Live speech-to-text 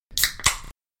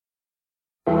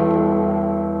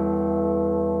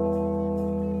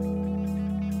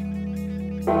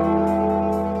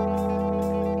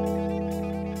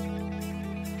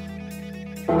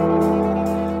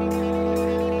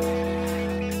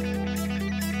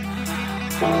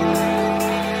This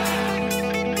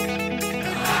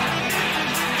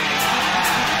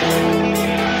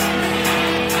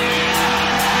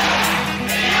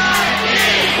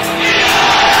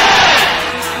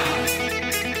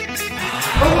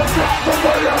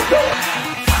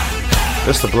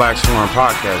is the Black Swan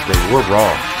Podcast, baby. We're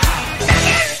raw.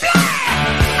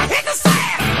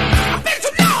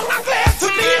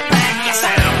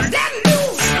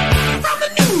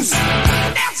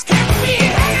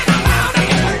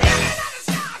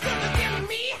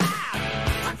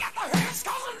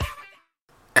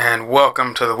 And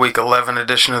welcome to the Week 11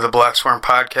 edition of the Black Swan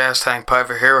Podcast. Hank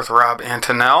Piver here with Rob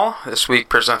Antonell. This week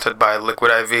presented by Liquid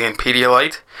IV and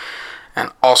Pedialyte,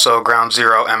 and also Ground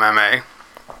Zero MMA.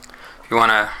 You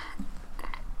want to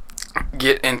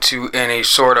get into any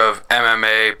sort of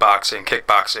MMA, boxing,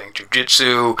 kickboxing,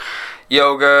 jiu-jitsu,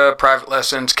 yoga, private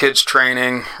lessons, kids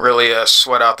training, really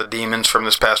sweat out the demons from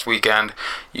this past weekend,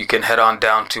 you can head on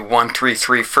down to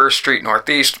 133 First Street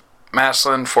Northeast,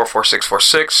 Massillon,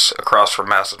 44646, across from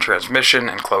Massillon Transmission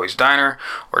and Chloe's Diner,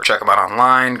 or check them out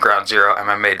online,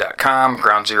 groundzeromma.com,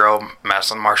 Ground Zero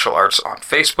Massillon Martial Arts on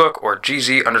Facebook, or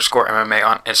GZ_MMA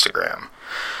on Instagram.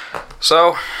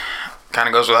 So, kind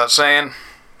of goes without saying,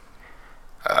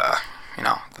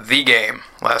 the game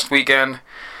last weekend,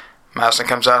 Massillon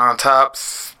comes out on top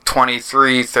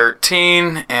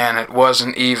 23-13, and it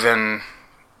wasn't even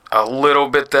a little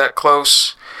bit that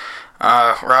close.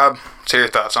 Rob, what's your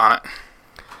thoughts on it?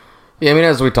 Yeah, I mean,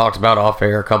 as we talked about off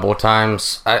air a couple of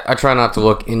times, I try not to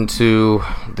look into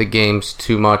the games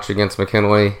too much against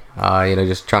McKinley,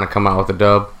 just trying to come out with a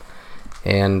dub,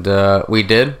 and we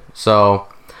did, so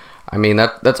I mean,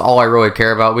 that's all I really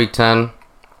care about Week 10.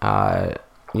 The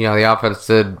offense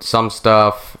did some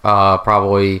stuff,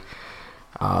 probably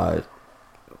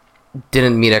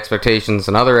didn't meet expectations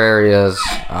in other areas,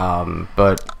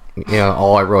 but,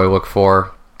 all I really look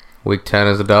for Week 10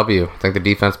 is a W. I think the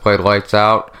defense played lights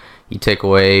out. You take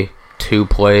away 2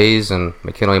 plays, and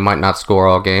McKinley might not score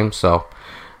all game, so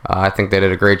I think they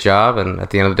did a great job, and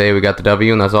at the end of the day, we got the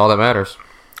W, and that's all that matters.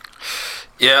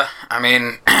 Yeah, I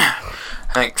mean,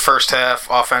 I think first half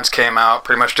offense came out,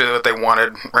 pretty much did what they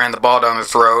wanted, ran the ball down the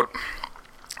throat.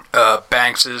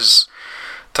 Banks's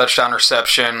touchdown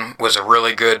reception was a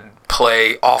really good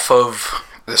play off of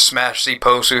the smash Z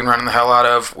post we've been running the hell out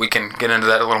of. We can get into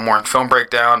that a little more in film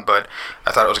breakdown, but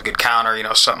I thought it was a good counter,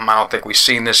 something I don't think we've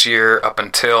seen this year up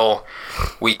until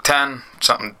Week 10,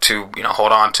 something to,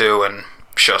 hold on to and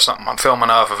show something on film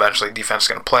enough. Eventually defense is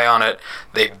going to play on it.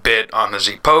 They bit on the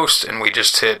Z post, and we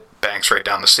just hit Banks right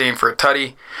down the seam for a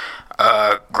tutty.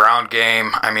 Ground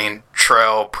game, I mean,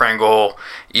 Trell, Pringle,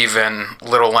 even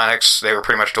Little Lennox, they were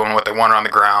pretty much doing what they wanted on the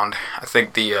ground. I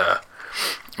think the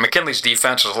McKinley's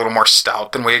defense was a little more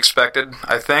stout than we expected,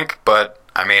 I think, but,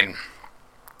 I mean,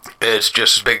 it's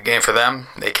just as big a game for them.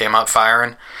 They came out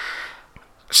firing.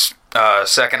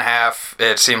 Second half,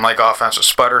 it seemed like offense was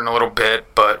sputtering a little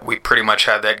bit, but we pretty much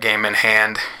had that game in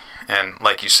hand. And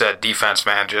like you said, defense,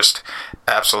 man, just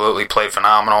absolutely played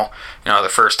phenomenal. The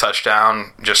first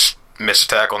touchdown, just missed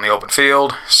a tackle in the open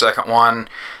field. Second one,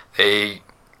 they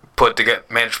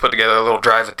managed to put together a little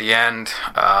drive at the end.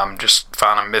 Just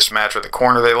found a mismatch with the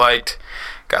corner they liked.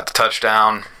 Got the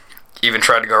touchdown. Even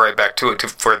tried to go right back to it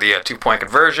for the 2-point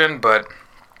conversion, but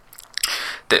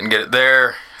didn't get it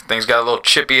there. Things got a little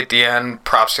chippy at the end.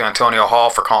 Props to Antonio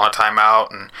Hall for calling a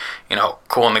timeout and,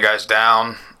 cooling the guys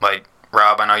down. Like,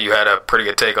 Rob, I know you had a pretty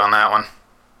good take on that one.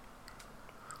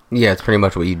 Yeah, it's pretty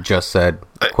much what you just said,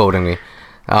 quoting me.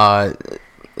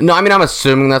 No, I mean, I'm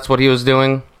assuming that's what he was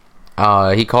doing.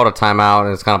 He called a timeout,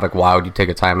 and it's kind of like, why would you take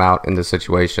a timeout in this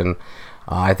situation?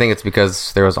 I think it's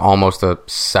because there was almost a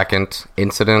second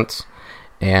incident,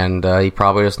 and he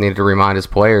probably just needed to remind his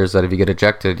players that if you get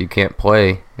ejected, you can't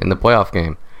play in the playoff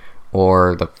game,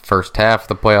 or the first half of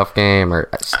the playoff game, or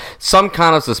some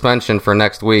kind of suspension for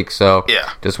next week. So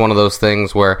yeah, just one of those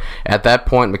things where at that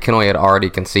point McKinley had already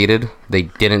conceded. They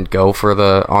didn't go for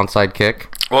the onside kick.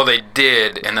 Well, they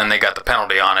did, and then they got the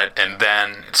penalty on it, and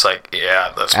then it's like,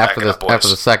 yeah, let's back it up, boys. After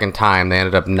the second time, they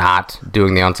ended up not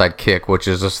doing the onside kick, which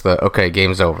is just okay,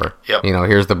 game's over. Yep.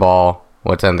 Here's the ball,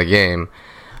 let's end the game.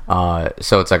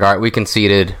 So it's like, all right, we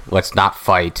conceded, let's not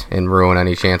fight and ruin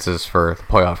any chances for the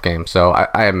playoff game. So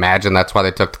I imagine that's why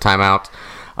they took the timeout.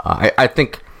 I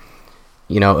think,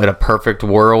 in a perfect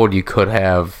world, you could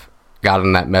have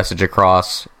gotten that message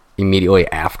across immediately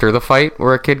after the fight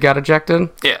where a kid got ejected.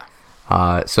 Yeah.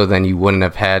 So then you wouldn't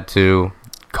have had to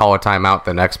call a timeout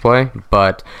the next play.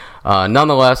 But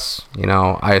nonetheless,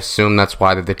 I assume that's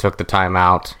why they took the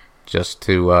timeout, just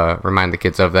to remind the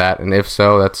kids of that. And if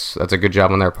so, that's a good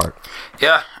job on their part.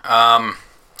 Yeah.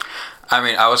 I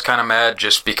mean, I was kind of mad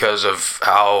just because of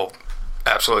how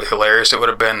absolutely hilarious it would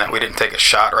have been that we didn't take a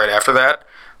shot right after that.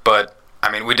 But,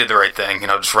 I mean, we did the right thing.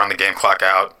 Just run the game clock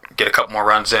out, get a couple more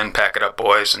runs in, pack it up,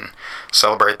 boys, and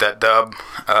celebrate that dub.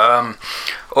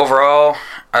 Overall,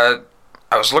 I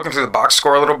was looking through the box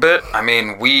score a little bit. I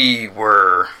mean, we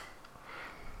were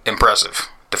impressive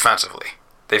defensively.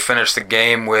 They finished the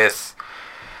game with...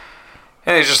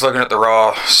 And he's just looking at the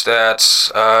raw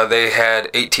stats. They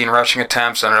had 18 rushing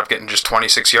attempts, ended up getting just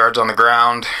 26 yards on the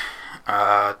ground. They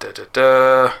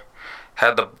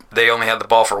only had the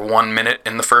ball for 1 minute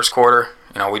in the first quarter.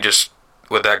 We just,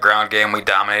 with that ground game, we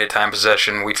dominated time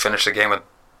possession. We finished the game with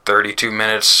 32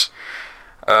 minutes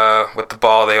with the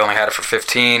ball. They only had it for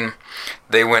 15.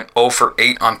 They went 0 for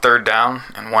 8 on third down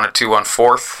and 1 of 2 on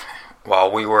fourth,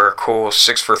 while we were cool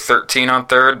 6 for 13 on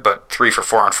third, but 3 for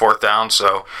 4 on fourth down.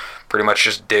 So pretty much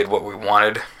just did what we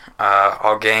wanted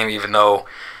all game, even though,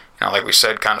 like we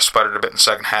said, kind of sputtered a bit in the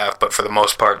second half, but for the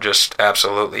most part, just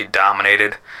absolutely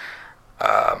dominated.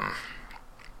 Let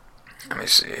me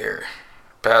see here.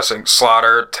 Passing,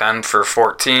 Slaughter, 10 for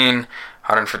 14,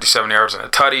 157 yards and a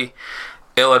tutty.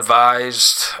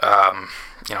 Ill-advised,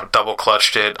 double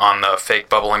clutched it on the fake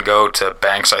bubble and go to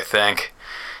Banks, I think.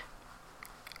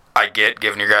 I get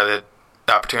giving your guy the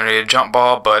opportunity to jump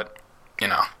ball, but,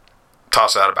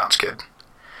 toss it out of bounds, kid.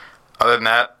 Other than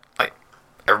that,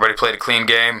 everybody played a clean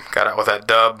game, got out with that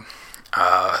dub.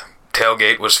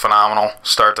 Tailgate was phenomenal,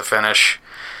 start to finish.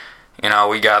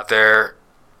 We got there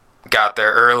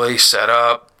early, set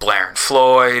up, Blair and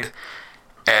Floyd,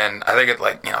 and I think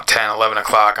at 10, 11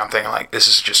 o'clock, I'm thinking this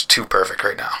is just too perfect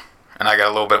right now. And I got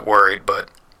a little bit worried, but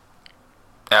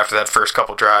after that first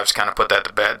couple drives, kind of put that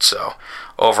to bed. So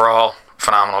overall,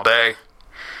 phenomenal day.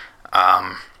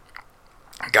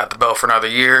 Got the bell for another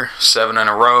year, 7 in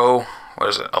a row. What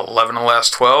is it, 11 of the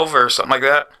last 12 or something like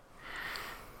that?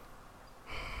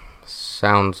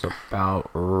 Sounds about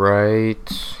right.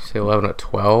 Say 11 of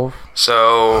 12.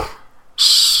 So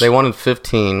they won in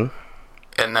 15.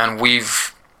 And then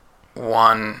we've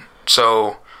won,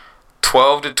 so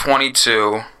 12 to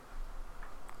 22.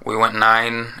 We went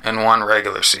 9-1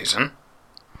 regular season.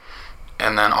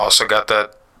 And then also got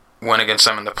that win against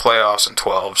them in the playoffs in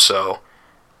 12, so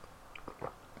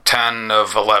 10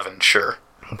 of 11, sure.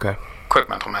 Okay. Quick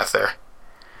mental math there.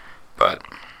 But,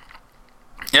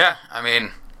 yeah, I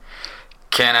mean,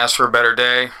 can't ask for a better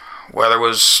day. Weather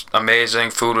was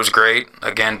amazing. Food was great.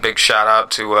 Again, big shout out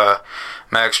to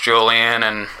Max Julian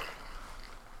and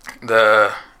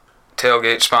the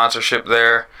tailgate sponsorship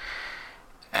there.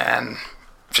 And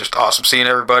just awesome seeing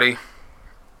everybody.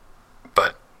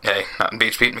 But, hey, nothing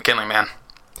beats beating McKinley, man.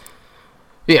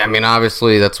 Yeah, I mean,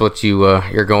 obviously that's what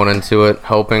you're going into it,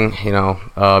 hoping.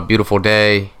 Beautiful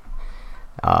day,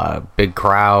 big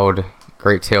crowd,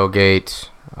 great tailgate,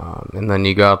 and then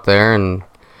you go out there and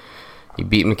you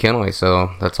beat McKinley, so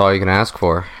that's all you can ask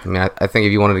for. I mean, I think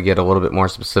if you wanted to get a little bit more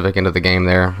specific into the game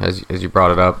there, as you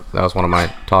brought it up, that was one of my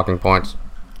talking points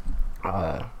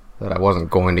that I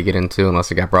wasn't going to get into unless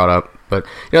it got brought up. But,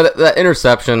 that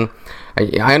interception,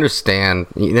 I understand.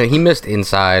 He missed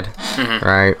inside,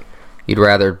 right? You'd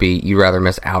rather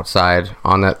miss outside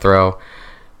on that throw.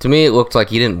 To me, it looked like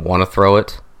he didn't want to throw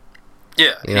it.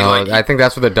 Yeah. I think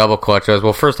that's where the double clutch was.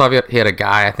 Well, first off, he had a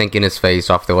guy, I think, in his face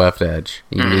off the left edge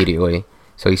immediately.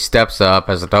 So he steps up,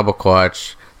 has a double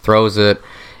clutch, throws it.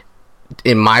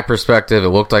 In my perspective, it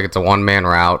looked like it's a one-man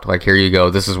route. Like, here you go.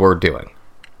 This is what we're doing.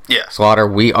 Yeah. Slaughter,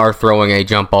 we are throwing a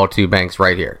jump ball to Banks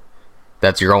right here.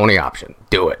 That's your only option.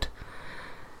 Do it.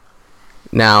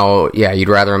 Now, yeah, you'd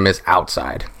rather him miss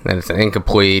outside. Then it's an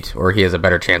incomplete, or he has a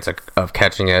better chance of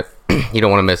catching it. You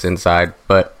don't want to miss inside.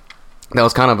 But that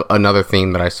was kind of another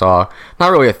theme that I saw.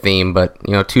 Not really a theme, but,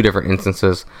 two different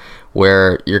instances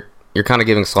where you're kind of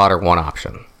giving Slaughter one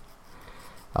option.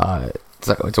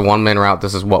 It's a one-man route.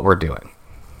 This is what we're doing.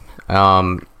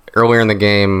 Earlier in the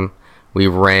game, we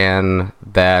ran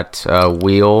that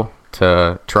wheel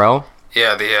to Trell.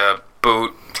 Yeah, the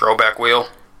boot throwback wheel.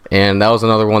 And that was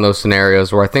another one of those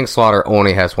scenarios where I think Slaughter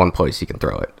only has one place he can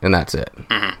throw it, and that's it.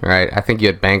 Mm-hmm. Right? I think you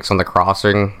had Banks on the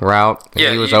crossing route.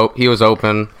 Yeah, he was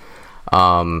open.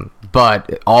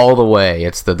 But all the way,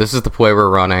 this is the play we're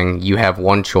running. You have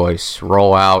one choice: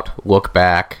 roll out, look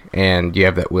back, and you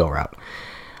have that wheel route.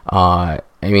 I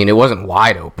mean, it wasn't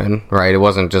wide open, right? It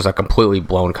wasn't just a completely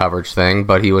blown coverage thing,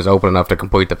 but he was open enough to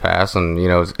complete the pass, and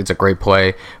it's a great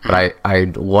play. But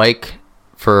I'd like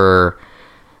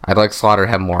Slaughter to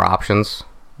have more options.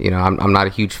 I'm not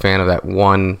a huge fan of that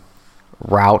one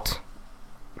route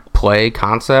play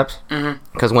concept,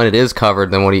 because when it is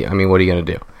covered, then what are you going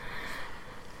to do?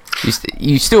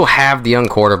 You still have the young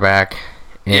quarterback,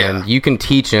 And you can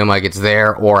teach him like it's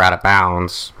there or out of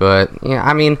bounds. But, yeah,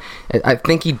 I mean, I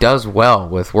think he does well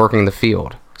with working the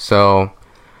field. So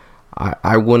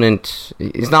I wouldn't...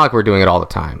 It's not like we're doing it all the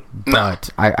time.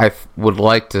 But I would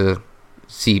like to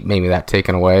see maybe that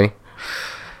taken away.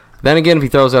 Then again, if he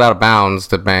throws it out of bounds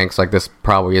to Banks, like this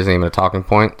probably isn't even a talking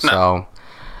point. So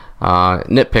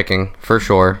nitpicking for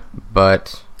sure.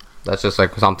 But that's just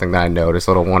like something that I noticed.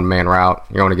 A little one-man route.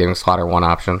 You're only giving Slaughter one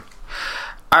option.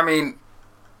 I mean...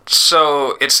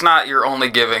 So, it's not you're only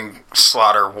giving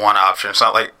Slaughter one option. It's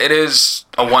not like, it is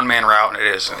a one-man route, and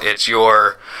it isn't. It's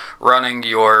your running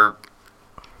your,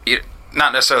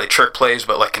 not necessarily trick plays,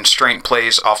 but like constraint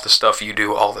plays off the stuff you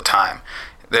do all the time.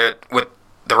 With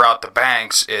the route to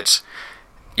Banks, it's,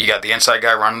 you got the inside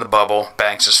guy running the bubble,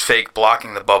 Banks is fake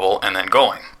blocking the bubble, and then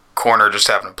going. Corner just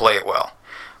having to play it well.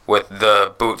 With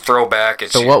the boot throwback,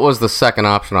 it's... So what was the second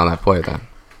option on that play then?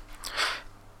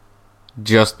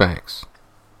 Just Banks.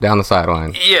 Down the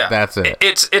sideline. Yeah. That's it.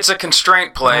 It's a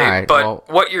constraint play, but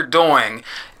what you're doing,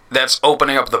 that's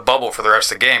opening up the bubble for the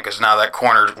rest of the game, because now that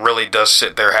corner really does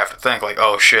sit there, have to think, like,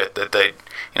 oh shit, that they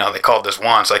called this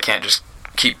once, I can't just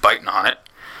keep biting on it.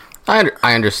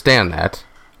 I understand that.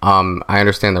 I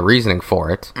understand the reasoning for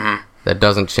it. Mm-hmm. That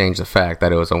doesn't change the fact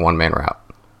that it was a one-man route.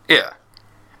 Yeah.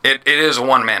 It is a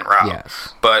one-man route.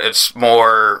 Yes. But it's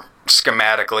more...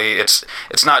 schematically,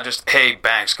 it's not just, hey,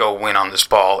 Banks, go win on this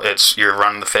ball. It's you're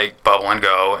running the fake bubble and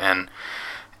go, and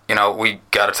we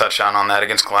got a touchdown on that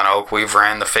against Glen Oak. We've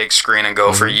ran the fake screen and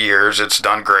go for years. It's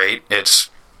done great. If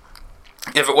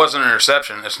it wasn't an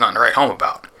interception, it's nothing to write home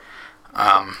about.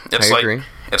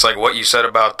 It's like what you said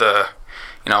about the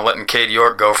letting Cade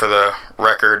York go for the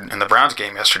record in the Browns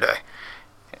game yesterday.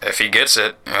 If he gets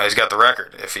it, he's got the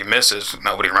record. If he misses,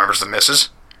 nobody remembers the misses.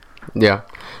 Yeah.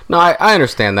 No, I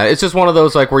understand that. It's just one of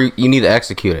those like where you need to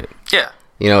execute it. Yeah.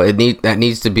 That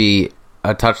needs to be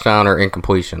a touchdown or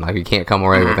incompletion. Like you can't come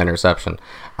away with interception.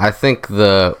 I think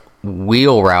the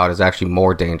wheel route is actually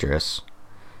more dangerous.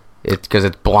 It's because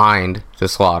it's blind to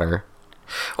Slaughter.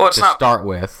 Well, it's not start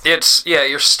with.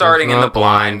 You're starting in the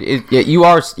blind.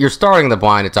 You're starting in the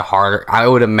blind. It's a harder. I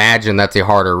would imagine that's a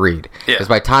harder read. Yeah. Because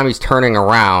by the time he's turning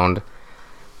around.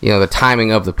 The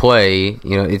timing of the play,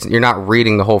 you're not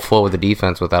reading the whole flow of the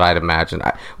defense with that, I'd imagine.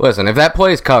 Listen, if that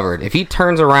play is covered, if he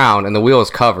turns around and the wheel is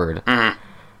covered, I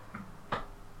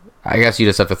guess you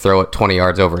just have to throw it 20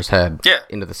 yards over his head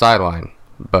into the sideline.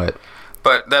 But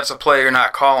that's a play you're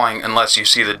not calling unless you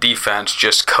see the defense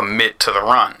just commit to the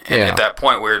run. And at that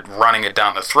point, we're running it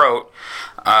down the throat.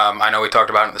 I know we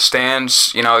talked about it in the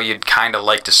stands. You'd kind of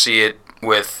like to see it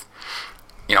with,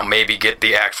 maybe get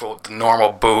the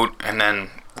normal boot and then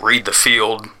read the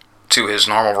field to his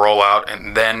normal rollout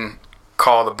and then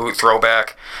call the boot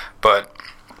throwback. But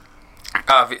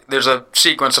there's a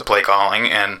sequence of play calling,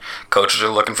 and coaches are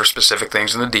looking for specific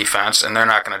things in the defense, and they're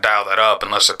not going to dial that up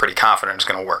unless they're pretty confident it's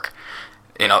going to work.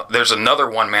 There's another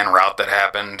one-man route that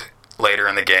happened later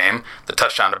in the game, the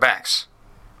touchdown to Banks.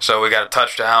 So we got a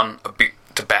touchdown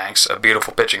to Banks, a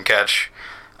beautiful pitch and catch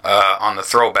on the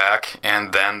throwback,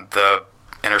 and then the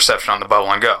interception on the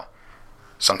bubble and go.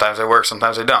 Sometimes they work,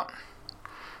 sometimes they don't.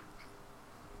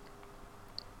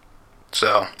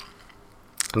 So,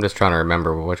 I'm just trying to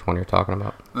remember which one you're talking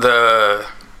about. The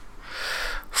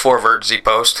 4-vert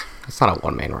Z-post. It's not a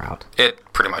one-man route. It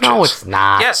pretty much is. No, it's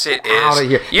not. Yes, it is. Out of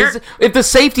here. If the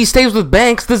safety stays with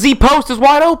Banks, the Z-post is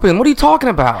wide open. What are you talking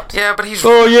about? Yeah, but he's...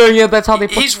 Oh, yeah, that's how they...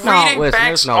 He's reading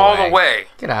Banks all the way.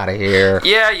 Get out of here.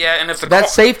 Yeah, and if that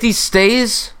safety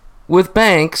stays with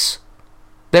Banks...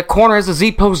 That corner has a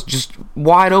Z-post just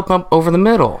wide open over the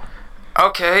middle.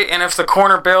 Okay, and if the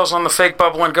corner bails on the fake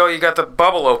bubble and go, you got the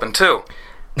bubble open too.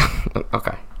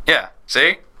 Okay. Yeah,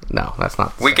 see? No, that's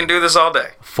not the We same. can do this all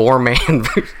day. 4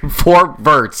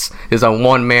 verts is a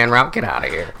one-man route. Get out of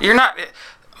here. You're not...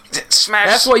 Smash...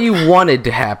 That's what you wanted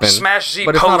to happen. Smash Z-post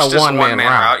but it's not is a one-man route.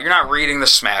 route. You're not reading the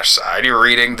smash side. You're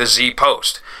reading the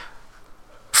Z-post.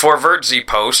 4-vert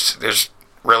Z-post, there's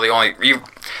really only...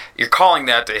 You're calling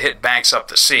that to hit Banks up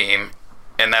the seam,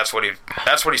 and that's what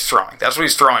he's throwing. That's what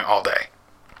he's throwing all day.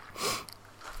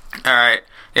 All right.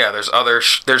 Yeah, there's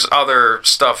other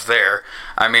stuff there.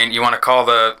 I mean, you want to call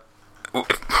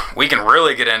we can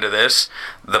really get into this.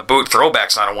 The boot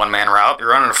throwback's not a one-man route. You're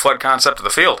running a flood concept of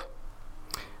the field.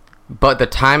 But the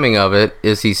timing of it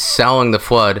is he's selling the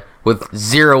flood with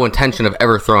zero intention of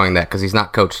ever throwing that because he's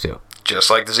not coached to.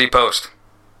 Just like the Z-post.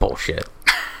 Bullshit.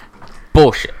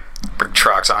 Bullshit. Bring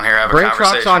Trox on here, have a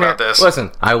conversation about this.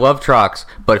 Listen, I love Trox,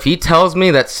 but if he tells me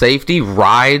that safety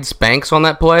rides Banks on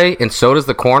that play, and so does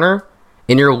the corner,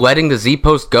 and you're letting the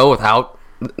Z-post go without...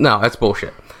 No, that's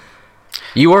bullshit.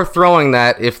 You are throwing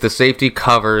that if the safety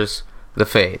covers the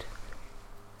fade.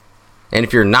 And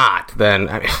if you're not, then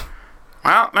I mean,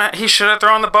 well, man, he should have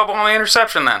thrown the bubble on the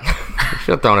interception then.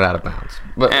 should have thrown it out of bounds.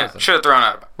 But yeah, should have thrown it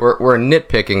out of bounds. We're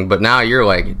nitpicking, but now you're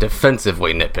like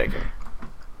defensively nitpicking.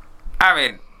 I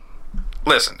mean,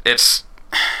 listen, it's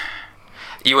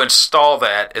you install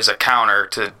that as a counter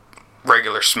to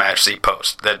regular smash seat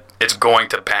post that it's going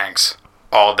to Banks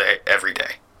all day, every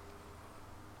day.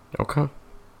 Okay.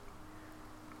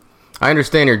 I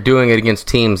understand you're doing it against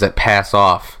teams that pass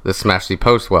off the smash seat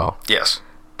post well. Yes.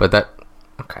 But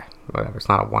okay, whatever. It's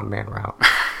not a one-man route.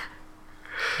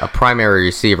 A primary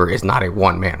receiver is not a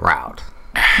one-man route.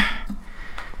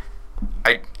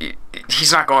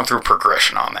 He's not going through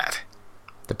progression on that.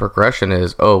 The progression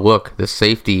is, oh, look, the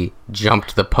safety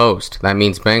jumped the post. That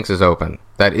means Banks is open.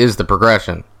 That is the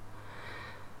progression.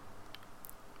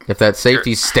 If that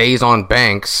safety stays on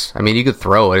Banks, I mean, you could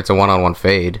throw it. It's a one-on-one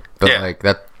fade. But,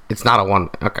 that, it's not a one...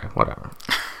 Okay, whatever.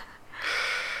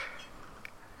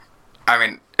 I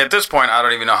mean, at this point, I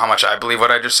don't even know how much I believe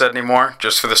what I just said anymore,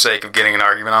 just for the sake of getting an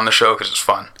argument on the show, because it's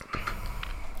fun.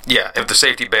 Yeah, if the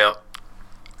safety bail...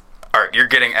 Alright, you're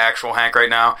getting actual Hank right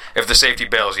now. If the safety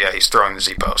bails, yeah, he's throwing the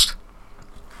Z-post.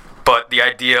 But the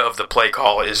idea of the play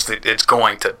call is that it's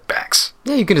going to Banks.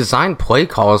 Yeah, you can design play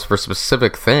calls for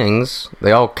specific things.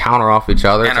 They all counter off each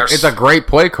other. It's a great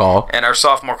play call. And our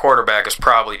sophomore quarterback is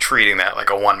probably treating that like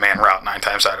a one-man route 9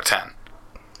 times out of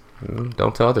 10.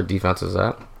 Don't tell other defenses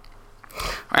that.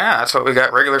 Yeah, that's what we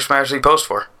got regular smash Z-post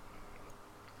for.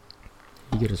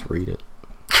 You can just read it.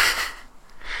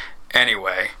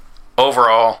 Anyway,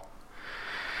 overall...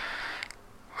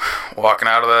 Walking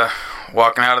out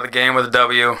of the game with a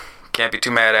W. Can't be too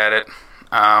mad at it.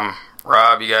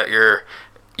 Rob, you got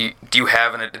do you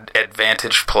have an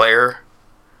advantaged player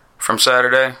from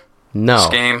Saturday? No. This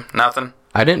game? Nothing?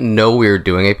 I didn't know we were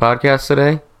doing a podcast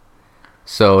today.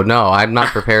 So, no, I'm not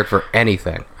prepared for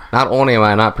anything. Not only am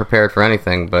I not prepared for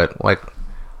anything, but, like,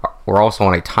 we're also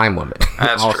on a time limit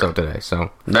That's also true. today. So,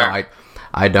 no,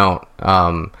 I don't.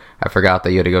 I forgot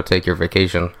that you had to go take your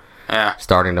vacation. Yeah.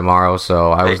 Starting tomorrow,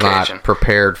 so I was not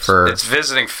prepared for... It's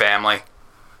visiting family.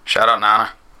 Shout out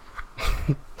Nana.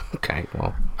 Okay,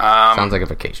 well, sounds like a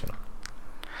vacation.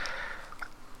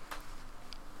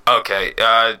 Okay,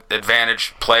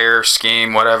 advantage, player,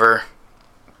 scheme, whatever.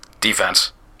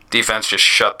 Defense. Defense just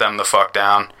shut them the fuck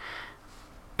down.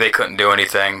 They couldn't do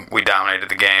anything. We dominated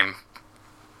the game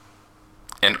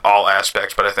in all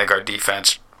aspects, but I think our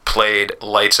defense played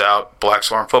lights out Black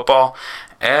Swarm football,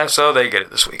 and so they get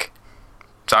it this week.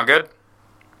 Sound good?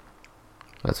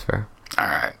 That's fair. All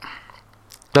right.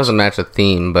 Doesn't match the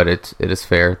theme, but it is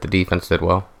fair. The defense did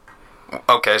well.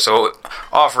 Okay, so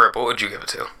off rip, what would you give it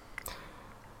to?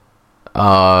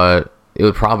 It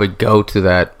would probably go to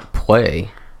that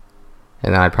play,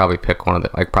 and then I'd probably pick one of the.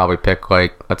 I'd probably pick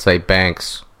let's say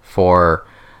Banks for,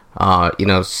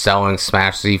 selling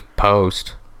smash Z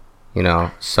post,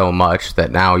 so much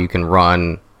that now you can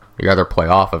run your other play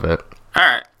off of it. All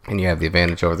right. And you have the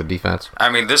advantage over the defense. I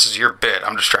mean, this is your bit.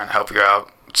 I'm just trying to help you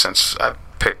out since I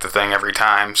pick the thing every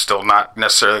time. Still not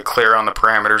necessarily clear on the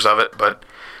parameters of it, but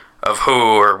of who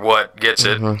or what gets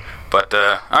it. Mm-hmm. But,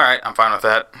 all right, I'm fine with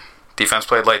that. Defense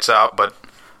played lights out, but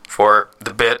for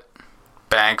the bit,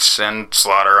 Banks and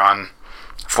Slaughter on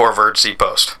 4 vert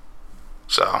C-post.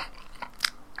 So,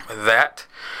 with that,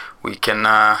 we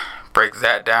can break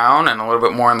that down and a little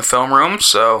bit more in the film room.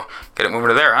 So, get it moving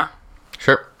to there, huh?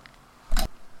 Sure.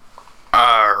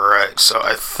 Alright, so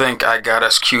I think I got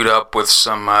us queued up with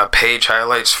some page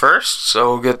highlights first, so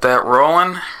we'll get that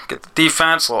rolling, get the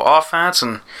defense, a little offense,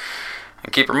 and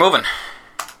keep her moving.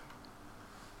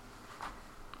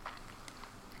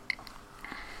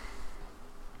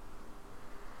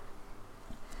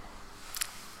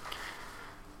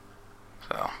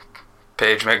 So,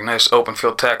 Page make a nice open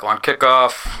field tackle on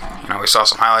kickoff. We saw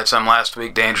some highlights of them last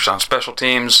week, dangerous on special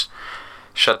teams,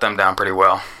 shut them down pretty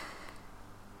well.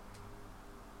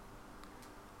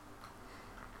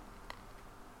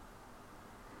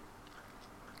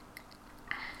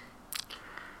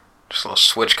 Just a little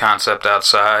switch concept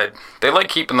outside. They like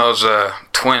keeping those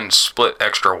twins split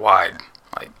extra wide.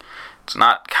 Like, it's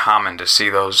not common to see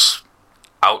those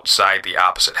outside the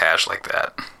opposite hash like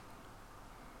that.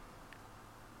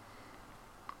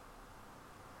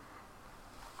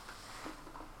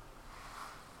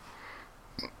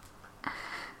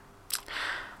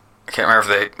 I can't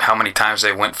remember how many times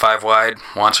they went 5 wide,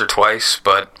 once or twice,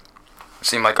 but it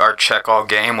seemed like our check all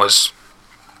game was...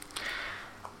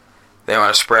 They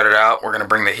want to spread it out. We're going to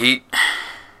bring the heat.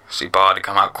 See ball had to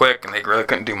come out quick, and they really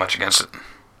couldn't do much against it.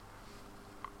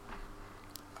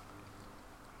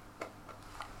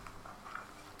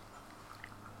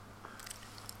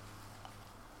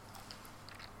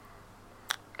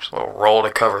 So we'll roll to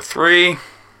cover 3.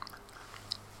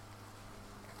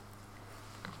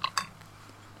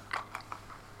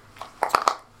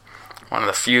 One of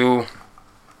the few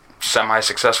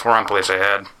semi-successful run plays I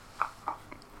had.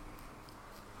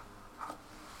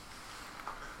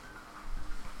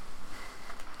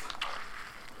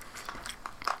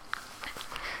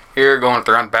 Here, going with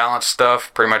their unbalanced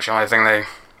stuff, pretty much the only thing they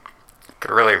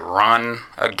could really run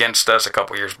against us a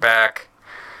couple years back.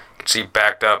 You can see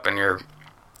backed up and you're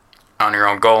on your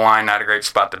own goal line, not a great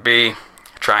spot to be.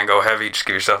 Try and go heavy, just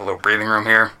give yourself a little breathing room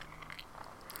here.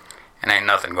 And ain't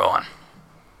nothing going.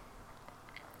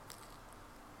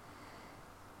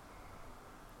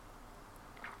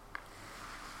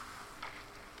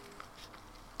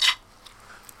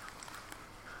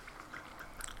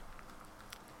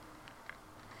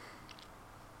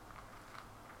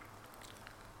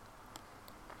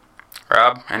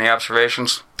 Rob, any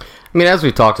observations? I mean, as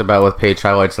we talked about with page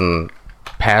highlights in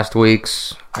past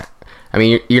weeks, I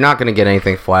mean, you're not going to get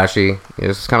anything flashy.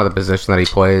 This is kind of the position that he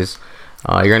plays.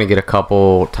 You're going to get a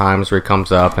couple times where he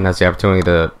comes up and has the opportunity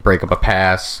to break up a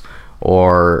pass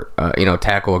or,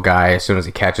 tackle a guy as soon as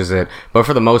he catches it. But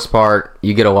for the most part,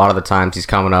 you get a lot of the times he's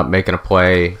coming up, making a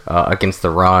play against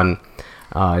the run.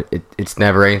 It's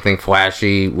never anything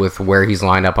flashy with where he's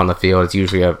lined up on the field. It's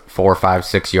usually a 4, 5,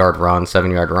 6 yard run,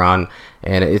 7 yard run,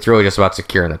 and it's really just about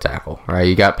securing the tackle, right?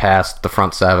 You got past the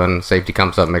front 7, safety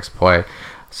comes up, makes a play.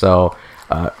 So,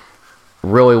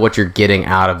 really what you're getting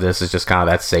out of this is just kind of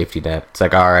that safety net. It's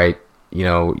like, all right,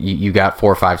 you got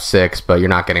 4, 5, 6, but you're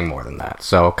not getting more than that.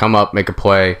 So come up, make a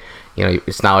play.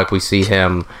 It's not like we see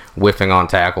him whiffing on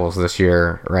tackles this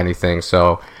year or anything.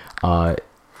 So,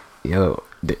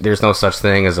 there's no such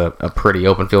thing as a pretty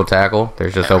open field tackle.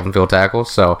 There's just open field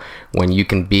tackles. So when you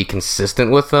can be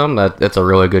consistent with them, that's a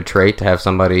really good trait to have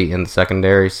somebody in the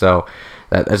secondary. So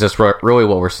that's just really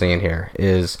what we're seeing here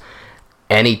is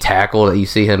any tackle that you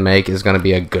see him make is going to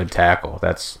be a good tackle.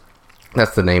 That's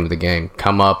the name of the game.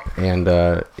 Come up and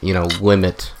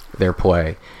limit their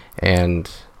play. And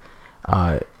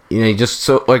just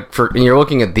so like and you're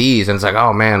looking at these and it's like,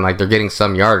 oh man, like they're getting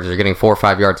some yards. They're getting 4 or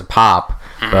 5 yards a pop.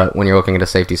 But when you're looking at a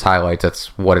safety's highlights,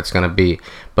 that's what it's going to be.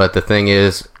 But the thing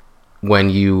is,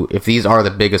 if these are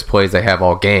the biggest plays they have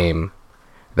all game,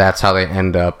 that's how they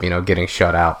end up, getting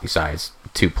shut out besides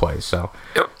 2 plays. So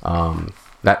yep.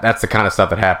 That's the kind of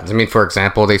stuff that happens. I mean, for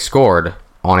example, they scored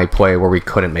on a play where we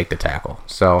couldn't make the tackle.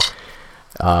 So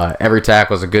every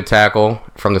tackle is a good tackle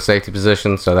from the safety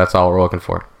position, so that's all we're looking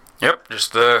for. Yep,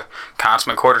 just the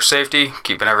consummate quarter safety,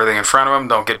 keeping everything in front of them,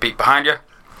 don't get beat behind you.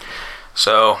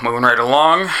 So, moving right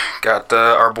along, got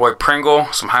our boy Pringle,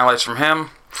 some highlights from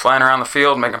him, flying around the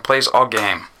field, making plays all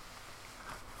game.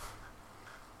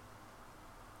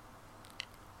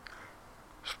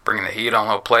 Just bringing the heat on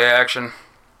low play action.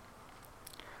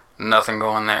 Nothing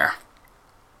going there.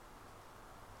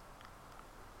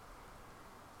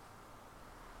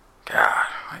 God,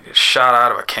 I just shot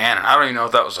out of a cannon. I don't even know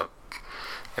if that was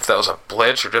a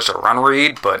blitz or just a run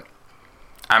read, but,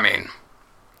 I mean...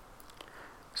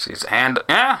 Sees the hand,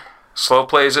 slow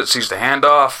plays it, sees the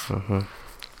handoff,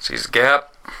 sees the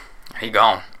gap, he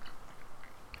gone.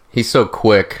 He's so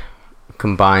quick,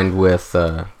 combined with,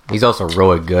 he's also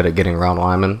really good at getting around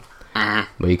linemen.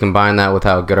 Mm-hmm. But you combine that with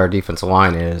how good our defensive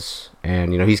line is,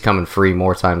 and, he's coming free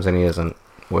more times than he isn't,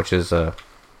 which is,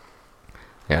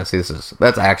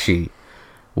 that's actually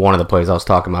one of the plays I was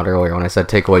talking about earlier when I said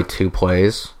take away 2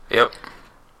 plays. Yep.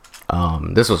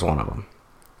 This was one of them.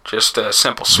 Just a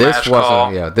simple smash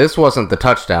call. This wasn't the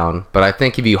touchdown, but I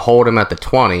think if you hold him at the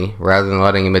 20 rather than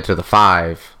letting him into the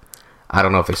 5, I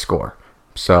don't know if they score.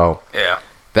 So yeah,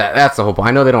 that's the whole point.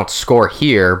 I know they don't score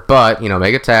here, but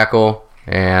make a tackle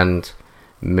and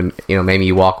maybe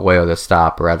you walk away with a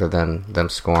stop rather than them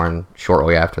scoring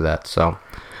shortly after that. So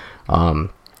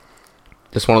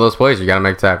just one of those plays. You got to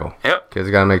make a tackle. Yep, kids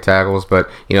got to make tackles. But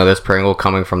this Pringle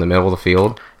coming from the middle of the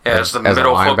field, as the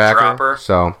middle hook dropper.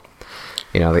 So.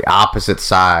 The opposite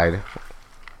side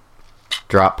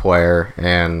drop player,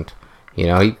 and,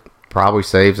 he probably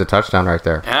saves a touchdown right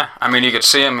there. Yeah, I mean, you could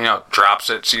see him, drops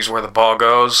it, sees where the ball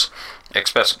goes,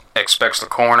 expects the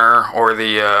corner or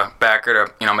the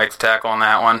backer to, make the tackle on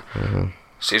that one. Mm-hmm.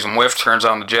 Sees him whiff, turns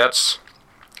on the Jets,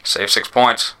 saves 6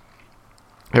 points.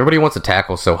 Everybody wants to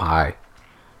tackle so high.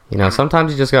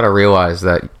 Sometimes you just got to realize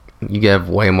that you have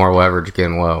way more leverage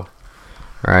getting low,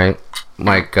 right?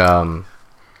 Like,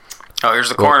 oh, here's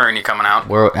the corner and you coming out. I'm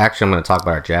going to talk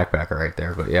about our jackbacker right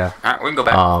there, but yeah. All right, we can go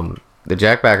back. The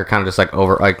jackbacker kind of just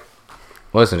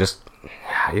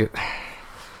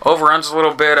overruns a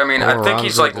little bit. I mean, I think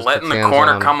he's letting the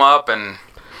corner come up and...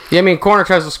 Yeah, I mean, corner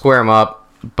tries to square him up,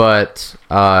 but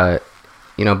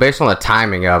based on the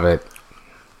timing of it,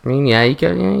 I mean, yeah, you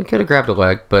could have grabbed a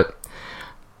leg, but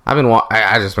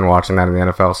I just been watching that in the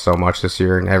NFL so much this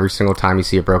year, and every single time you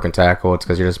see a broken tackle, it's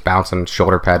because you're just bouncing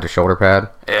shoulder pad to shoulder pad.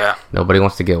 Yeah. Nobody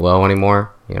wants to get low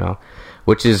anymore,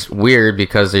 which is weird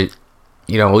because at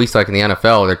least like in the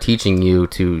NFL, they're teaching you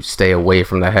to stay away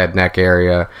from the head neck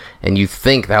area, and you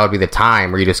think that would be the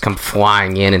time where you just come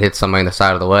flying in and hit somebody in the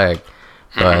side of the leg,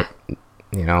 but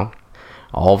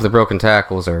all of the broken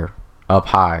tackles are up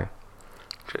high.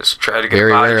 Just try to get a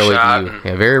body shot.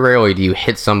 Very rarely do you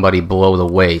hit somebody below the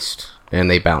waist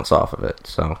and they bounce off of it.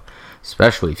 So,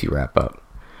 especially if you wrap up.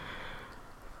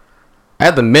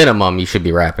 At the minimum, you should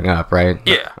be wrapping up, right?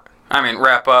 Yeah. I mean,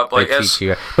 wrap up. But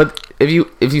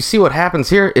if you see what happens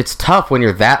here, it's tough when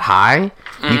you're that high.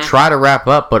 Mm-hmm. You try to wrap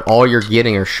up, but all you're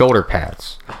getting are shoulder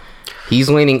pads. He's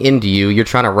leaning into you. You're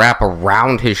trying to wrap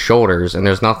around his shoulders, and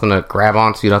there's nothing to grab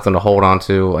onto, nothing to hold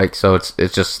onto. So it's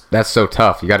just that's so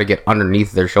tough. You got to get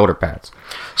underneath their shoulder pads.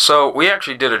 So we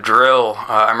actually did a drill.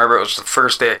 I remember it was the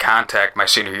first day of contact my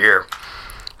senior year.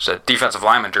 It was a defensive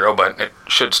lineman drill, but it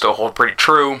should still hold pretty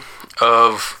true.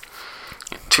 Of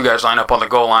two guys line up on the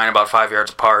goal line about 5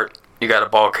 yards apart. You got a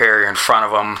ball carrier in front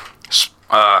of them,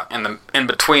 in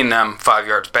between them 5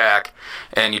 yards back,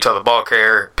 and you tell the ball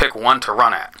carrier pick one to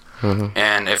run at. Mm-hmm.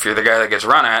 And if you're the guy that gets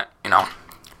run at,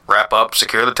 wrap up,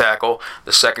 secure the tackle.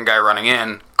 The second guy running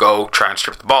in, go try and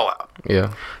strip the ball out.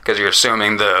 Yeah. Because you're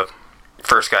assuming the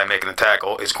first guy making the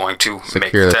tackle is going to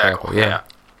make the tackle. Yeah.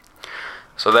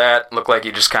 So that looked like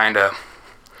he just kind of,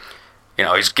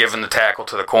 he's giving the tackle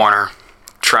to the corner,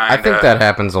 trying to... I think that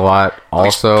happens a lot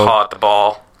also. Paw at the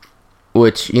ball.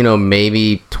 Which,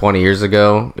 maybe 20 years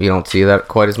ago, you don't see that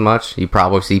quite as much. You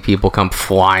probably see people come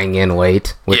flying in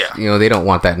late. Which, they don't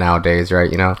want that nowadays, right?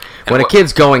 When a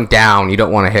kid's going down, you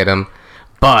don't want to hit him.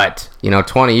 But,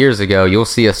 20 years ago, you'll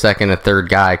see a second and third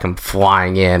guy come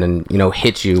flying in and,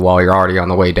 hit you while you're already on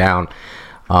the way down.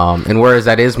 And whereas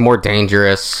that is more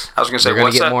dangerous, I was going to say,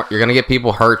 you're going to get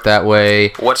people hurt that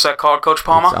way. What's that called, Coach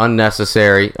Palma? It's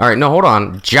unnecessary. All right, no, hold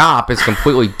on. Jop is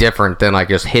completely different than like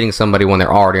just hitting somebody when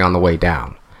they're already on the way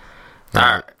down. All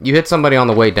right. You hit somebody on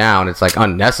the way down, it's like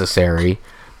unnecessary.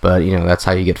 But that's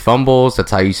how you get fumbles.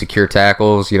 That's how you secure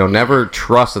tackles. Never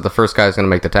trust that the first guy is going to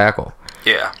make the tackle.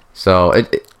 Yeah. So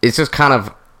it's just kind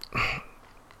of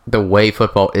the way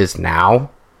football is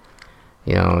now.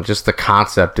 Just the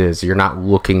concept is you're not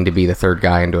looking to be the third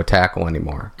guy into a tackle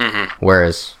anymore. Mm-hmm.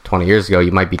 Whereas 20 years ago,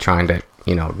 you might be trying to,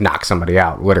 knock somebody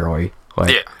out, literally.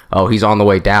 Like, oh, he's on the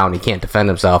way down. He can't defend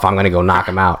himself. I'm going to go knock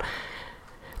him out.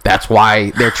 That's why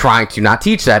they're trying to not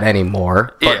teach that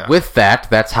anymore. But with that,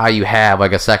 that's how you have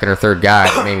like a second or third guy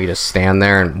that maybe just stand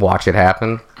there and watch it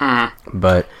happen. Mm-hmm.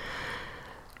 But,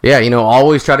 yeah,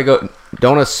 always try to go...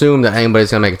 Don't assume that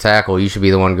anybody's going to make a tackle. You should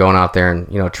be the one going out there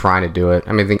and, trying to do it.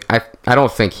 I mean, I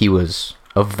don't think he was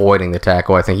avoiding the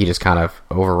tackle. I think he just kind of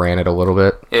overran it a little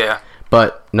bit. Yeah.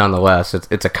 But nonetheless,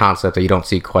 it's a concept that you don't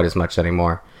see quite as much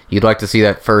anymore. You'd like to see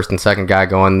that first and second guy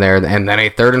go in there, and then a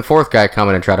third and fourth guy come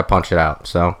in and try to punch it out.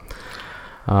 So,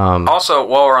 also,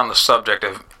 while we're on the subject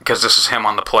of, because this is him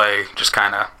on the play, just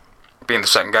kind of being the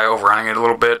second guy overrunning it a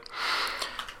little bit,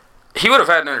 he would have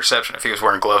had an interception if he was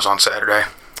wearing gloves on Saturday.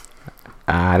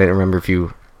 I didn't remember if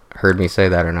you heard me say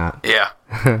that or not. Yeah.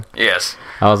 Yes.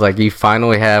 I was like, you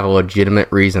finally have a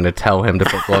legitimate reason to tell him to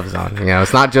put gloves on.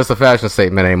 It's not just a fashion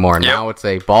statement anymore. Yep. Now it's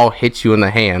a ball hits you in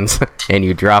the hands and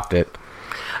you dropped it.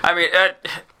 I mean,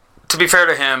 to be fair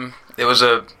to him, it was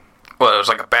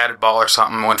like a batted ball or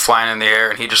something went flying in the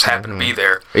air and he just happened to be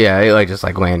there. Yeah, it just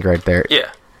landed right there.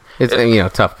 Yeah. It's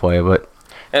tough play, but...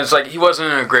 And it's like he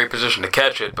wasn't in a great position to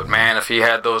catch it, but man, if he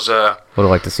had those... Would have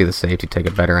liked to see the safety take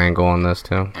a better angle on this,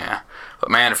 too. Yeah. But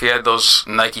man, if he had those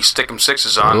Nike Stick'em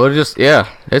 6s on...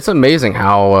 It's amazing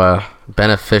how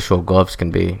beneficial gloves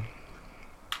can be.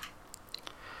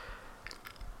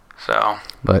 So...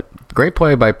 But great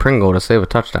play by Pringle to save a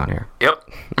touchdown here. Yep.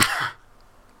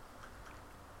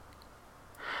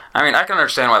 I mean, I can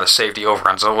understand why the safety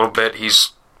overruns a little bit.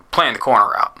 He's playing the corner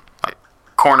route.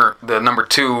 The number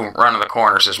 2 running the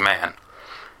corner is his man.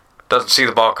 Doesn't see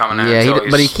the ball coming in. Yeah,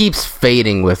 but he keeps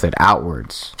fading with it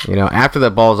outwards. After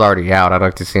the ball's already out, I'd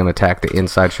like to see him attack the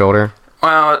inside shoulder.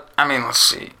 Well, I mean, let's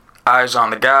see. Eyes on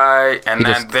the guy, and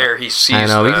he sees. I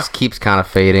know, he just keeps kind of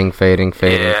fading. I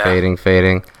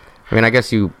mean, I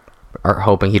guess you are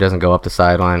hoping he doesn't go up the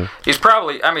sideline. He's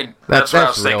probably. I mean, that's what I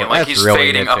was thinking. Like he's really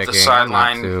fading up the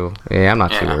sideline. I'm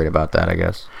not too worried about that, I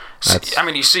guess. I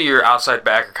mean, you see your outside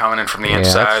backer coming in from the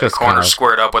inside, the corner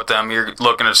squared up with them. You're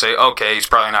looking to say, okay, he's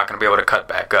probably not going to be able to cut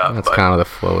back up. That's kind of the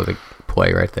flow of the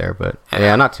play right there. But,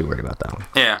 I'm not too worried about that one.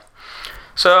 Yeah.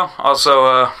 So,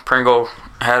 also, Pringle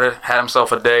had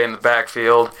himself a day in the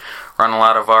backfield, run a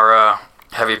lot of our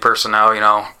heavy personnel,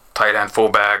 tight end,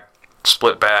 fullback,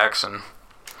 split backs, and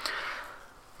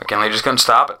McKinley just couldn't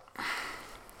stop it.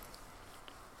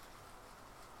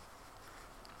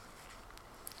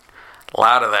 A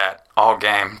lot of that all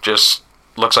game. Just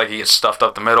looks like he gets stuffed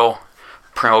up the middle.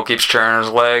 Pringle keeps churning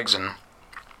his legs and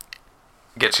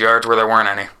gets yards where there weren't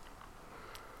any.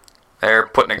 They're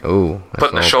putting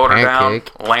the shoulder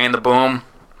pancake down, laying the boom,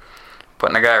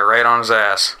 putting the guy right on his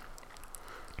ass.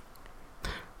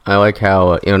 I like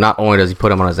how, not only does he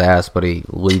put him on his ass, but he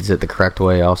leads it the correct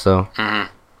way also.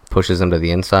 Mm-hmm. Pushes him to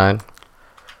the inside.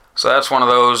 So that's one of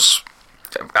those,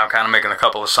 I'm kind of making a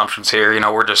couple assumptions here.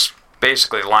 We're just,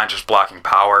 basically the line just blocking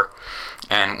power.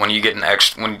 And when you get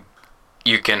when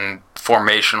you can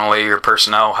formationally or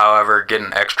personnel, however, get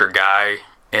an extra guy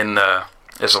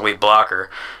as a lead blocker,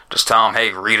 just tell him,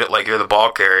 hey, read it like you're the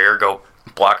ball carrier. Go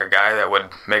block a guy that would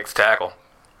make the tackle.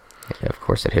 Yeah, of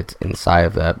course it hits inside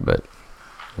of that, but,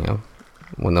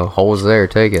 when the hole's there,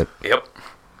 take it. Yep.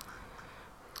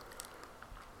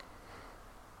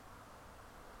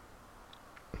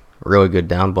 Really good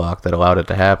down block that allowed it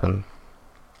to happen.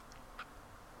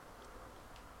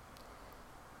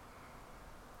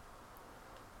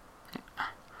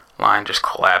 Line just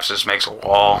collapses, makes a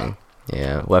wall.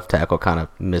 Yeah, left tackle kind of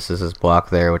misses his block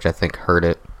there, which I think hurt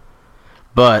it.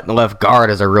 But the left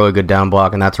guard has a really good down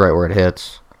block, and that's right where it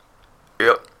hits.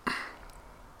 Yep.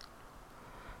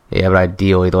 Yeah, but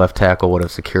ideally the left tackle would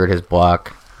have secured his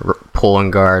block. Pulling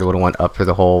guard would have went up through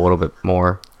the hole a little bit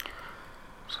more.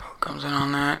 So comes in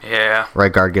on that. Yeah.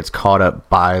 Right guard gets caught up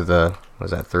by the,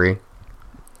 was that 3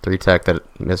 tech that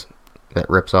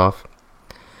rips off.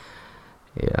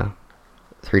 Yeah.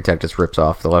 3 tech just rips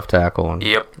off the left tackle, and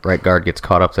right guard gets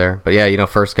caught up there. But yeah,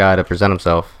 first guy to present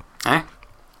himself. Eh?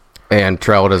 And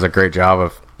Trell does a great job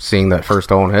of seeing that first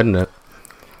hole and hitting it.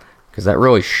 Because that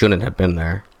really shouldn't have been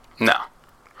there. No.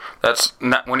 That's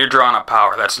not, when you're drawing up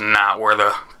power, that's not where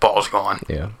the ball's going.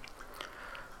 Yeah.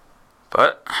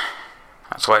 But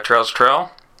that's why Trell's Trell.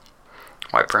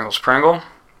 Why Pringle's Pringle.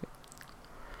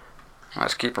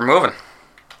 Let's keep her moving.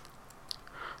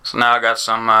 So now I got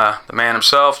some, the man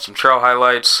himself, some Trell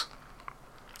highlights.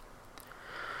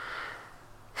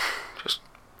 Just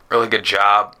really good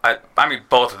job. I mean,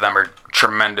 both of them are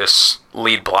tremendous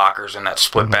lead blockers in that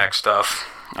split back stuff.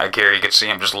 Like here, you can see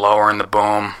him just lowering the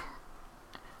boom,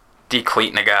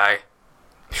 decleating a guy.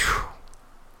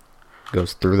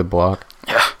 Goes through the block.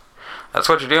 Yeah, that's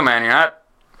what you do, man.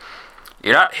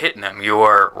 You're not hitting him. You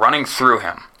are running through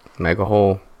him. Make a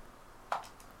hole.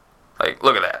 Like,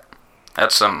 look at that.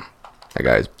 That's some... That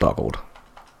guy's buckled.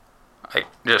 Like,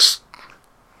 just...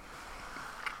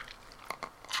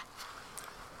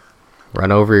 Run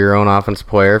over your own offensive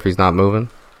player if he's not moving.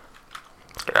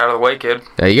 Get out of the way, kid.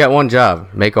 Yeah, you got one job.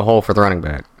 Make a hole for the running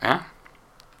back. Yeah.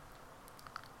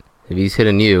 If he's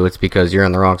hitting you, it's because you're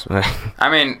in the wrong spot. I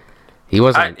mean... He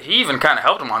wasn't... He even kind of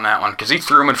helped him on that one, because he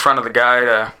threw him in front of the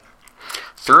guy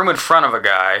Threw him in front of a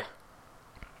guy.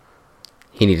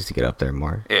 He needs to get up there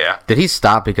more. Yeah. Did he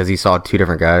stop because he saw 2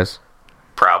 different guys?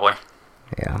 Probably.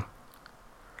 Yeah.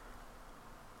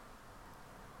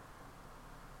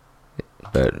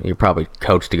 But you're probably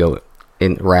coached to go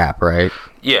in wrap, right?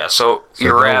 Yeah, so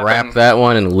you're wrap that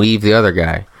one and leave the other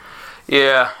guy.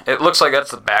 Yeah, it looks like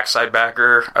that's the backside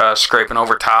backer scraping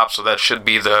over top, so that should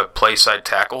be the play side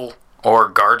tackle or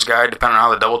guards guy, depending on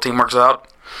how the double team works out.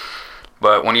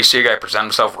 But when you see a guy present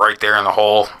himself right there in the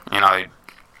hole,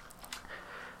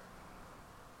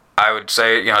 I would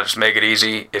say, just make it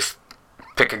easy.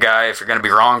 Pick a guy. If you're going to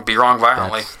be wrong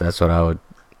violently. That's what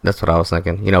I was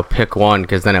thinking. Pick one,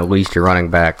 because then at least you're running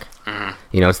back.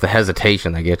 Mm-hmm. It's the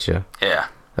hesitation that gets you. Yeah.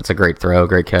 That's a great throw,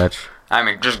 great catch. I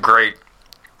mean, just great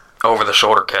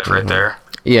over-the-shoulder catch right there.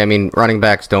 Yeah, I mean, running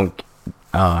backs don't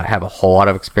have a whole lot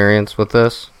of experience with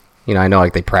this. I know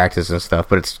like they practice and stuff,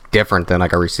 but it's different than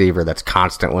like a receiver that's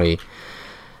constantly,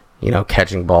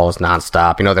 catching balls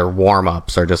nonstop. Their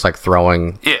warm-ups are just like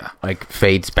throwing like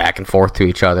fades back and forth to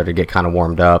each other to get kind of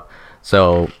warmed up.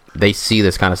 So they see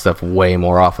this kind of stuff way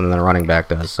more often than a running back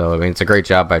does. So, I mean, it's a great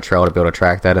job by Trell to be able to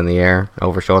track that in the air,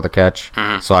 over-shoulder catch.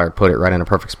 Mm-hmm. So I would put it right in a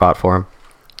perfect spot for him.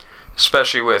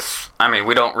 Especially with,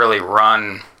 we don't really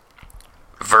run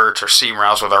verts or seam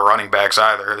routes with our running backs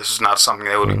either. This is not something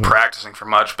they would be practicing for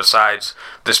much besides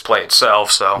this play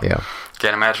itself. So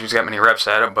can't imagine he's got many reps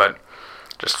at it, but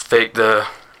just fake the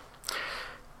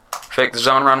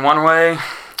zone run one way,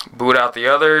 boot out the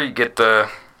other. You get the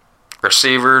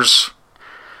receivers,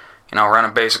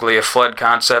 running basically a flood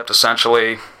concept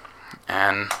essentially,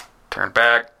 and turn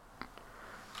back,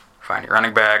 find your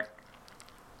running back,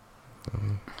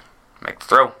 make the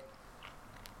throw.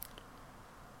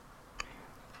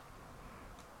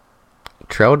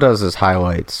 Trell does his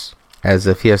highlights as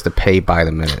if he has to pay by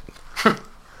the minute.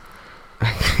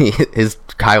 His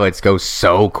highlights go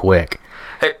so quick.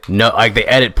 Hey. No, like the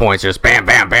edit points just bam,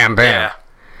 bam, bam, bam. Yeah.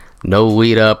 No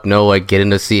lead up, no like getting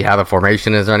to see how the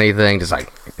formation is or anything. Just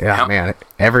like, man,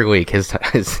 every week his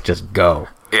just go.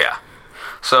 Yeah.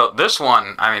 So this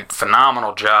one, I mean,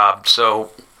 phenomenal job.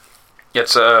 So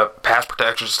it's a pass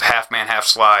protection, just half man, half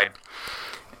slide,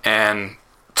 and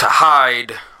to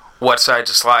hide what side's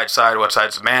a slide side, what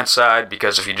side's a man side,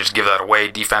 because if you just give that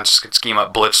away, defenses could scheme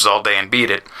up blitzes all day and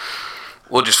beat it.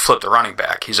 We'll just flip the running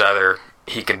back.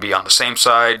 He can be on the same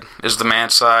side as the man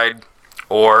side,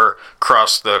 or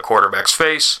cross the quarterback's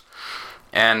face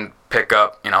and pick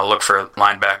up, look for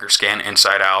linebacker scan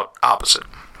inside out opposite.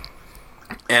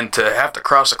 And to have to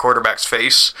cross the quarterback's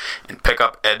face and pick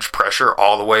up edge pressure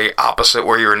all the way opposite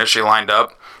where you were initially lined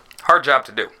up, hard job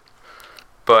to do.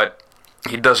 But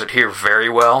he does it here very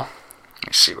well. Let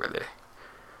me see where they...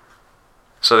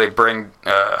 So they bring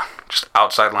just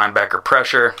outside linebacker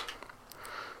pressure,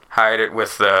 hide it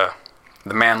with the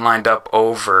man lined up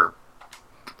over,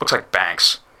 looks like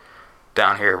Banks,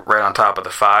 down here right on top of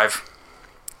the 5,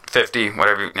 50,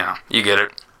 whatever, you get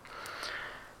it.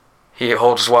 He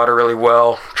holds his water really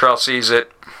well. Trell sees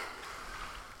it.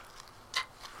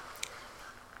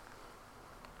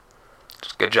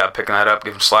 Just a good job picking that up,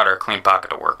 giving Slaughter a clean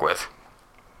pocket to work with.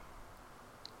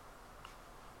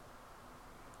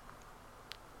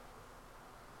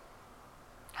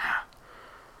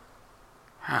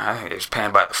 I think he was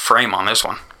panned by the frame on this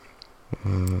one.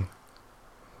 Mm.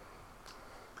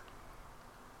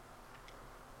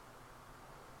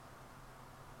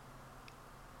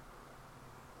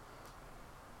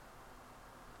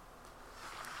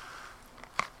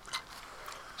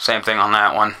 Same thing on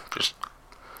that one. Just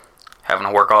having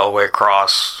to work all the way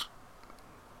across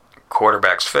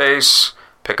quarterback's face,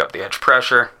 pick up the edge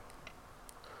pressure.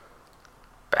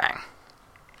 Bang.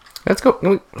 Let's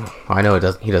go. I know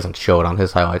he doesn't show it on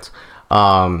his highlights.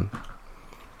 That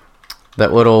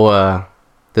little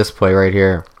this play right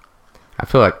here, I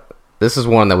feel like this is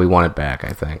one that we wanted back,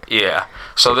 I think. Yeah.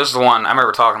 So this is the one, I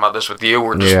remember talking about this with you.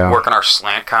 We're just working our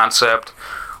slant concept,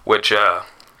 which,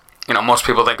 most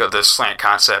people think of this slant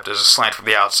concept as a slant from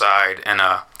the outside and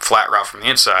a flat route from the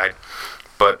inside.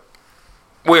 But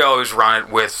we always run it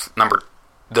with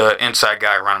the inside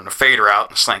guy running a fade route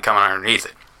and the slant coming underneath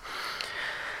it.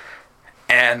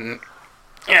 And,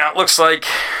 it looks like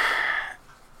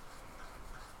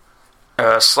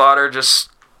Slaughter just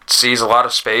sees a lot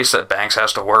of space that Banks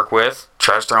has to work with,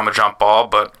 tries to throw him a jump ball,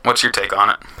 but what's your take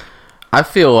on it? I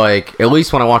feel like, at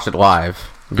least when I watch it live,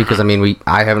 because,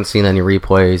 I haven't seen any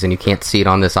replays, and you can't see it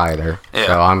on this either,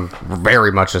 so I'm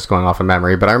very much just going off of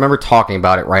memory, but I remember talking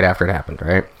about it right after it happened,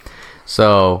 right?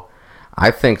 So,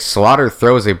 I think Slaughter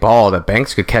throws a ball that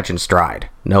Banks could catch in stride,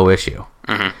 no issue.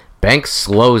 Mm-hmm. Banks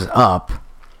slows up,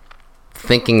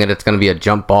 thinking that it's going to be a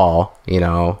jump ball,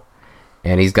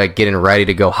 and he's like getting ready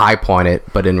to go high point it,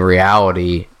 but in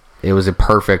reality, it was a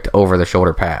perfect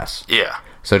over-the-shoulder pass. Yeah.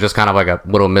 So just kind of like a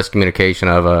little miscommunication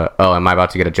of, am I about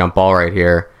to get a jump ball right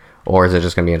here, or is it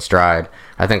just going to be in stride?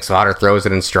 I think Slaughter throws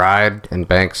it in stride, and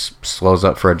Banks slows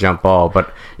up for a jump ball,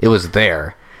 but it was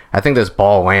there. I think this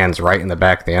ball lands right in the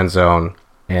back of the end zone,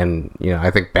 and, I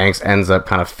think Banks ends up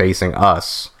kind of facing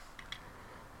us.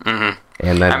 Mm-hmm.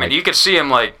 And then, you could see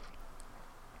him,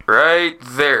 right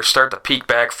there, start to peek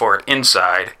back for it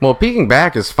inside. Well, peeking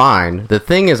back is fine. The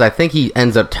thing is, I think he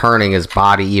ends up turning his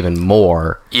body even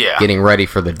more, getting ready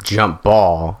for the jump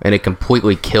ball, and it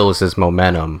completely kills his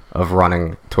momentum of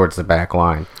running towards the back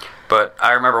line. But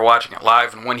I remember watching it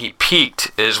live, and when he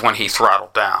peaked is when he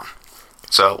throttled down.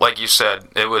 So, like you said,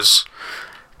 it was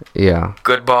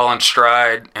good ball in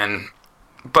stride,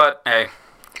 but, hey,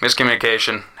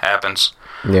 miscommunication happens.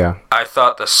 Yeah. I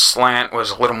thought the slant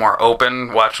was a little more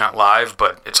open watching it live,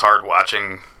 but it's hard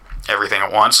watching everything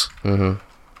at once. Mm-hmm.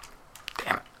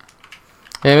 Damn it.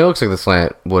 Yeah, it looks like the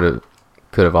slant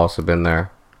could have also been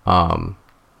there. But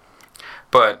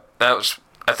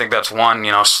I think that's one,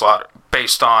 Slaughter,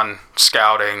 based on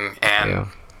scouting and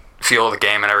feel of the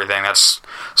game and everything, that's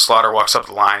Slaughter walks up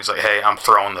the line, he's like, hey, I'm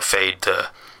throwing the fade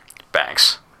to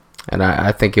Banks. And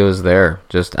I think it was there.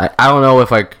 Just I don't know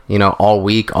if all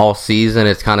week, all season,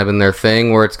 it's kind of been their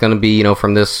thing where it's going to be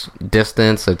from this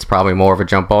distance, it's probably more of a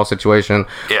jump ball situation.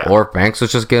 Yeah. Or if Banks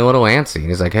was just getting a little antsy.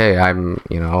 He's like, hey, I'm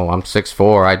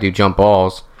 6'4", I do jump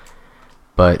balls,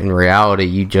 but in reality,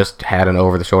 you just had an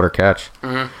over the shoulder catch.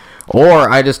 Mm-hmm.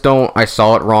 Or I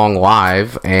saw it wrong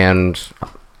live, and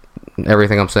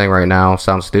everything I'm saying right now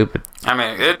sounds stupid.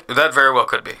 That very well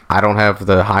could be. I don't have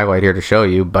the highlight here to show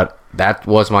you, but that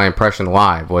was my impression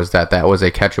live, was that was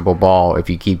a catchable ball if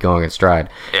you keep going in stride.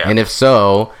 Yeah. And if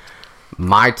so,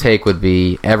 my take would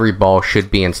be every ball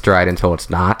should be in stride until it's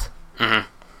not. Mm-hmm.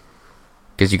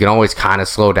 Because you can always kind of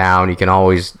slow down. You can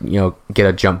always, get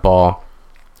a jump ball.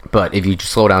 But if you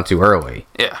just slow down too early,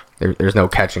 there's no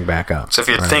catching back up. So if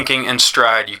you're thinking in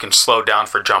stride, you can slow down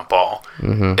for jump ball.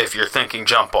 Mm-hmm. If you're thinking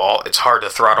jump ball, it's hard to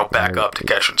throttle back up to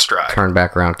catch in stride. Turn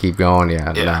back around, keep going.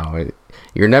 No.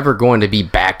 You're never going to be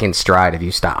back in stride if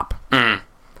you stop. Mm-hmm.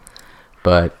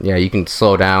 But, you can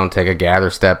slow down, take a gather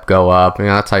step, go up.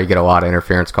 That's how you get a lot of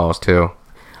interference calls, too.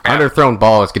 Yeah. Underthrown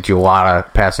balls get you a lot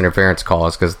of pass interference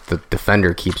calls because the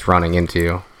defender keeps running into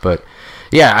you. But,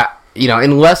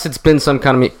 unless it's been some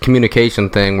kind of communication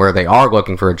thing where they are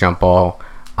looking for a jump ball,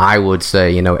 I would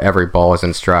say, every ball is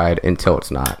in stride until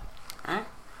it's not. Right.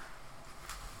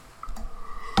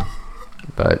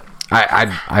 But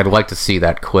I'd like to see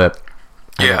that clip.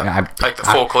 Yeah, like the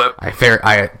full clip.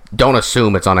 I don't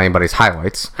assume it's on anybody's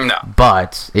highlights. No.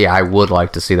 But, I would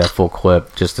like to see that full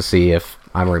clip just to see if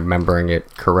I'm remembering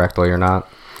it correctly or not.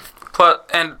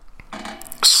 And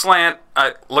slant,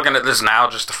 looking at this now,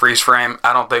 just the freeze frame,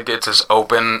 I don't think it's as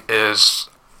open as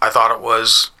I thought it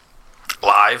was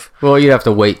live. Well, you'd have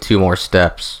to wait 2 more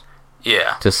steps.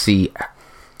 Yeah. To see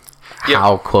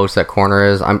how close that corner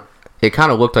is. It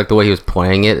kind of looked like the way he was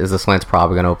playing it is the slant's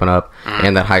probably going to open up,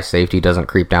 and that high safety doesn't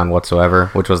creep down whatsoever,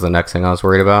 which was the next thing I was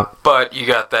worried about. But you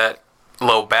got that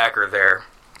low backer there.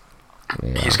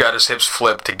 Yeah. He's got his hips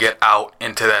flipped to get out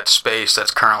into that space that's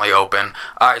currently open.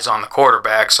 Eyes on the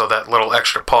quarterback, so that little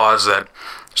extra pause that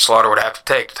Slaughter would have to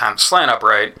take to time the slant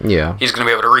upright, he's going to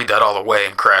be able to read that all the way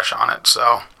and crash on it.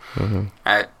 So,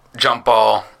 at jump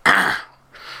ball,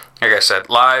 like I said,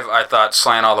 live, I thought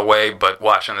slant all the way, but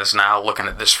watching this now, looking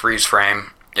at this freeze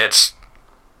frame, it's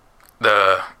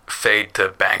the fade to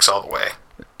Banks all the way.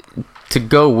 To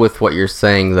go with what you're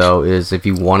saying, though, is if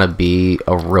you want to be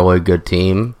a really good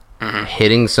team,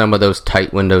 hitting some of those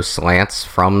tight window slants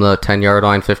from the 10-yard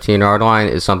line, 15-yard line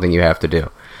is something you have to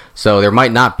do. So there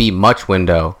might not be much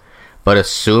window, but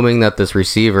assuming that this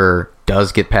receiver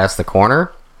does get past the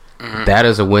corner, that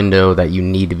is a window that you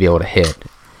need to be able to hit.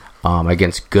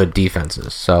 Against good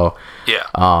defenses. So,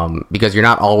 because you're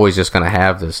not always just going to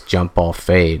have this jump ball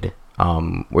fade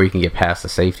where you can get past the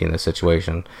safety in this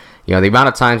situation. The amount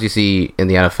of times you see in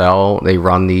the NFL, they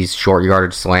run these short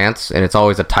yardage slants, and it's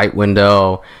always a tight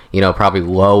window, probably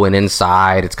low and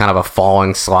inside. It's kind of a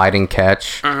falling, sliding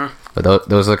catch. But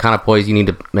those are the kind of plays you need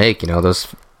to make,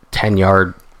 those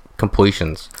 10-yard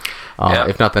completions.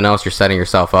 If nothing else, you're setting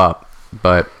yourself up.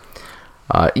 But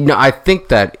I think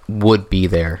that would be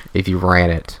there if you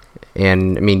ran it.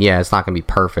 And, it's not going to be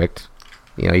perfect.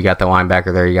 You got the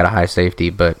linebacker there, you got a high safety,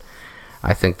 but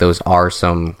I think those are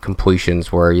some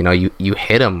completions where, you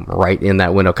hit them right in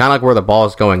that window. Kind of like where the ball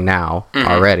is going now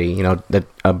already,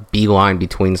 a beeline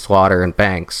between Slaughter and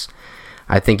Banks.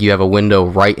 I think you have a window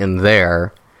right in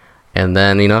there. And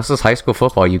then, this is high school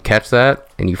football. You catch that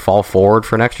and you fall forward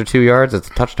for an extra 2 yards, it's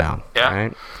a touchdown. Yeah.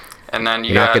 Right? And then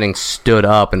you're not getting stood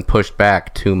up and pushed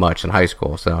back too much in high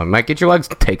school, so it might get your legs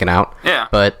taken out. Yeah.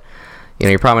 But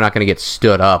you're probably not going to get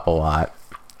stood up a lot.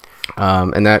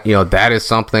 And that that is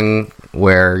something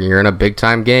where you're in a big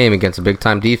time game against a big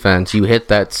time defense. You hit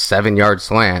that 7-yard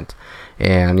slant,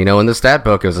 and in the stat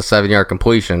book it was a 7-yard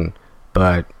completion.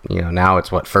 But now it's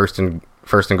first and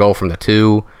goal from the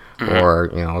 2, or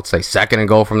let's say second and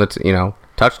goal from the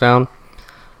touchdown.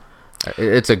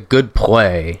 It's a good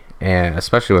play. And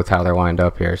especially with how they're lined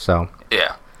up here, so.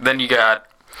 Yeah. Then you got,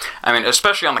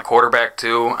 especially on the quarterback,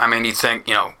 too. You think,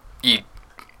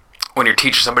 when you're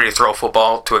teaching somebody to throw a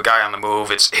football to a guy on the move,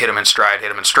 it's hit him in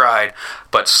stride.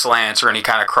 But slants or any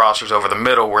kind of crossers over the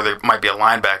middle where there might be a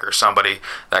linebacker or somebody,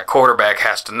 that quarterback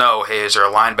has to know, hey, is there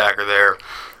a linebacker there?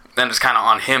 Then it's kind of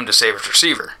on him to save his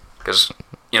receiver. Because,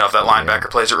 if that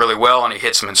linebacker plays it really well and he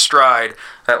hits him in stride,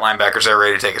 that linebacker's there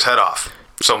ready to take his head off.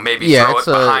 So maybe throw it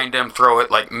behind him,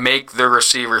 make the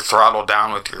receiver throttle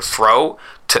down with your throw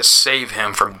to save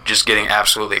him from just getting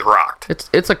absolutely rocked.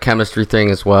 It's a chemistry thing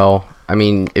as well.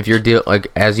 If you're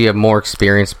as you have more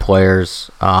experienced players,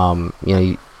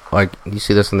 you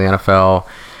see this in the NFL.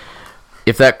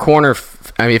 If that corner,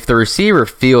 if the receiver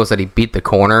feels that he beat the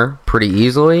corner pretty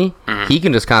easily, he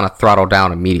can just kind of throttle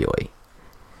down immediately,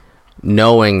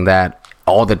 knowing that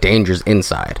all the danger's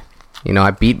inside.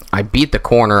 I beat the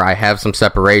corner. I have some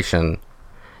separation,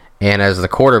 and as the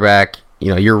quarterback,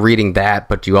 you're reading that,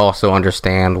 but you also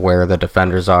understand where the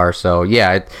defenders are. So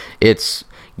it's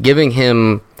giving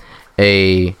him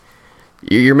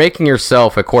you're making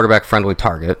yourself a quarterback friendly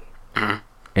target,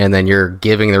 and then you're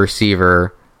giving the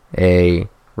receiver a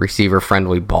receiver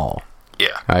friendly ball.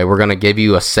 Yeah. All right, we're going to give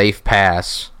you a safe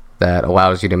pass that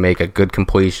allows you to make a good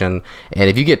completion. And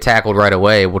if you get tackled right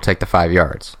away, we'll take the 5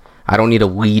 yards. I don't need to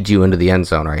lead you into the end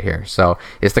zone right here. So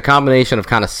it's the combination of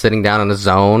kind of sitting down in a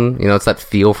zone. You know, it's that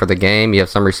feel for the game. You have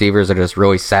some receivers that are just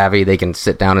really savvy. They can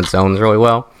sit down in zones really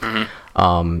well.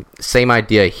 Mm-hmm. Same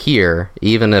idea here.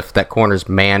 Even if that corner's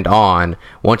manned on,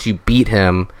 once you beat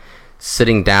him,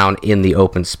 sitting down in the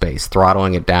open space,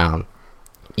 throttling it down.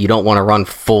 You don't want to run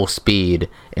full speed,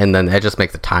 and then that just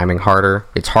makes the timing harder.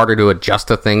 It's harder to adjust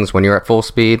to things when you're at full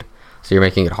speed, so you're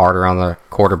making it harder on the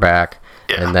quarterback.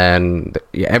 Yeah. And then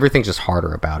everything's just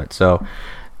harder about it. So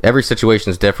every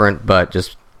situation is different, but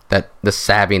just the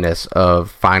savviness of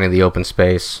finding the open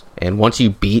space. And once you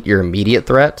beat your immediate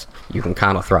threat, you can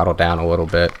kind of throttle down a little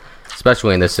bit,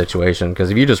 especially in this situation.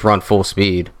 Because if you just run full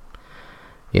speed,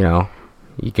 you know,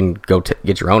 you can go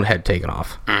get your own head taken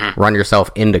off, run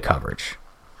yourself into coverage.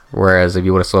 Whereas if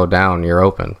you would have slowed down, you're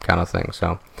open kind of thing.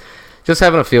 So just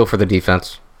having a feel for the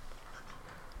defense.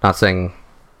 Not saying,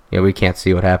 you know, we can't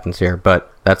see what happens here,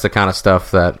 but that's the kind of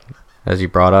stuff that, as you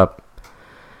brought up,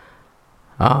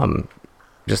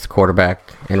 just the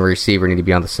quarterback and receiver need to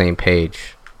be on the same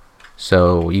page.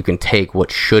 So you can take what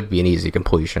should be an easy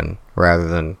completion rather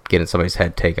than getting somebody's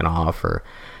head taken off or,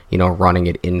 you know, running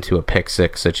it into a pick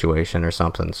six situation or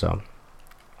something. So.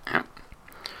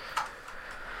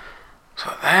 So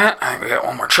that, I think we got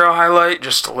one more trail highlight,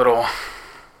 just a little.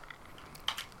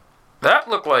 That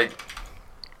looked like.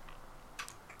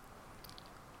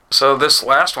 So this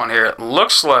last one here, it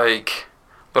looks like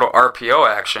little RPO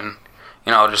action,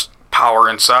 you know, just power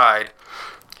inside.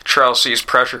 Trail sees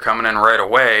pressure coming in right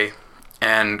away,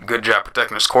 and good job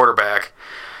protecting his quarterback.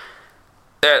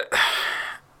 That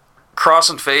cross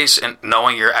and face and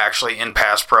knowing you're actually in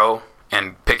pass pro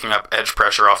and picking up edge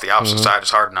pressure off the opposite side is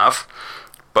hard enough,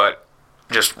 but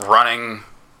just running,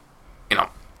 you know,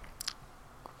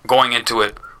 going into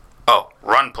it,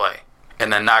 run play,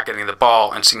 and then not getting the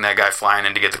ball and seeing that guy flying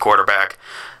in to get the quarterback.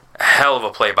 A hell of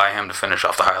a play by him to finish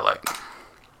off the highlight.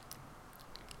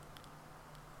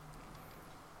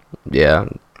 Yeah,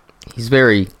 he's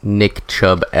very Nick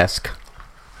Chubb-esque.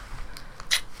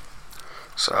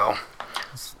 So,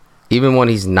 even when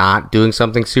he's not doing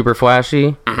something super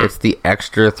flashy, it's the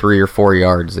extra 3 or 4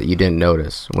 yards that you didn't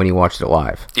notice when you watched it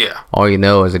live. Yeah. All you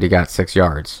know is that he got 6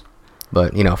 yards.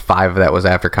 But, you know, 5 of that was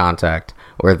after contact.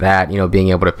 Or that, you know, being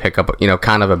able to pick up, you know,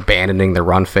 kind of abandoning the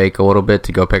run fake a little bit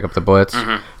to go pick up the blitz.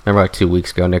 Remember like 2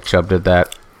 weeks ago, Nick Chubb did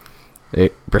that.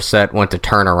 Brissett went to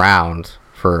turn around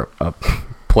for a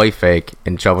play fake,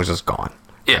 and Chubb was just gone.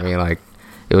 Yeah. I mean, like,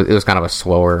 it was kind of a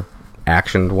slower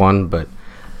actioned one, but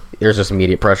there's just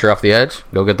immediate pressure off the edge.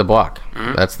 Go get the block.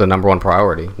 That's the number one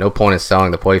priority. No point in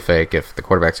selling the play fake if the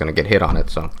quarterback's going to get hit on it.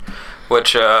 So,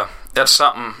 which that's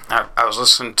something I was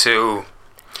listening to.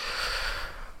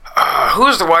 Who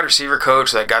is the wide receiver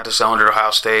coach that got disowned at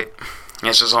Ohio State? He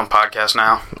has his own podcast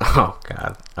now. Oh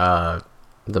God!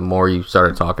 The more you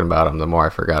started talking about him, the more I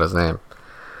forgot his name.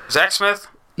 Zach Smith.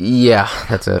 Yeah,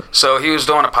 that's it. So he was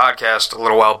doing a podcast a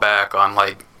little while back on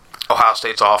like Ohio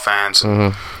State's offense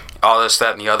and all this,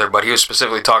 that, and the other, but he was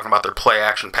specifically talking about their play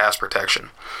action pass protection.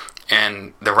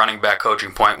 And the running back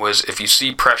coaching point was if you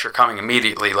see pressure coming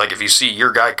immediately, like if you see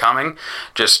your guy coming,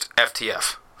 just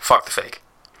FTF. Fuck the fake.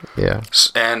 Yeah.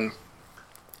 And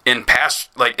in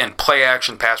play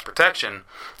action pass protection,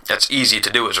 that's easy to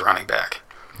do as a running back.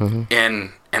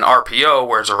 In an RPO,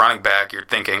 where as a running back, you're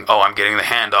thinking, I'm getting the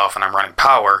handoff and I'm running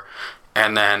power,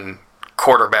 and then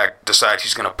quarterback decides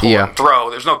he's going to pull and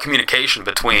throw. There's no communication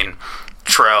between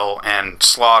Trell and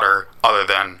Slaughter other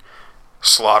than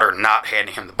Slaughter not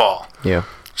handing him the ball. Yeah.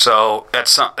 So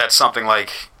that's something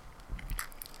like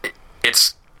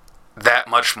it's that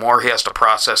much more he has to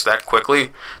process that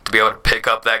quickly to be able to pick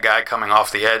up that guy coming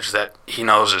off the edge that he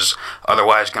knows is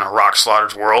otherwise going to rock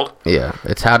Slaughter's world. Yeah,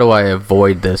 it's how do I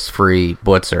avoid this free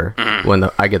blitzer when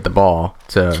I get the ball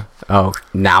to,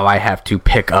 now I have to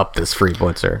pick up this free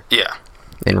blitzer. Yeah.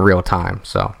 In real time,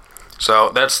 so.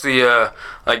 So that's the,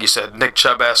 like you said, Nick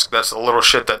Chubb-esque. That's the little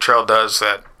shit that Trell does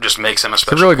that just makes him a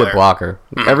special player. He's a really good blocker.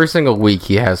 Every single week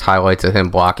he has highlights of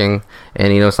him blocking,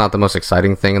 and it's not the most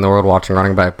exciting thing in the world watching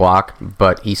running back block,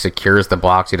 but he secures the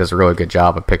blocks. He does a really good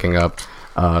job of picking up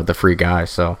the free guy.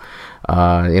 So,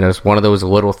 it's one of those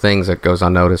little things that goes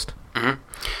unnoticed.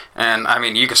 And, I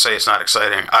mean, you could say it's not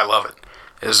exciting. I love it.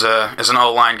 As an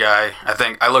O-line guy, I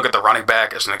think I look at the running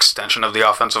back as an extension of the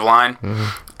offensive line,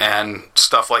 and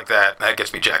stuff like that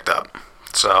gets me jacked up.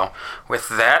 So, with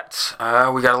that,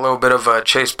 we got a little bit of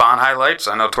Chase Bond highlights.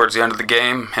 I know towards the end of the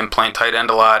game, him playing tight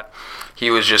end a lot, he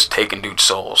was just taking dude's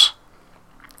souls.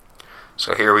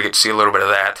 So here we get to see a little bit of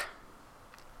that.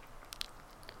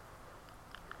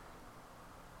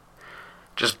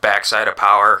 just backside of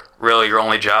power. Really, your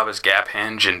only job is gap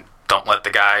hinge and don't let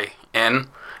the guy in.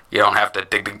 You don't have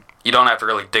to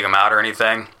really dig him out or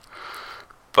anything.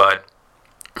 But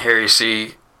here you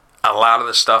see a lot of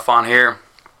the stuff on here.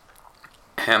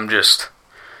 Him just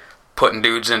putting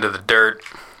dudes into the dirt.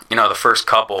 The first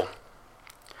couple,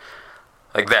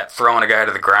 like that, throwing a guy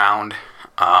to the ground.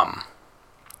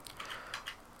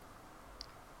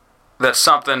 That's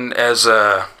something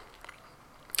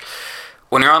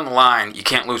when you're on the line, you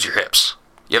can't lose your hips.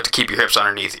 You have to keep your hips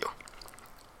underneath you.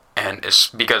 And it's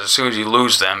because as soon as you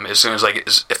lose them,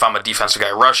 if I'm a defensive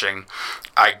guy rushing,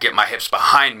 I get my hips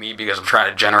behind me because I'm trying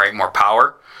to generate more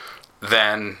power.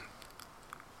 Then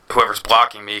whoever's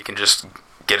blocking me can just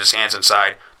get his hands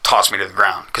inside, toss me to the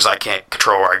ground because I can't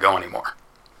control where I go anymore.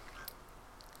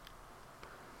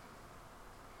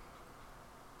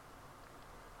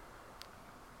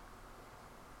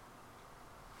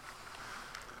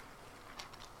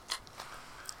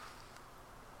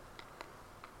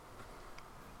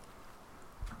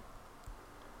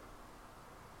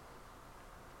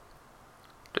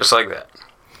 Just like that.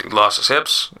 Dude lost his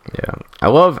hips. Yeah. I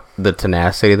love the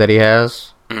tenacity that he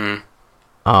has. Mm-hmm.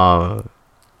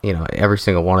 Every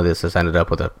single one of this has ended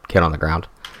up with a kid on the ground.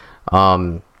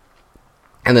 And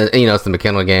then, it's the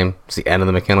McKinley game. It's the end of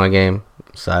the McKinley game.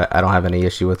 So I don't have any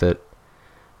issue with it.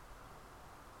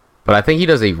 But I think he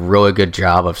does a really good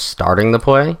job of starting the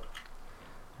play.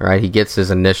 Right? He gets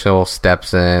his initial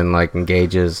steps in,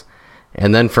 engages.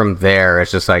 And then from there,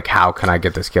 it's just how can I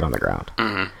get this kid on the ground?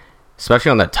 Mm-hmm.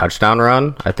 Especially on that touchdown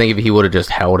run. I think if he would have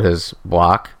just held his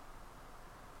block.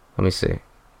 Let me see.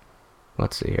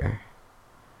 Let's see here.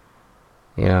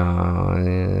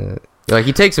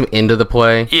 He takes him into the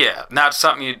play. Yeah, not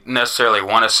something you necessarily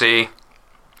want to see.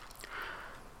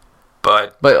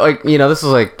 But this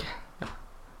is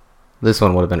this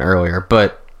one would have been earlier,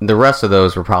 but the rest of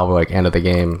those were probably end of the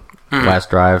game, last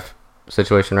drive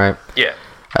situation, right? Yeah.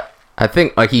 I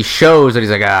think he shows that he's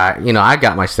I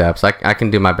got my steps. I can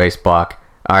do my base block.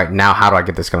 All right, now how do I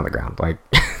get this kid on the ground?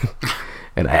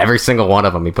 And every single one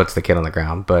of them, he puts the kid on the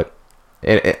ground. But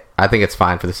I think it's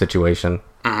fine for the situation.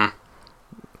 Mm-hmm.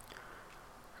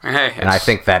 Hey, and I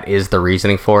think that is the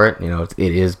reasoning for it.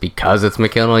 It is because it's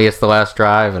McKinley. It's the last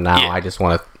drive, and now I just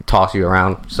want to toss you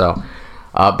around. So,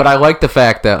 but I like the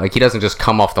fact that he doesn't just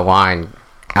come off the line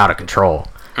out of control.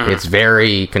 Mm-hmm. It's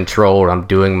very controlled. I'm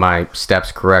doing my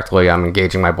steps correctly. I'm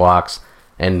engaging my blocks,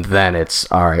 and then it's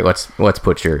all right. Let's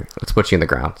put you in the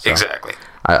ground. So exactly.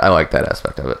 I like that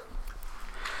aspect of it.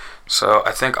 So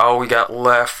I think all we got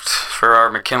left for our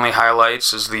McKinley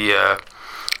highlights is the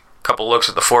couple looks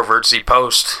at the 4 vert Z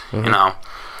post. Mm-hmm. A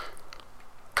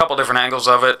couple different angles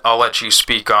of it. I'll let you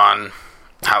speak on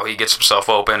how he gets himself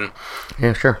open.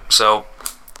 Yeah, sure. So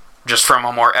just from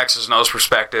a more X's and O's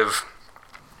perspective,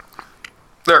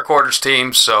 they're a quarters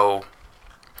team, so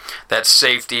that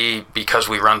safety, because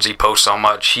we run Z post so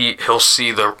much, he'll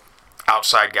see the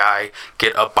outside guy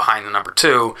get up behind the number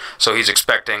 2, so he's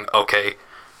expecting, okay,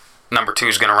 number 2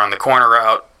 is going to run the corner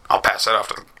route, I'll pass that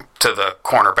off to the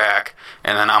cornerback,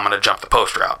 and then I'm going to jump the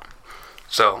post route.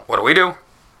 So what do?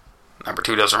 Number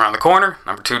 2 doesn't run the corner,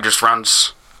 number 2 just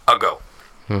runs a go.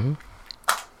 Mm-hmm.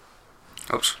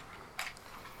 Oops.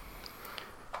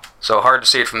 So hard to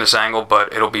see it from this angle,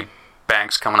 but it'll be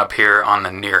Banks coming up here on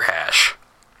the near hash.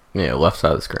 Yeah, left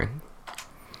side of the screen.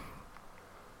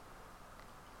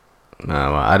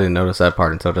 No, I didn't notice that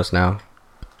part until just now.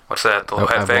 What's that? The little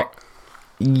head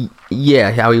fake?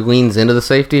 Yeah, how he leans into the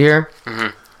safety here.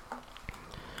 Mm-hmm.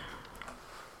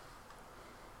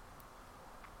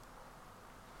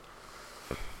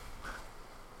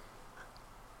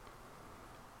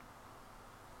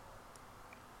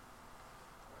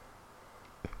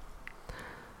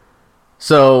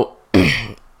 So,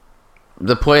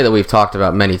 the play that we've talked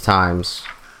about many times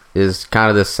is kind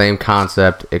of the same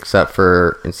concept, except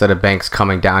for instead of Banks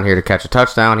coming down here to catch a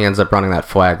touchdown, he ends up running that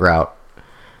flag route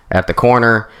at the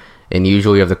corner. And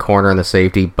usually you have the corner and the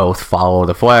safety both follow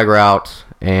the flag route,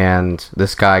 and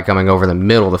this guy coming over the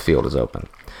middle of the field is open.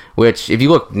 Which, if you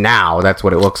look now, that's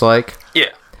what it looks like.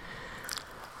 Yeah.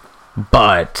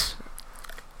 But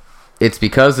it's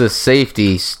because the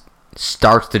safety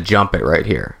starts to jump it right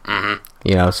here. Mm-hmm.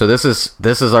 So this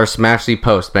is our smash Z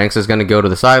post. Banks is going to go to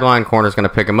the sideline. Corner's going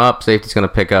to pick him up. Safety's going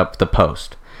to pick up the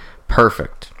post.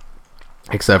 Perfect.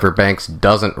 Except for Banks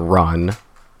doesn't run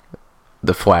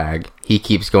the flag. He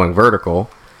keeps going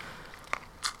vertical.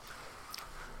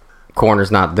 Corner's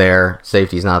not there.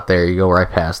 Safety's not there. You go right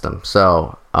past them.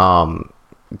 So,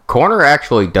 corner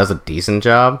actually does a decent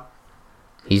job.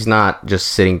 He's not just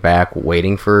sitting back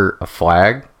waiting for a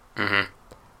flag. Mm-hmm.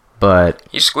 But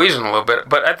he's squeezing a little bit,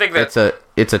 but I think that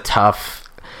it's a tough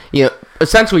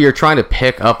essentially you're trying to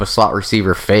pick up a slot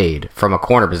receiver fade from a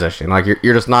corner position. Like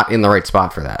you're just not in the right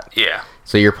spot for that. Yeah.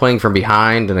 So you're playing from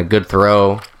behind and a good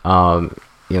throw.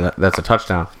 That's a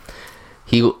touchdown.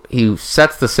 He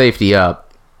sets the safety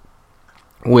up,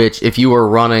 which if you were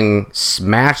running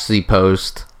smash Z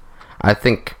post,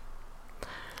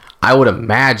 I would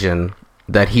imagine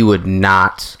that he would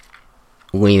not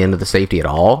lean into the safety at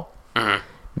all,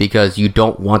 because you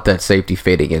don't want that safety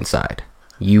fading inside.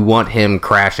 You want him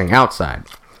crashing outside.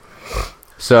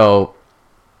 So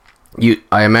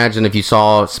I imagine if you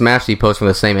saw smash Z post from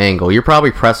the same angle, you're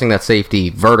probably pressing that safety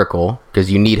vertical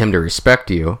because you need him to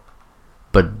respect you,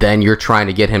 but then you're trying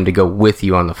to get him to go with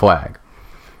you on the flag.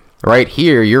 Right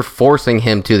here, you're forcing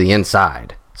him to the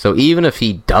inside. So even if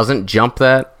he doesn't jump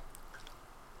that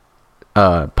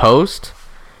post,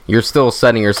 you're still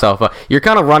setting yourself up. You're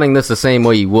kind of running this the same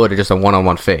way you would just a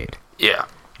one-on-one fade. Yeah.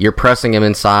 You're pressing him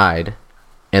inside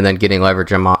and then getting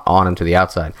leverage on him to the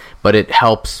outside. But it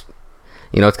helps,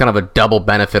 it's kind of a double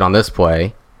benefit on this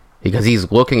play because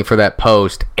he's looking for that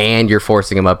post and you're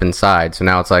forcing him up inside. So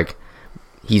now it's like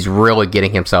he's really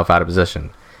getting himself out of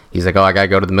position. He's like, I got to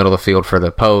go to the middle of the field for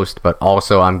the post, but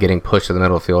also I'm getting pushed to the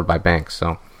middle of the field by Banks.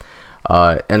 So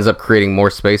ends up creating more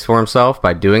space for himself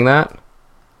by doing that.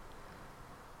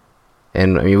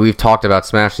 And we've talked about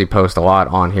smash Z post a lot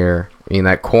on here.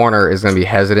 That corner is going to be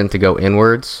hesitant to go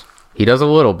inwards. He does a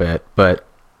little bit, but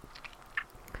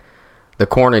the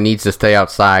corner needs to stay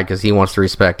outside because he wants to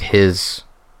respect his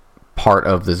part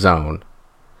of the zone.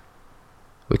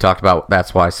 We talked about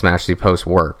that's why smash Z post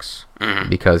works,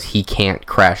 because he can't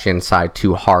crash inside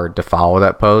too hard to follow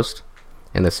that post,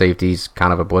 and the safety's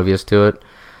kind of oblivious to it.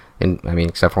 And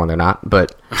except for when they're not,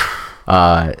 but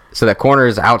so that corner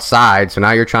is outside, so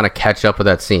now you're trying to catch up with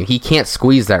that seam. He can't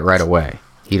squeeze that right away.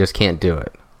 He just can't do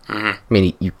it.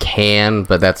 You can,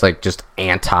 but that's like just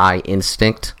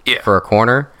anti-instinct for a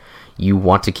corner. You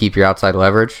want to keep your outside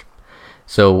leverage.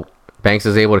 So Banks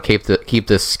is able to keep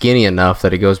this skinny enough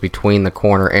that it goes between the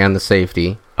corner and the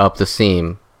safety, up the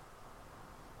seam.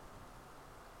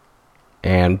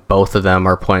 And both of them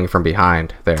are playing from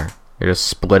behind there. You're just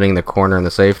splitting the corner and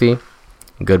the safety.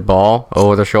 Good ball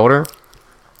over the shoulder.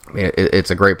 It's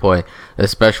a great play,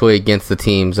 especially against the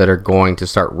teams that are going to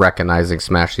start recognizing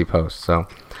smash Z post. So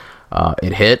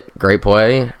it hit, great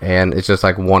play, and it's just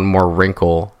like one more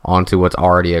wrinkle onto what's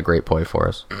already a great play for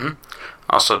us.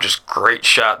 Also, just great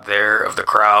shot there of the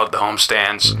crowd. The home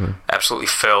stands absolutely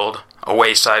filled,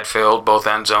 away side filled. Both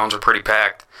end zones are pretty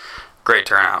packed. Great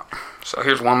turnout. So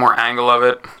here's one more angle of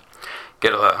it.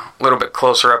 Get a little bit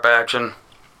closer up action.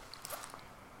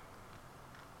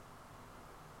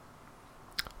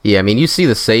 Yeah, you see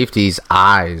the safety's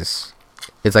eyes.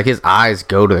 It's like his eyes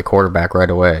go to the quarterback right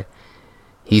away.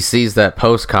 He sees that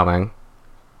post coming.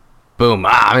 Boom,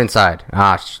 I'm inside.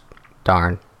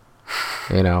 Darn.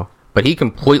 But he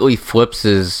completely flips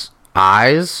his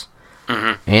eyes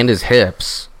and his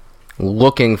hips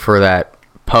looking for that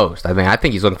post. I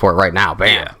think he's looking for it right now.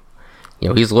 Bam.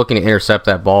 Yeah. He's looking to intercept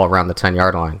that ball around the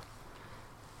 10-yard line.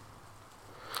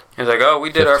 He's like,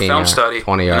 we did our film study.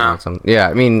 20 yards.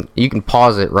 Yeah, you can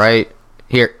pause it right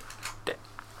here.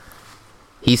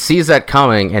 He sees that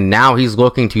coming, and now he's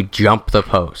looking to jump the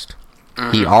post.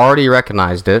 He already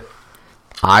recognized it.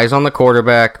 Eyes on the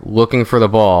quarterback, looking for the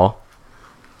ball.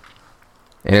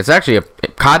 And it's actually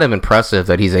kind of impressive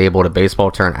that he's able to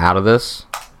baseball turn out of this.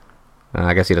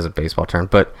 I guess he doesn't baseball turn,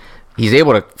 but he's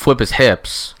able to flip his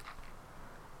hips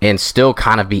and still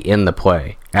kind of be in the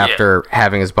play after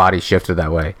having his body shifted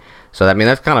that way. So,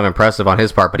 that's kind of impressive on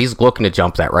his part, but he's looking to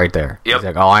jump that right there. He's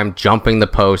like, I'm jumping the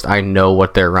post. I know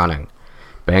what they're running.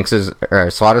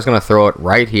 Slaughter's going to throw it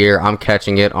right here. I'm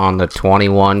catching it on the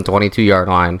 21, 22-yard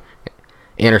line.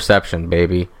 Interception,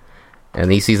 baby.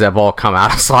 And he sees that ball come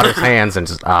out of Slaughter's hands and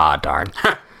just, darn.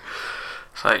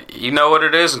 It's like, you know what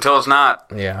it is until it's not.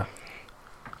 Yeah.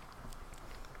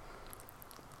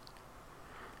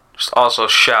 Just also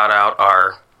shout out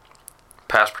our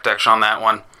pass protection on that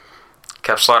one.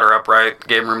 Kept Slaughter upright,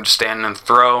 gave him room to stand and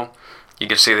throw. You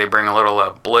can see they bring a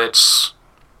little blitz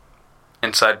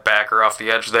inside backer off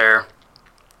the edge there.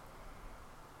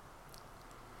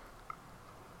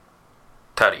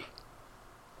 Tutty.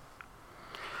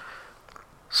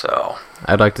 So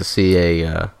I'd like to see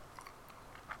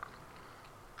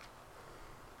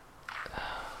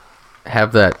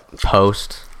have that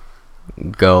post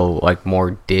go like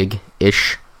more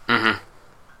dig-ish.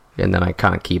 And then I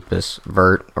kind of keep this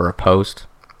vert or a post.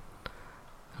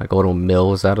 Like a little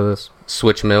mills out of this.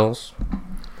 Switch mills.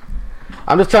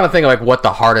 I'm just trying to think of like what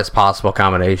the hardest possible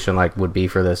combination like would be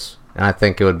for this. And I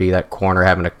think it would be that corner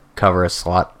having to cover a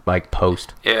slot like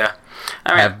post. Yeah.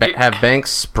 I mean, Have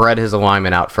Banks spread his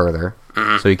alignment out further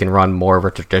so he can run more of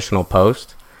a traditional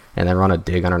post and then run a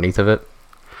dig underneath of it.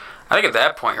 I think at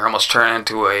that point you're almost turning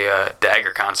into a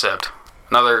dagger concept.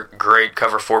 Another great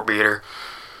cover 4 beater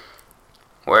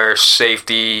where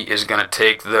safety is going to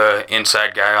take the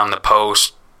inside guy on the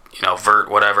post, vert,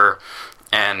 whatever,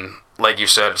 and like you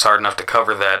said, it's hard enough to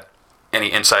cover that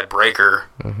any inside breaker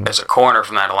as a corner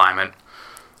from that alignment,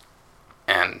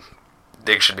 and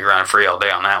Diggs should be running free all day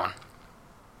on that one.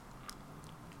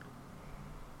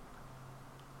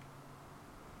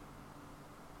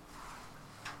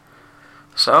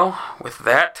 So, with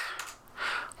that,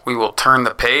 we will turn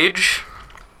the page.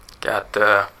 Got,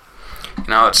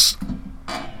 it's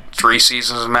 3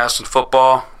 seasons of Madison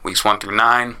football, weeks 1 through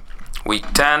 9,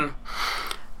 week 10.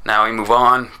 Now we move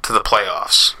on to the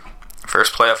playoffs.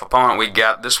 First playoff opponent we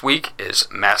got this week is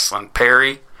Massillon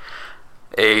Perry,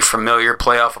 a familiar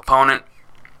playoff opponent.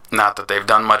 Not that they've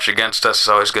done much against us. It's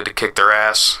always good to kick their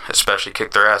ass, especially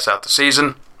kick their ass out the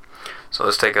season. So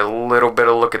let's take a little bit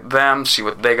of a look at them, see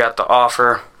what they got to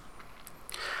offer.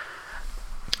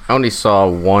 I only saw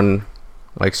one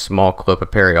small clip of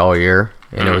Perry all year,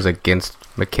 and it was against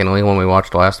McKinley when we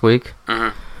watched last week.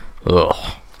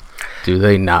 Ugh. Do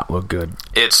they not look good?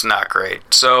 It's not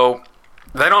great. So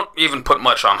they don't even put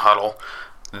much on Huddle.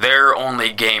 Their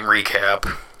only game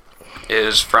recap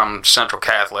is from Central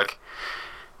Catholic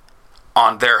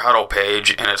on their Huddle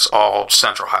page, and it's all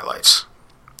Central highlights.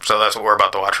 So that's what we're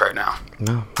about to watch right now.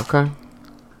 No, okay.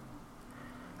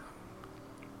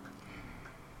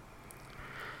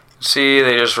 See,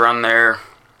 they just run their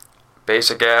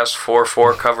basic ass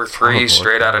 4-4 cover 3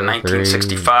 straight out of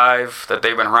 1965 that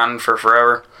they've been running for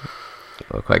forever. They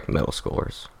look like middle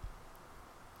schoolers.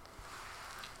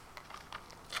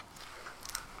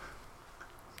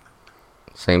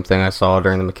 Same thing I saw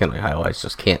during the McKinley highlights.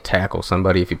 Just can't tackle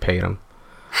somebody if you paid them.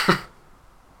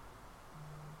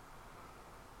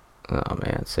 Oh,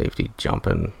 man. Safety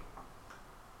jumping.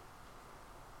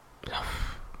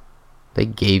 They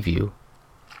gave you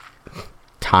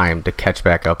time to catch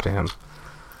back up to him.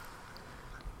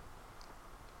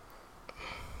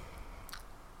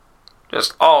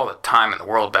 Just all the time in the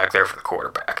world back there for the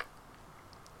quarterback.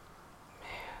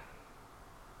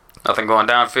 Nothing going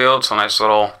downfield, so nice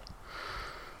little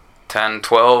 10,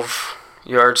 12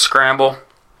 yard scramble.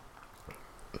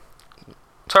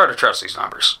 It's hard to trust these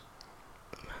numbers.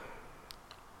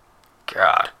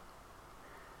 God.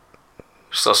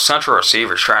 Just those central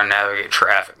receivers trying to navigate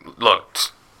traffic.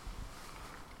 Looked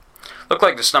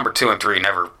like this number 2 and 3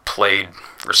 never played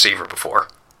receiver before.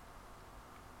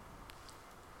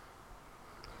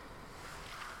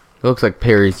 It looks like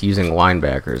Perry's using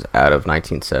linebackers out of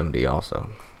 1970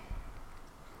 also.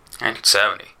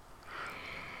 1970.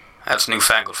 That's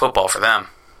newfangled football for them.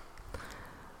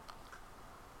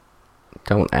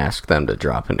 Don't ask them to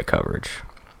drop into coverage.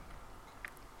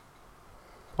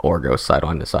 Or go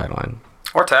sideline to sideline.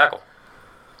 Or tackle.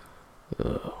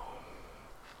 Ugh.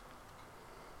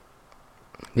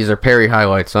 These are Perry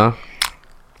highlights, huh?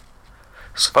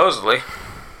 Supposedly.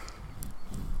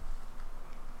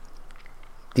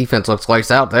 Defense looks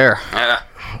lights out there. Yeah.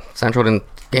 Central didn't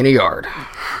gain a yard.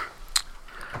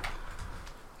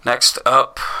 Next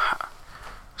up,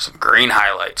 some Green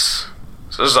highlights.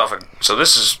 So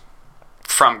this is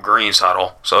from Green's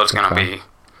Huddle, so it's going to be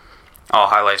all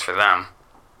highlights for them.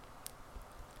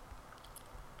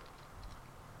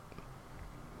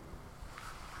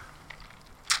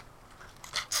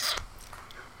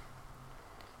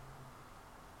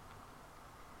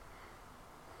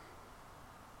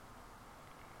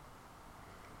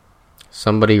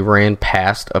 Somebody ran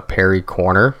past a Perry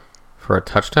corner for a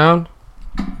touchdown.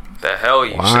 The hell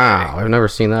you say? Wow, I've never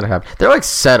seen that happen. They're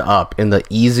set up in the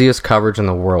easiest coverage in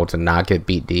the world to not get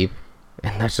beat deep,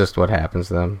 and that's just what happens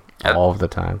to them all of the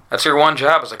time. That's your one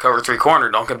job as a cover 3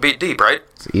 corner. Don't get beat deep, right?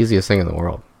 It's the easiest thing in the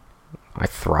world. I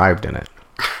thrived in it.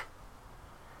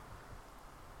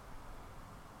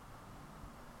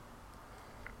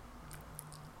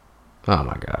 Oh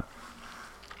my god.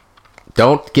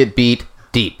 Don't get beat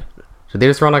deep. Did they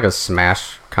just run a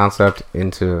smash concept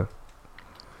into...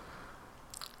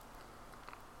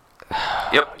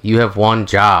 Yep. You have one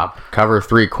job, cover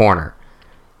 3 corner.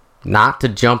 Not to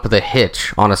jump the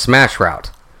hitch on a smash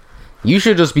route. You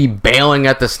should just be bailing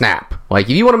at the snap. If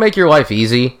you want to make your life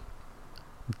easy,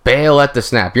 bail at the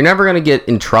snap. You're never going to get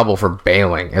in trouble for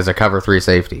bailing as a cover 3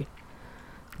 safety.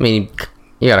 I mean,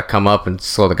 you got to come up and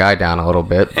slow the guy down a little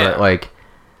bit, yeah. But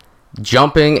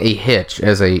jumping a hitch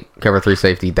as a cover 3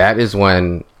 safety, that is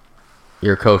when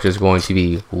your coach is going to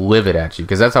be livid at you,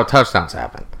 because that's how touchdowns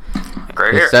happen.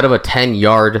 Right Instead of a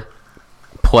 10-yard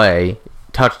play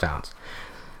touchdowns.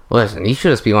 Listen, he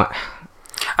should just be like...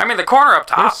 I mean, the corner up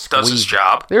top does his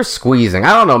job. They're squeezing.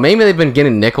 I don't know. Maybe they've been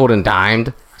getting nickeled and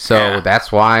dimed, so that's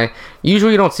why.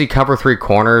 Usually you don't see cover 3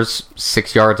 corners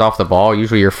 6 yards off the ball.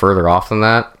 Usually you're further off than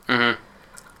that. Mm-hmm.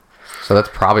 So that's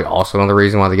probably also another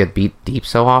reason why they get beat deep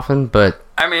so often, but...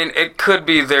 I mean, it could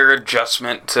be their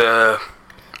adjustment to...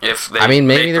 If they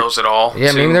make those at all.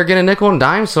 Yeah, maybe they're getting nickel and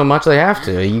dime so much they have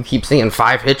to. You keep seeing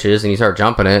 5 hitches and you start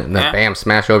jumping it, and then bam,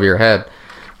 smash over your head.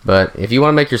 But if you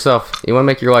want to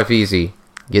make your life easy,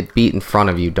 get beat in front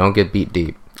of you. Don't get beat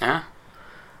deep. Yeah.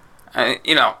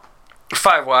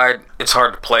 5 wide, it's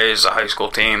hard to play as a high school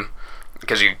team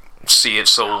because you see it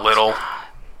so little.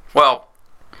 Well,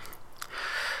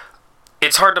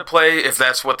 it's hard to play if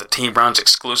that's what the team runs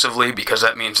exclusively, because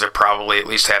that means they're probably at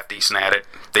least half decent at it.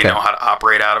 They know how to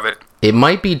operate out of it. It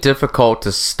might be difficult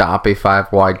to stop a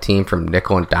 5-wide team from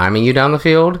nickel and diming you down the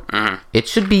field. Mm-hmm. It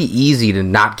should be easy to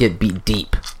not get beat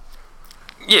deep.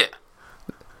 Yeah.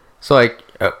 So,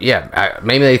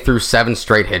 maybe they threw 7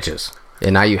 straight hitches,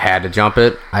 and now you had to jump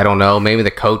it. I don't know. Maybe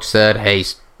the coach said, hey,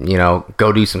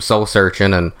 go do some soul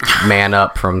searching and man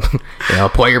up from,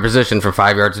 play your position from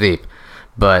 5 yards deep.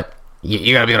 But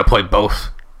you got to be able to play both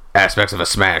aspects of a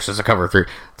smash. There's a cover 3.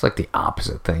 It's like the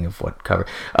opposite thing of what cover.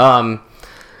 Cover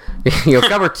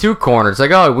 2 corners.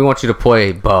 Like, oh, we want you to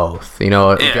play both.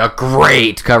 A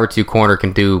great cover 2 corner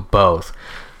can do both.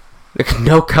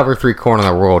 No cover 3 corner in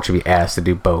the world should be asked to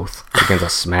do both against a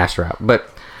smash route. But,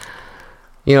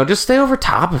 just stay over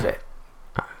top of it.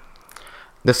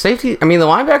 The safety, the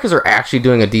linebackers are actually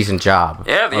doing a decent job.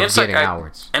 Yeah, the inside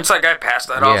guy passed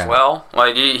that off well.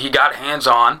 Like, he got hands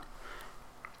on.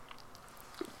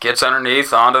 Gets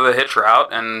underneath onto the hitch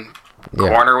route, and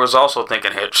corner was also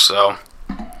thinking hitch, so...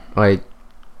 Like,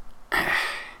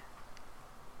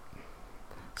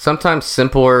 sometimes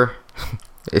simpler...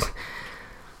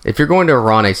 If you're going to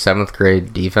run a 7th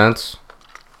grade defense,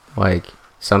 like,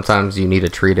 sometimes you need to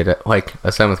treat it like a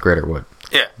 7th grader would.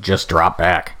 Yeah. Just drop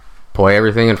back. Play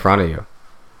everything in front of you.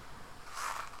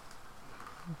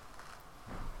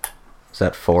 Is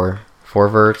that 4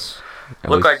 verts?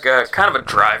 Looked like kind of a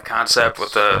drive concept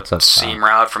with a seam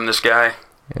route from this guy.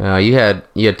 You had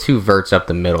 2 verts up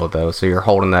the middle, though, so you're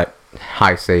holding that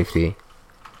high safety.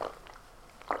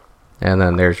 And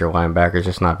then there's your linebacker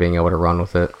just not being able to run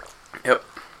with it. Yep.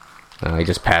 He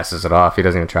just passes it off. He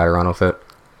doesn't even try to run with it.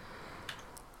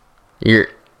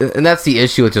 And that's the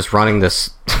issue with just running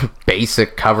this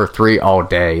basic cover 3 all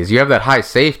day, is you have that high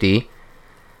safety,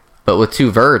 but with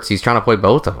 2 verts, he's trying to play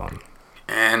both of them.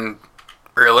 And...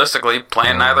 realistically,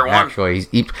 playing neither one. Actually,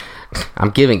 I'm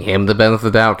giving him the benefit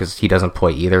of the doubt because he doesn't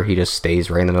play either. He just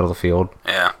stays right in the middle of the field.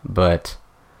 Yeah. But,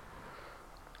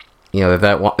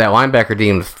 that linebacker didn't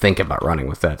even think about running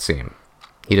with that seam.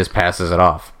 He just passes it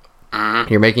off.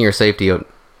 Mm-hmm. You're making your safety,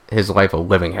 his life, a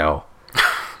living hell.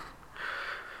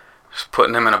 Just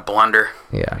putting him in a blender.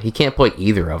 Yeah, he can't play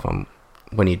either of them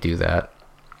when you do that.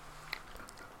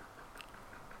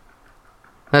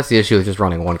 That's the issue with just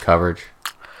running one coverage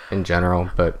in general,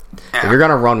 but if you're going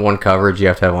to run one coverage, you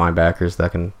have to have linebackers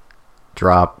that can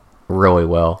drop really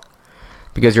well.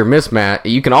 Because your mismatch,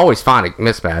 you can always find a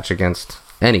mismatch against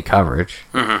any coverage.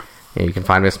 Mm-hmm. You can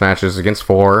find mismatches against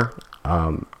 4,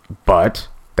 but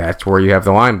that's where you have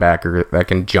the linebacker that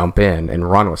can jump in and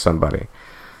run with somebody.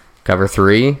 Cover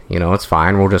 3, it's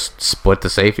fine. We'll just split the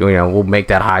safety. We'll make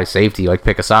that high safety, like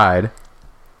pick a side.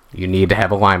 You need to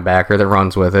have a linebacker that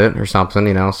runs with it or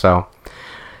something, so...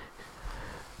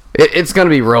 It's going to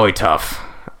be really tough.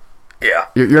 Yeah.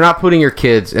 You're not putting your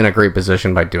kids in a great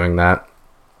position by doing that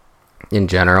in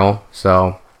general.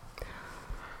 So,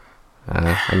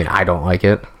 I don't like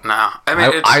it. No.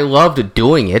 I loved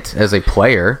doing it as a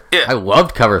player. Yeah. I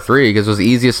loved cover 3 because it was the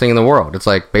easiest thing in the world. It's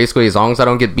like, basically, as long as I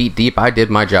don't get beat deep, I did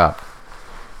my job.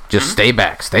 Just stay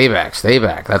back, stay back, stay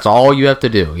back. That's all you have to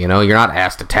do. You're not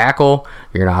asked to tackle.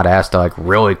 You're not asked to,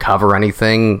 really cover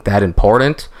anything that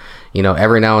important.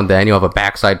 Every now and then you have a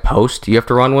backside post you have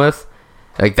to run with.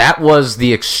 Like, that was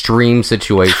the extreme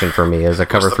situation for me as a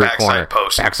cover 3 corner.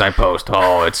 Backside post.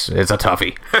 Oh, it's a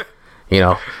toughie.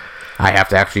 I have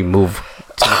to actually move.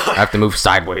 I have to move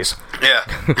sideways. Yeah.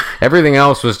 Everything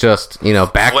else was just,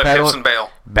 backpedaling. Flip hips and bail.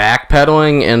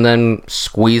 Backpedaling and then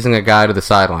squeezing a guy to the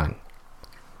sideline.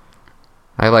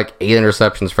 I had 8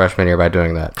 interceptions freshman year by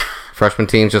doing that. Freshman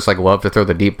teams just love to throw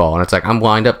the deep ball, and it's I'm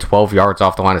lined up 12 yards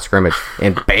off the line of scrimmage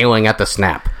and bailing at the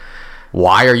snap.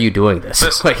 Why are you doing this?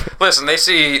 Listen, they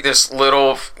see this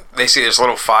little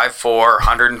 5'4",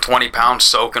 120-pound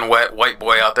soaking wet white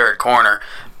boy out there at corner.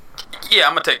 Yeah,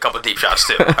 I'm gonna take a couple of deep shots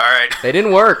too. All right. They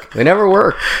didn't work. They never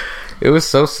work. It was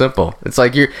so simple. It's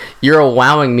like you're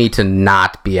allowing me to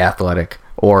not be athletic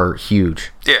or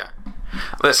huge. Yeah.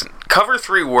 Listen, cover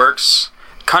 3 works.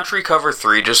 Country cover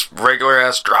 3, just regular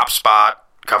ass drop spot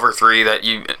cover 3 that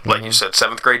you, like you said,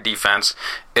 7th grade defense.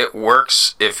 It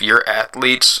works if your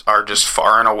athletes are just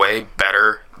far and away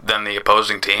better than the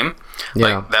opposing team.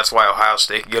 Yeah. Like, that's why Ohio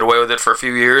State could get away with it for a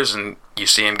few years, and you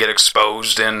see him get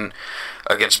exposed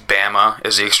against Bama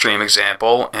is the extreme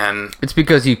example, and it's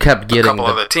because you kept getting a couple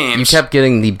other teams. You kept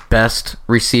getting the best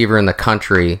receiver in the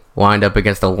country lined up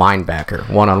against a linebacker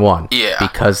one-on-one. Yeah.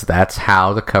 Because that's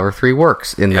how the cover 3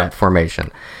 works in that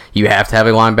formation. You have to have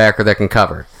a linebacker that can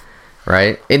cover,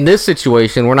 right? In this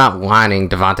situation, we're not lining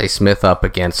Devontae Smith up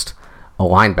against a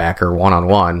linebacker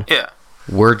one-on-one. Yeah.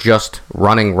 We're just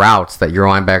running routes that your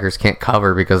linebackers can't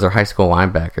cover because they're high school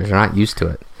linebackers. They're not used to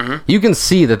it. Mm-hmm. You can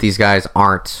see that these guys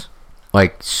aren't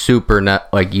super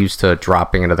used to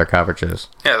dropping into their coverages.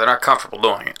 Yeah, they're not comfortable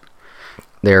doing it.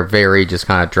 They're very just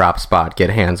kind of drop spot,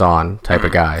 get hands on type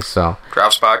of guys. So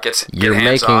drop spot get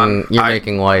hands on. You're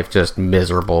making life just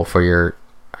miserable for your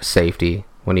safety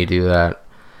when you do that.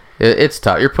 It's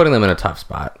tough. You're putting them in a tough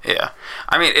spot. Yeah,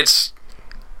 I mean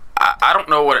I don't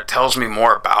know what it tells me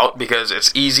more about, because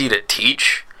it's easy to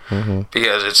teach,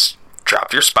 because it's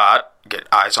drop your spot, get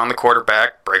eyes on the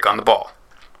quarterback, break on the ball.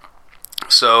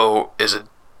 So is it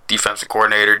defensive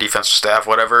coordinator, defensive staff,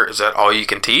 whatever, is that all you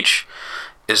can teach?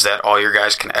 Is that all your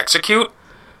guys can execute?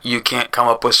 You can't come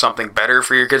up with something better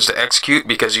for your kids to execute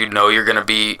because you know you're going to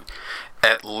be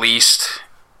at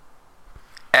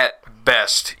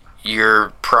best,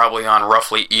 you're probably on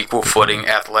roughly equal footing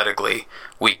athletically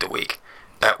week to week.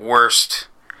 At worst,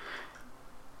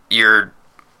 your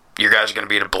guys are going to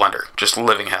be in a blender, just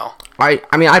living hell. I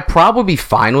mean, I'd probably be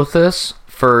fine with this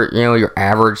for your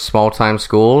average small time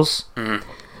schools. Mm-hmm.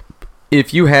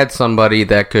 If you had somebody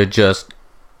that could just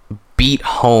beat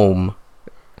home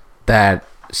that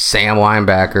Sam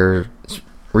linebacker's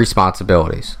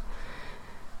responsibilities,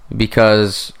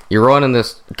 because you're running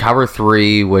this cover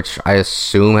 3, which I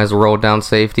assume has a rolled down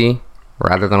safety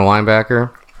rather than a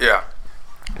linebacker. Yeah.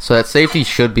 So that safety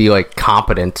should be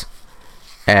competent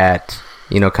at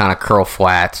kind of curl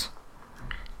flat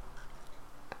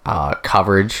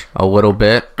coverage a little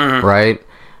bit, right?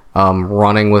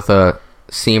 Running with a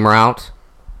seam route.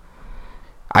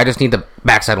 I just need the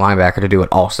backside linebacker to do it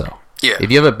also. Yeah.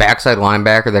 If you have a backside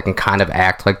linebacker that can kind of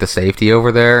act like the safety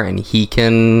over there, and he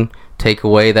can take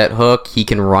away that hook, he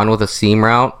can run with a seam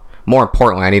route. More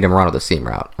importantly, I need him run with a seam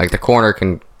route. Like the corner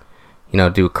can,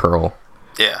 do curl.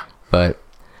 Yeah. But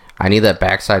I need that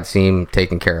backside seam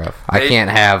taken care of. I can't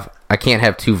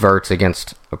have 2 verts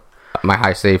against my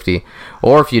high safety.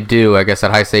 Or if you do, I guess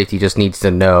that high safety just needs to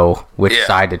know which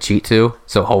side to cheat to.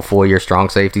 So hopefully your strong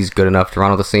safety is good enough to run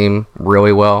with the seam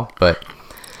really well. But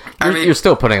you're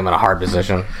still putting him in a hard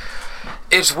position.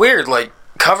 It's weird.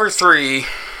 Cover 3,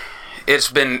 it's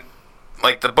been,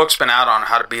 the book's been out on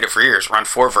how to beat it for years. Run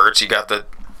 4 verts. You got the,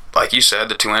 like you said,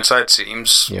 the 2 inside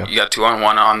seams. Yep. You got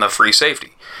 2-on-1 on the free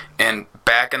safety. And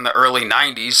back in the early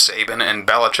 90s, Saban and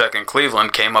Belichick in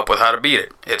Cleveland came up with how to beat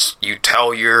it. It's you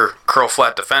tell your curl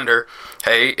flat defender,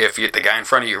 hey, if the guy in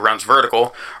front of you runs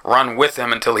vertical, run with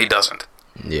him until he doesn't.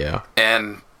 Yeah.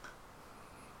 And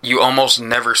you almost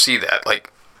never see that.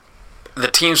 The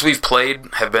teams we've played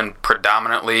have been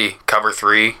predominantly cover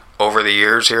 3 over the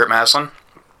years here at Massillon.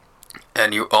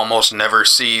 And you almost never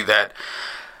see that,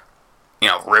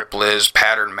 rip Liz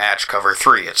pattern match cover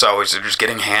 3. It's always they're just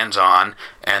getting hands on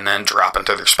and then dropping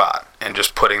to their spot and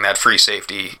just putting that free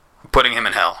safety, putting him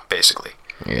in hell, basically.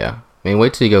 Yeah. I mean,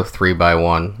 wait till you go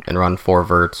 3-by-1 and run 4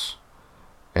 verts,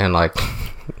 and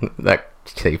that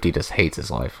safety just hates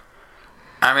his life.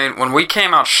 I mean, when we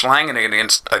came out slanging it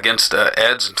against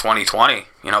Eds in 2020,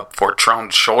 before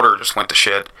Trone's shoulder just went to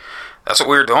shit, that's what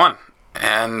we were doing,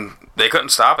 and they couldn't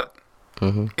stop it.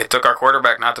 Mm-hmm. It took our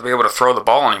quarterback not to be able to throw the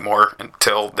ball anymore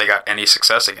until they got any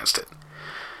success against it.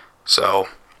 So,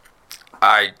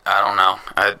 I don't know.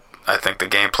 I think the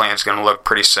game plan is going to look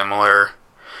pretty similar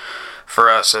for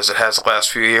us as it has the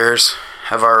last few years.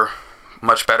 Have our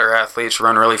much better athletes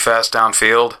run really fast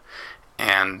downfield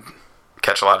and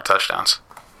catch a lot of touchdowns.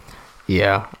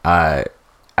 Yeah, I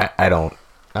don't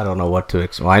know what to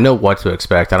expect. Well, I know what to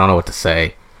expect. I don't know what to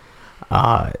say.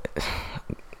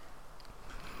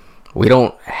 We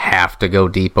don't have to go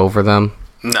deep over them.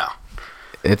 No.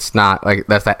 It's not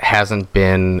that hasn't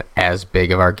been as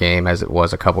big of our game as it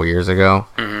was a couple years ago.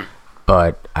 Mm-hmm.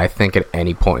 But I think at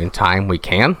any point in time we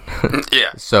can.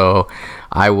 Yeah. So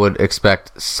I would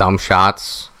expect some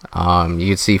shots.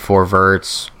 You'd see 4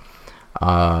 verts.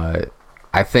 I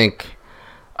think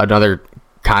another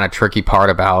kind of tricky part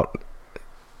about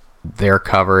their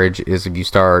coverage is if you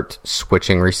start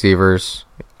switching receivers,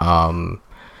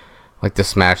 like the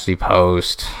smash the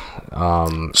post,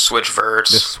 switch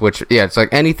verts. Yeah, it's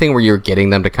like anything where you're getting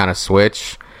them to kind of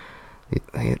switch.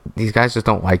 These guys just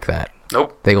don't like that.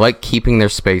 Nope. They like keeping their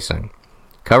spacing.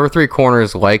 Cover 3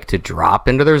 corners like to drop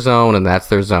into their zone, and that's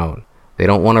their zone. They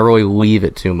don't want to really leave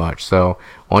it too much. So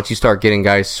once you start getting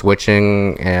guys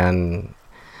switching, and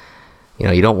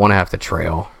you don't want to have to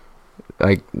trail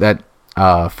like that.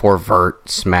 For vert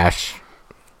smash,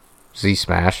 Z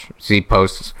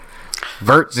posts,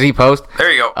 vert Z post.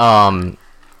 There you go.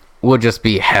 Would just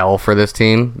be hell for this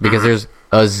team because there's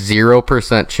a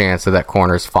 0% chance that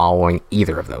corner's following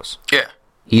either of those. Yeah.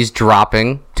 He's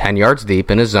dropping 10 yards deep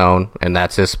in his zone, and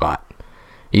that's his spot.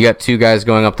 You got 2 guys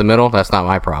going up the middle. That's not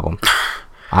my problem.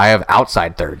 I have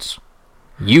outside thirds.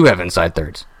 You have inside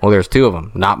thirds. Well, there's 2 of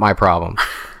them. Not my problem.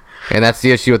 And that's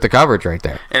the issue with the coverage right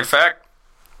there. In fact,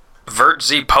 vert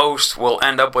Z post will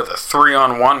end up with a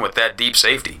 3-on-1 with that deep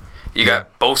safety. You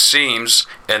got both seams,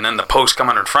 and then the post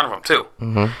coming in front of him, too.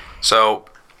 Mm-hmm. So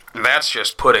that's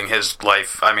just putting his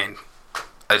life... I mean,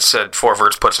 I said 4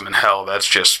 verts puts him in hell. That's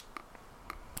just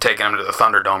taking him to the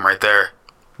Thunderdome right there.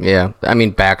 Yeah, I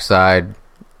mean, backside,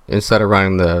 instead of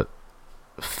running the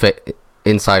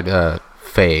inside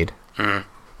fade. Mm.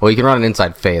 Well, you can run an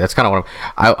inside fade. That's kind of what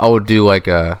I would do, like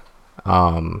a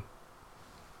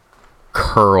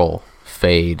curl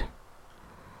fade.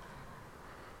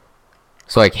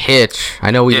 So like hitch, I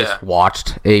know we just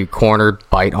watched a corner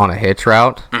bite on a hitch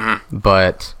route,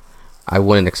 but I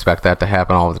wouldn't expect that to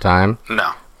happen all the time.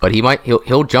 No. But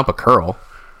he'll jump a curl.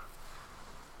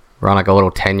 Run like a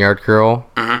little 10-yard curl.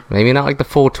 Mm-hmm. Maybe not like the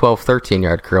full 12,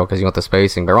 13-yard curl because you want the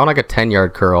spacing, but run like a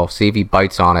 10-yard curl, see if he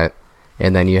bites on it,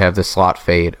 and then you have the slot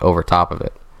fade over top of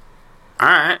it. All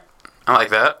right. I like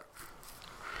that.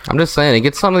 I'm just saying, he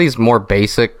gets some of these more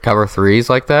basic cover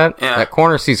 3s like that. Yeah. That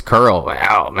corner sees curl.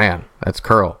 Oh, man, that's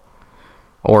curl.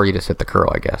 Or you just hit the curl,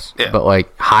 I guess. Yeah. But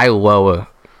like high-low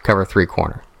cover 3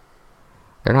 corner.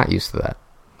 They're not used to that.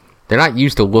 They're not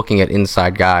used to looking at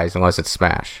inside guys unless it's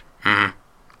smash. Mm-hmm.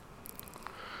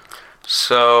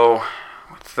 So,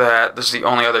 with that, this is the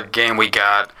only other game we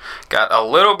got. Got a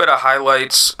little bit of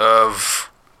highlights of...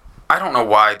 I don't know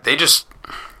why. They just...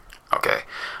 Okay.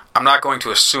 I'm not going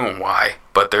to assume why,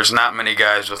 but there's not many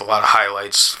guys with a lot of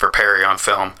highlights for Perry on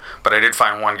film. But I did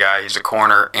find one guy. He's a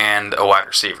corner and a wide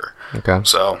receiver. Okay.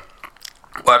 So,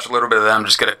 watch a little bit of them.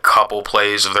 Just get a couple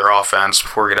plays of their offense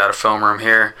before we get out of film room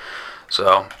here.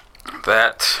 So,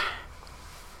 that...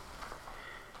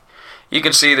 You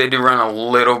can see they do run a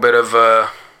little bit of I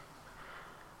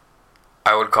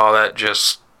would call that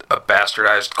just a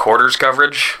bastardized quarters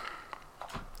coverage.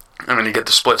 And when you get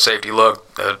the split safety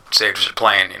look, the safeties are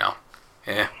playing,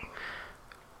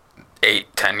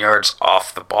 8-10 yards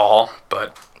off the ball,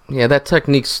 but... Yeah, that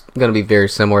technique's going to be very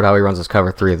similar to how he runs his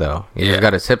cover 3, though. He's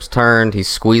got his hips turned, he's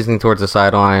squeezing towards the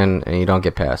sideline, and you don't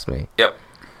get past me. Yep.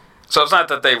 So it's not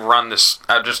that they run this...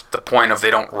 just the point of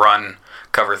they don't run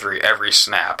cover 3 every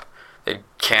snap. They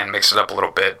can mix it up a little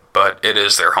bit, but it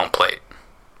is their home plate.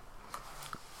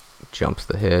 Jumps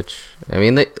the hitch. I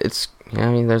mean,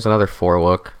 there's another 4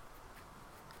 look.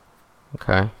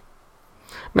 Okay. I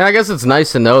mean, I guess it's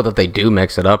nice to know that they do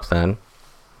mix it up then.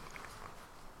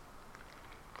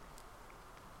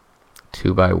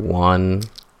 2x1.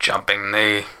 Jumping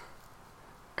the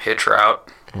hitch route.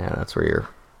 Yeah, that's where your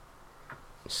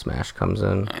smash comes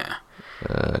in. Yeah.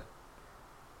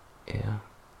 Yeah.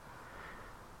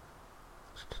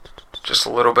 Just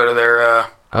a little bit of their...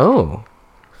 Oh,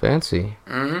 fancy.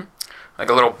 Mm-hmm. Like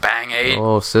a little bang 8.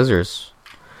 Oh, scissors.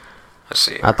 Let's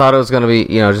see. I thought it was going to be,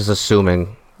 just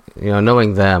assuming,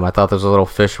 knowing them, I thought there was a little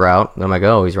fish route. And I'm like,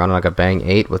 oh, he's running like a bang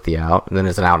 8 with the out. And then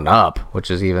it's an out and up, which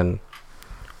is even...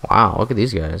 Wow, look at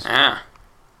these guys. Yeah.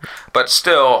 But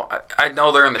still, I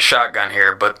know they're in the shotgun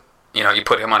here, but, you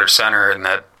put him under center and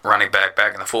that running back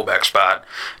in the fullback spot,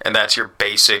 and that's your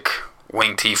basic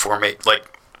wing T formation,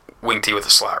 like wing T with a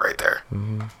slot right there.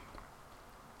 Mm-hmm.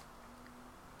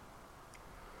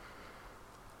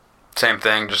 Same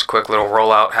thing, just a quick little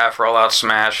rollout, half rollout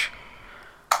smash.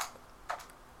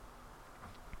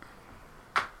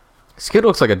 This kid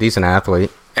looks like a decent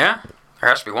athlete. Yeah, there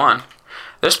has to be one.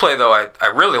 This play, though, I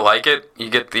really like it.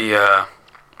 You get the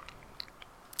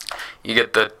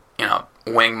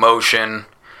wing motion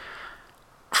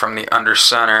from the under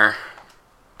center.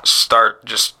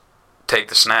 Just take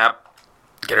the snap,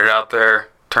 get it out there,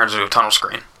 turns into a tunnel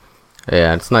screen.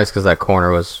 Yeah, it's nice because that corner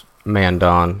was manned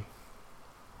on.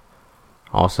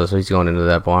 Also, so he's going into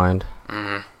that blind.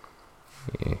 Mm-hmm.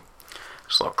 Yeah.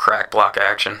 Just a little crack block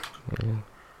action. Yeah.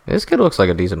 This kid looks like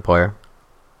a decent player.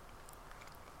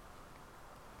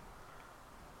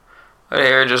 But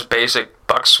here, just basic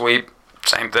buck sweep.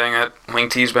 Same thing that Wing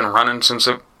T's been running since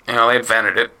they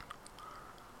invented it.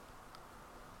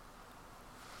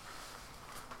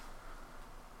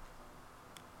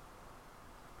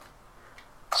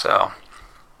 So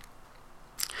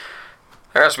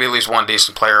there has to be at least one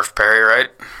decent player for Perry, right?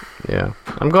 Yeah.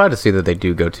 I'm glad to see that they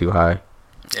do go too high.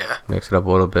 Yeah. Mix it up a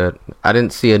little bit. I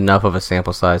didn't see enough of a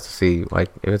sample size to see if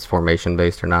it's formation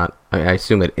based or not. I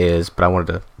assume it is, but I wanted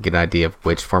to get an idea of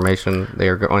which formation they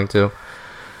are going to.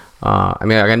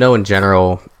 I know in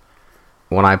general,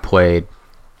 when I played,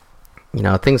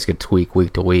 things could tweak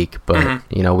week to week, but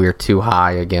we were 2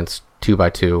 high against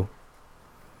 2x2,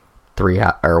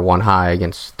 1 high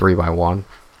against 3x1.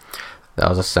 That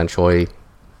was essentially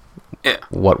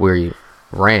what we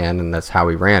ran, and that's how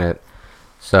we ran it.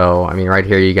 So, right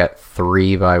here you got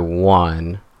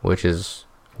 3x1, which is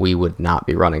we would not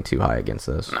be running 2 high against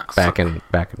this back in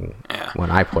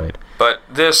when I played. But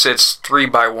it's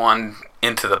 3x1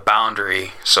 into the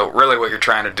boundary. So really, what you're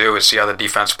trying to do is see how the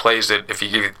defense plays it. If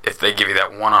they give you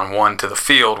that 1-on-1 to the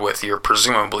field with your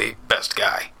presumably best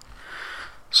guy.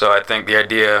 So I think the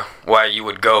idea why you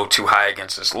would go 2 high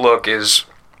against this look is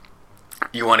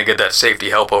you want to get that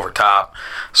safety help over top.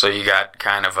 So you got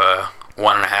kind of a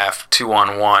 1.5,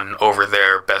 2-on-1 over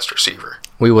their best receiver.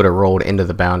 We would have rolled into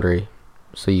the boundary,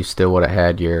 so you still would have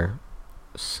had your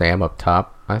Sam up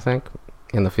top, I think,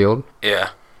 in the field. Yeah.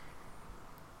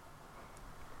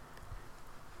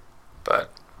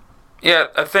 But, yeah,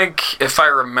 I think if I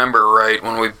remember right,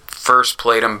 when we first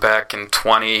played them back in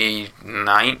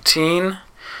 2019,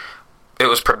 it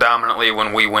was predominantly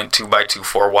when we went 2x2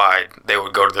 4 wide. They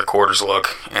would go to their quarters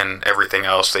look, and everything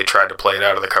else, they tried to play it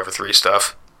out of the cover 3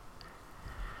 stuff.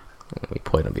 We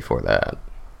played them before that.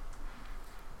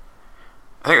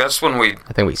 I think that's when we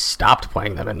stopped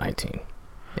playing them in 19.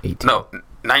 18. No,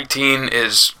 19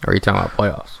 is... Or are you talking about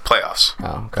playoffs? Playoffs.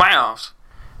 Oh, okay. Playoffs.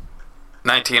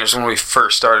 19 is when we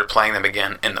first started playing them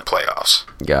again in the playoffs.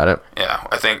 Got it. Yeah,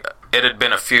 I think it had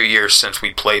been a few years since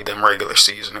we played them regular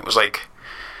season. It was like...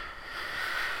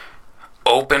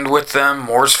 Opened with them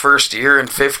Moore's first year in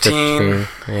 15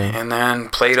 and then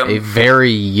played them... A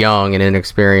very young and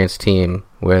inexperienced team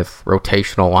with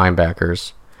rotational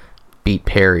linebackers beat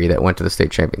Perry that went to the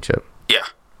state championship. Yeah.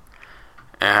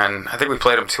 And I think we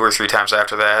played them 2 or 3 times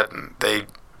after that, and they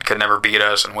could never beat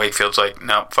us, and Wakefield's like,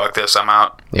 nope, fuck this, I'm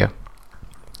out. Yeah.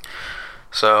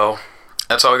 So,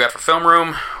 that's all we got for film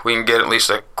room. We can get at least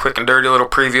a quick and dirty little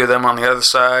preview of them on the other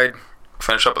side,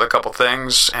 finish up with a couple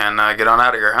things, and get on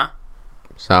out of here, huh?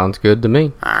 Sounds good to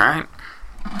me.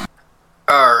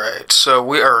 Alright, so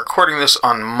we are recording this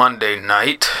on Monday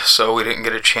night, so we didn't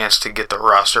get a chance to get the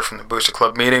roster from the Booster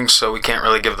Club meeting, so we can't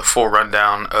really give the full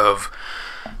rundown of,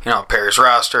 Perry's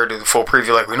roster, do the full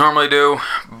preview like we normally do,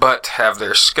 but have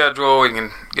their schedule. We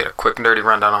can get a quick and dirty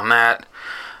rundown on that.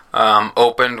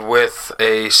 Opened with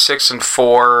a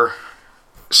 6-4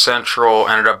 Central,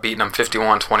 ended up beating them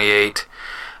 51-28.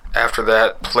 After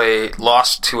that,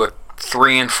 lost to a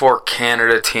 3-4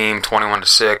 Canada team,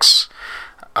 21-6.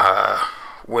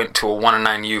 Went to a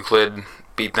 1-9 Euclid,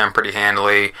 beat them pretty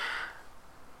handily.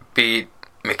 Beat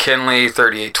McKinley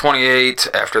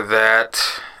 38-28. After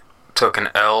that, took an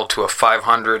L to a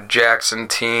 500 Jackson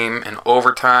team in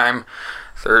overtime,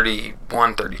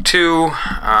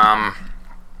 31-32.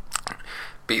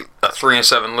 Beat a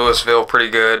 3-7 Louisville pretty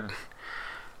good.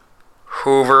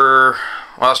 Hoover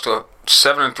lost to a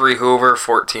 7-3 Hoover,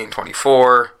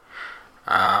 14-24.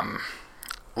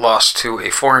 Lost to a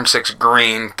 4-6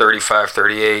 Green,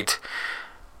 35-38.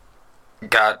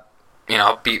 Got,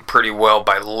 beat pretty well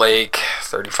by Lake,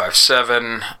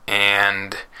 35-7,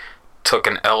 and took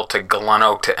an L to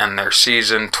Glen to end their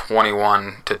season,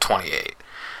 21-28.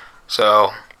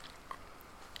 So,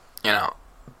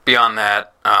 beyond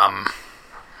that,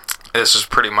 this is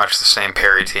pretty much the same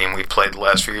Perry team we played the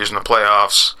last few years in the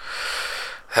playoffs.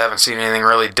 Haven't seen anything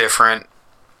really different.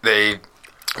 We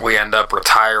end up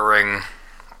retiring,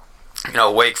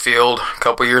 Wakefield a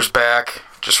couple years back,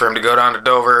 just for him to go down to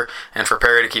Dover, and for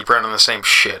Perry to keep running the same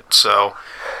shit. So,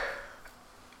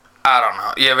 I don't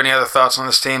know. You have any other thoughts on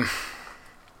this team?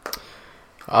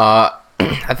 I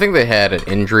think they had an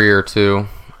injury or two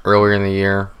earlier in the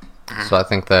year, so I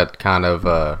think that kind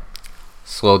of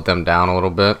slowed them down a little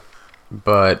bit.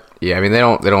 But yeah, they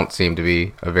don't seem to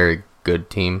be a very good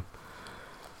team.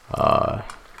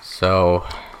 So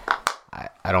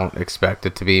I don't expect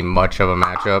it to be much of a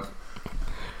matchup.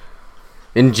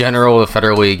 In general, the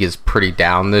Federal League is pretty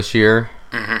down this year,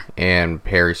 and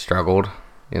Perry struggled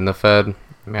in the Fed.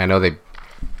 I know they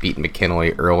beat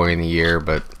McKinley early in the year,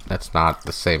 but that's not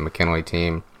the same McKinley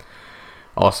team.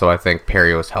 Also, I think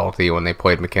Perry was healthy when they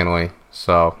played McKinley,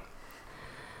 so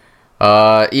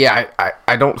Yeah,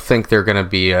 I don't think they're going to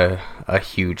be a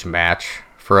huge match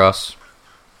for us.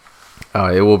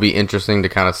 It will be interesting to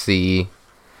kind of see,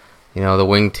 the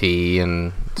wing tee,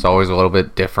 and it's always a little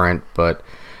bit different, but,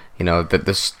 that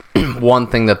this one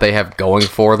thing that they have going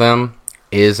for them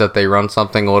is that they run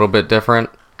something a little bit different.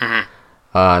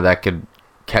 Mm-hmm. That could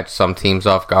catch some teams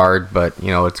off guard, but,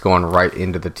 it's going right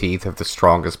into the teeth of the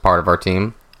strongest part of our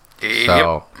team. Yep.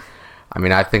 So,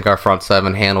 I think our front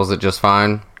seven handles it just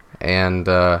fine, and,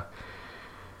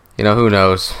 who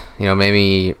knows?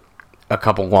 Maybe a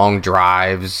couple long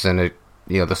drives, and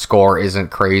the score isn't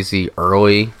crazy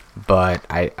early, but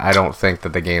I don't think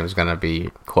that the game is going to be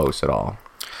close at all.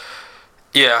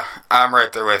 Yeah, I'm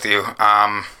right there with you.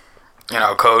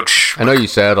 Coach... I know you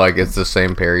said, it's the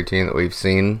same Perry team that we've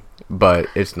seen, but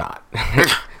it's not.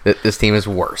 This team is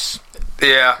worse.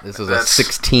 Yeah. This is a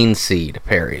 16 seed,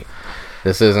 Perry.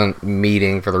 This isn't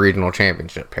meeting for the regional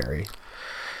championship, Perry.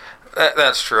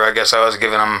 That's true. I guess I was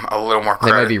giving them a little more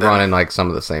credit. They might be running, some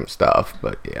of the same stuff,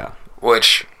 but yeah.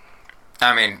 Which...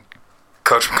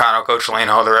 Coach McConnell, Coach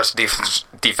Leno, the rest of the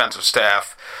defensive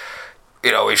staff,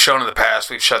 we've shown in the past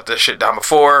we've shut this shit down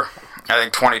before. I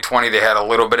think 2020 they had a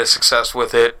little bit of success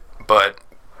with it, but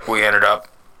we ended up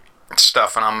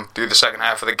stuffing them through the second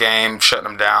half of the game, shutting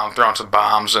them down, throwing some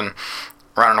bombs, and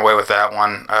running away with that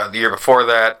one. The year before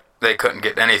that, they couldn't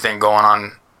get anything going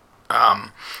on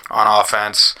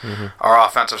offense. Mm-hmm. Our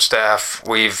offensive staff,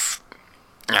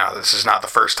 this is not the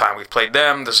first time we've played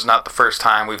them. This is not the first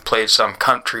time we've played some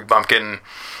country bumpkin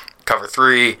cover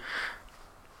 3.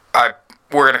 We're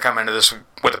going to come into this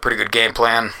with a pretty good game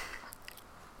plan.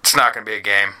 It's not going to be a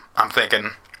game. I'm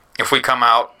thinking if we come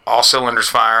out all cylinders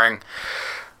firing,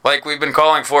 like we've been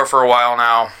calling for a while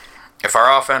now, if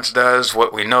our offense does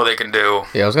what we know they can do.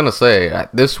 Yeah, I was going to say,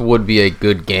 this would be a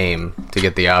good game to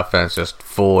get the offense just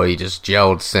fully, just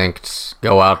gelled, synced,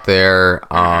 go out there,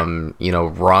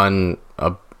 run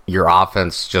your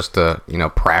offense just to,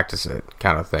 practice it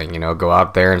kind of thing. Go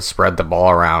out there and spread the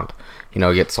ball around.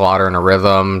 Get Slaughter in a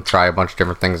rhythm, try a bunch of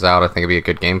different things out. I think it'd be a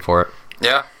good game for it.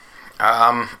 Yeah.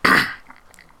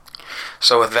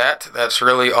 So with that, that's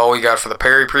really all we got for the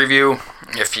Perry preview.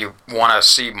 If you want to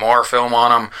see more film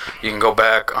on them, you can go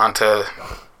back onto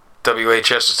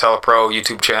WHS's Telepro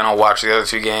YouTube channel, watch the other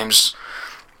 2 games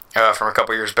from a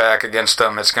couple years back against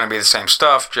them. It's going to be the same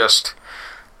stuff, just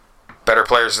better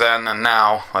players then than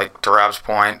now, like to Rob's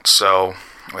point. So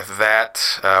with that,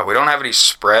 we don't have any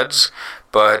spreads,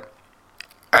 but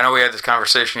I know we had this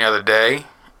conversation the other day.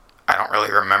 I don't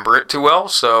really remember it too well,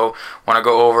 so want to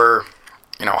go over,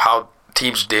 how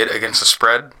teams did against the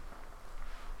spread.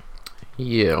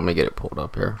 Yeah, let me get it pulled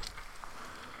up here.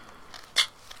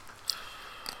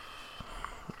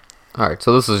 Alright,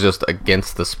 so this is just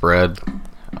against the spread.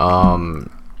 Maslin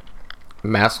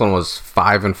was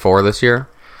 5-4 this year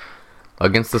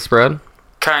against the spread.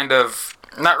 Kind of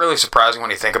not really surprising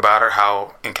when you think about it,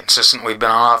 how inconsistent we've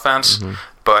been on offense,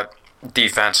 but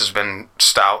defense has been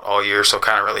stout all year, so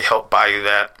kind of really helped buy you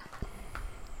that.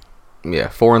 Yeah,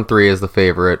 4-3 is the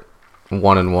favorite,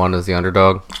 1-1 is the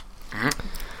underdog.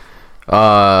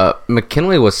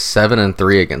 McKinley was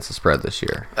 7-3 against the spread this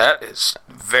year. That is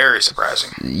very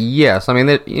surprising. Yes,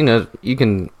 you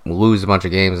can lose a bunch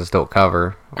of games and still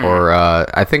cover. Or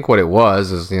I think what it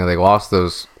was is they lost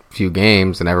those few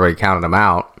games and everybody counted them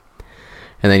out,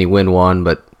 and then you win one,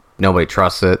 but nobody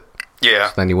trusts it. Yeah.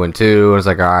 So then you win 2, and it's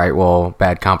like, all right, well,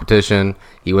 bad competition.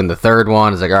 You win the third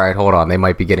one, it's like, all right, hold on, they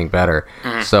might be getting better.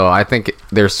 So I think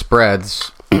their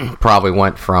spreads probably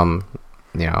went from,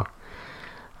 no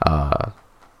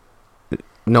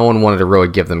one wanted to really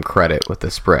give them credit with the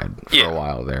spread for a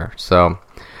while there. So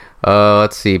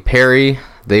let's see, Perry,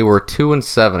 they were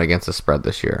 2-7 against the spread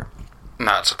this year.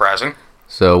 Not surprising.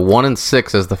 So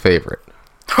 1-6 is the favorite.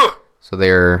 So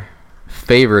they're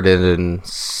favorited in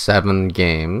 7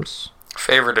 games.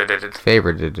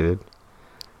 Favorited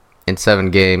in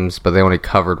 7 games, but they only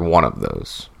covered 1 of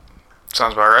those.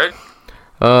 Sounds about right.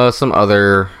 Some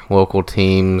other local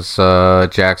teams.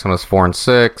 Jackson was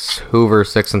 4-6. Hoover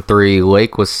 6-3.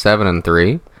 Lake was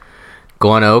 7-3.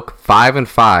 Glen Oak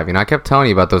 5-5. I kept telling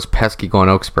you about those pesky Glen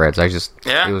Oak spreads. It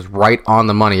was right on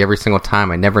the money every single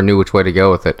time. I never knew which way to go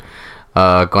with it.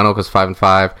 Glen Oak was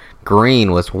 5-5.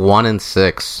 Green was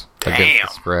 1-6 against the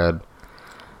spread.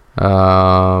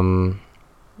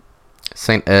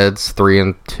 St. Ed's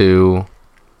 3-2.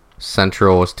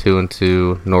 Central was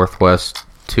 2-2. Northwest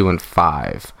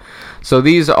 2-5. So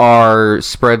these are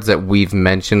spreads that we've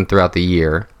mentioned throughout the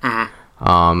year.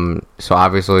 So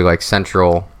obviously, like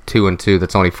Central 2-2,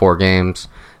 that's only 4 games.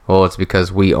 Well, it's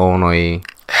because we only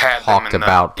had talked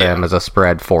about them as a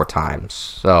spread 4 times.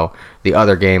 So the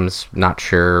other games, not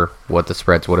sure what the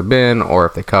spreads would have been, or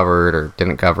if they covered or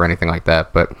didn't cover anything like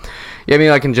that. But yeah, I mean,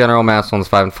 like in general, Massillon's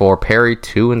 5-4, Perry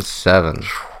 2-7.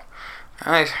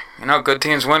 Nice. Good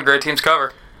teams win, great teams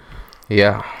cover.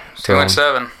 Yeah.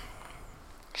 2-7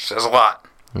 says a lot.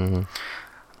 Mm-hmm.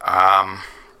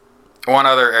 One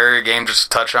other area game just to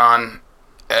touch on.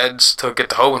 Eds took it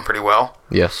to Hoban pretty well.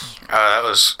 Yes. I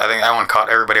think that one caught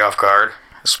everybody off guard,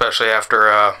 especially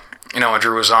after, when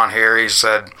Drew was on here. He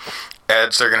said,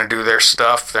 Eds, they're going to do their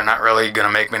stuff. They're not really going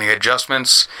to make many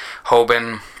adjustments.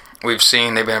 Hoban, we've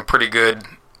seen they've been a pretty good,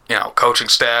 coaching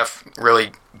staff,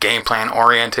 really game plan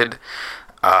oriented.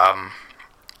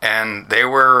 And they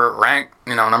were ranked,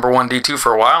 number 1 D2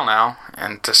 for a while now.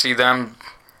 And to see them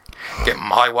get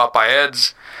mollywopped by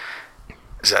Eds,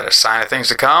 is that a sign of things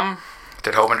to come?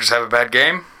 Did Hoban just have a bad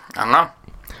game? I don't know.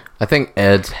 I think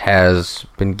Eds has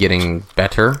been getting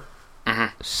better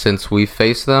since we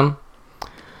faced them.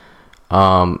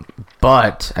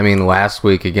 But, I mean, last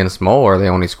week against Moeller, they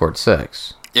only scored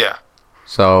 6. Yeah.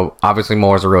 So, obviously,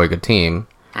 Moeller's a really good team.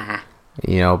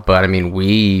 But, I mean,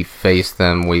 we faced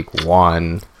them week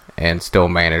 1 and still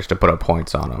managed to put up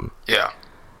points on them. Yeah.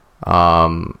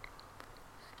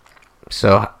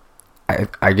 So,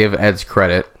 I give Eds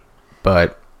credit,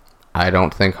 but I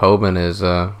don't think Hoban is,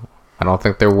 I don't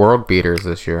think they're world beaters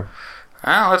this year.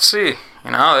 Well, let's see.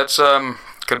 That's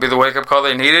could be the wake-up call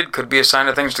they needed. Could be a sign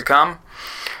of things to come.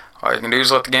 All you can do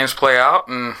is let the games play out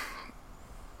and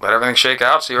let everything shake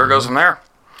out, see where it goes from there.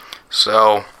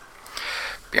 So,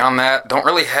 beyond that, don't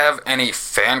really have any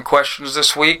fan questions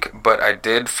this week, but I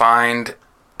did find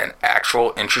an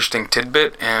actual interesting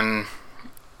tidbit in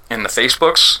the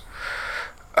Facebooks.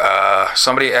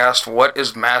 Somebody asked, what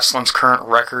is Massillon's current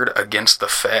record against the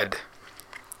Fed?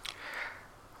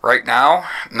 Right now,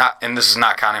 and this is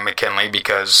not counting McKinley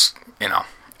because,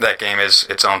 that game is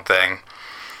its own thing.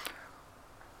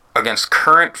 Against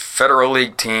current Federal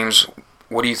League teams,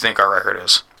 what do you think our record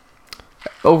is?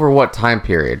 Over what time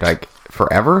period? Like,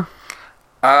 forever?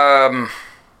 Current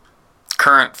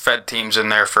Fed teams in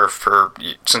there for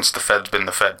since the Fed's been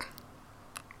the Fed.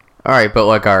 Alright, but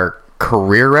like our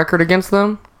career record against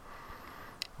them?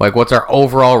 Like, what's our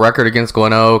overall record against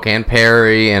Glen Oak and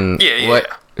Perry and yeah.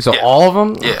 So all of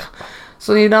them? Yeah.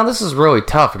 So, this is really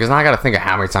tough because now I got to think of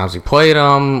how many times we played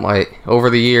them, like, over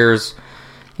the years.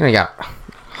 You got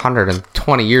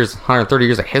 120 years, 130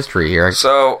 years of history here.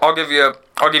 So, I'll give you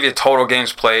total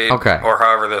games played. Okay. Or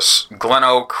however this. Glen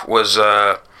Oak was,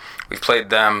 we've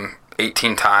played them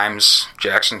 18 times.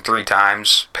 Jackson 3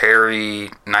 times.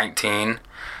 Perry 19.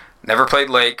 Never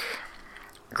played Lake.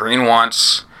 Green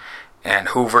once. And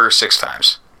Hoover 6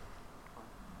 times.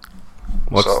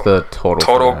 What's the total?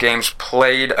 Total games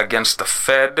played against the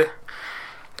Fed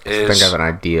is... I think I have an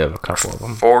idea of a couple of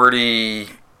them.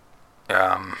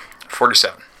 47.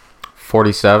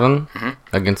 47?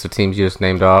 Mm-hmm. Against the teams you just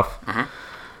named off?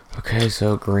 Mm-hmm. Okay,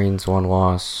 so Green's 1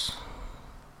 loss.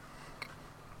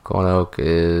 Glen Oak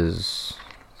is...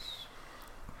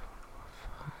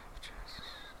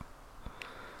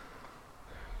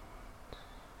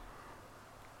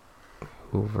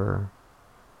 Hoover.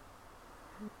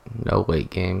 No late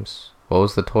games. What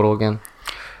was the total again?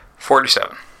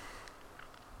 47.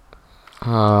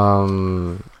 I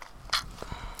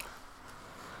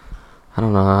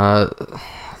don't know.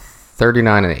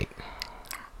 39-8.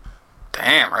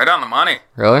 Damn, right on the money.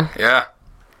 Really? Yeah.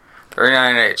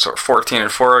 39-8. So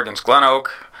 14-4 against Glen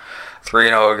Oak,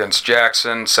 3-0 against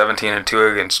Jackson,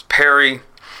 17-2 against Perry,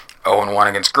 0-1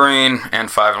 against Green, and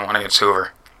 5-1 against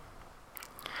Hoover.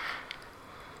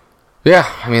 Yeah,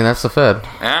 I mean, that's the Fed.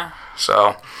 Yeah,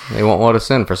 so... They won't let us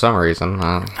in for some reason.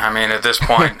 I mean, at this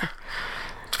point,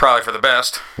 it's probably for the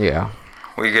best. Yeah.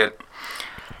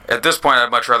 At this point,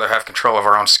 I'd much rather have control of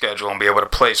our own schedule and be able to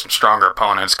play some stronger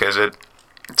opponents, because it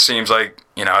seems like,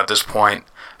 at this point,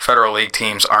 Federal League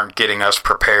teams aren't getting us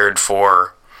prepared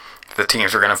for the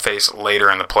teams we're going to face later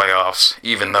in the playoffs,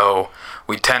 even though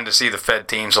we tend to see the Fed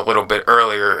teams a little bit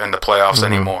earlier in the playoffs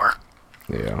anymore.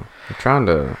 Yeah.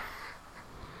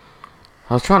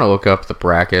 I was trying to look up the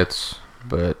brackets,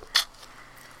 but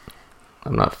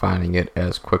I'm not finding it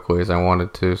as quickly as I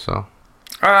wanted to, so...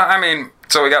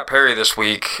 So we got Perry this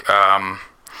week.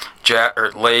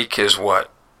 Lake is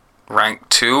what? Ranked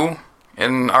 2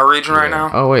 in our region right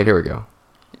now? Oh, wait, here we go.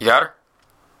 You got her?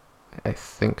 I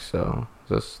think so.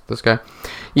 Is this guy?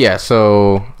 Yeah,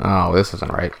 so... Oh, this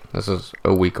isn't right. This is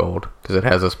a week old, because it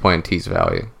has us playing T's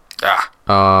value.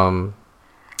 Oh,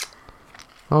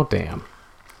 damn.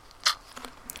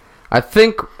 I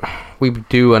think we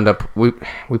do end up... We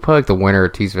play like the winner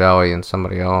of Tees Valley and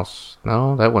somebody else.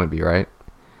 No, that wouldn't be right.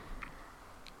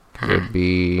 It would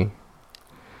be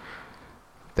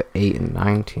the 8 and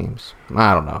 9 teams.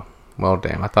 I don't know. Well,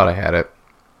 damn, I thought I had it.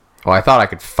 Well, I thought I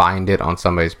could find it on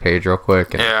somebody's page real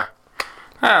quick. Yeah.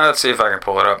 Let's see if I can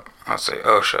pull it up. Let's see.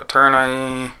 OSHA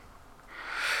tourney.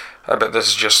 I bet this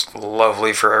is just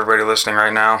lovely for everybody listening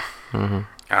right now. Mm-hmm.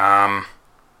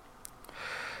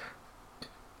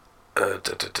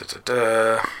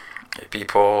 AP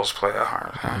polls,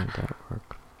 playoff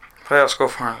score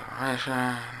for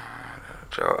information,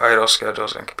 Joe idle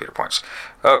schedules and computer points.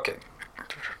 Okay.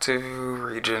 2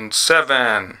 region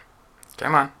 7.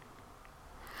 Come on.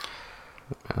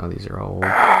 Oh, these are old.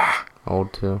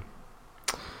 Old too.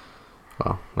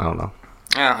 Well, I don't know.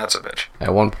 Yeah, that's a bitch.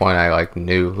 At one point, I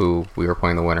knew who we were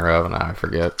playing the winner of, and now I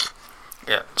forget.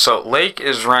 Yeah. So Lake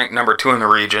is ranked number 2 in the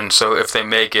region. So if they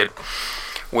make it,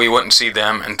 we wouldn't see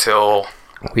them until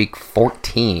week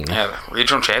 14. Yeah, the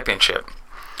regional championship.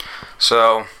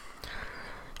 So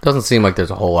doesn't seem like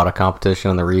there's a whole lot of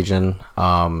competition in the region.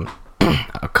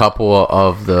 A couple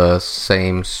of the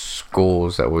same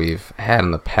schools that we've had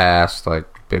in the past, like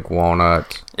Big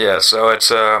Walnut. Yeah, so it's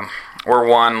we're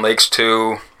 1, Lake's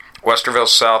 2, Westerville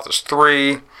South is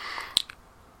 3,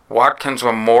 Watkins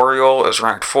Memorial is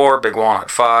ranked 4, Big Walnut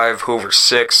 5, Hoover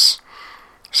 6,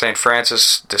 St.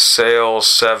 Francis de Sales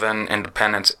 7,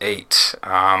 Independence 8.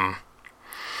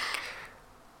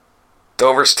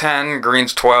 Dover's 10,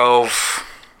 Green's 12,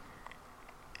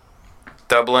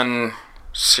 Dublin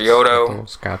Scioto.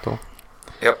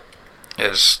 Yep.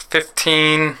 Is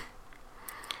 15.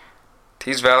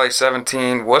 Tees Valley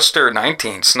 17. Worcester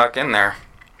 19 snuck in there.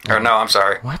 Or no, I'm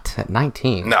sorry. What? At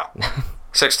 19? No.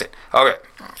 16. Okay.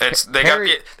 They have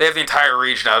the entire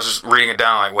region. I was just reading it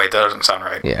down like, wait, that doesn't sound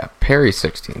right. Yeah, Perry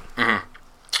 16. Mm-hmm.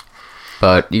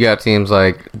 But you got teams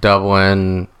like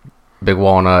Dublin, Big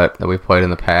Walnut that we've played in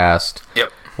the past.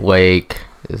 Yep. Lake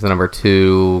is the number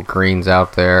 2. Green's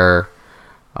out there.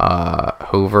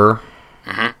 Hoover.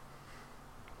 Mm-hmm.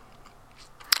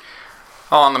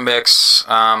 All in the mix.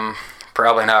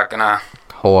 Probably not gonna.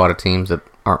 A whole lot of teams that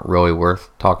aren't really worth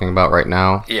talking about right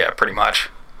now. Yeah, pretty much.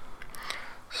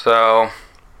 So,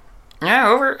 yeah,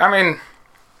 Hoover. I mean,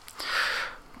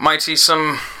 might see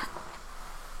some,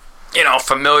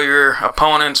 familiar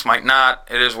opponents. Might not.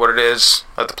 It is what it is.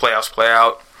 Let the playoffs play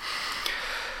out.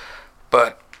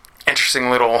 But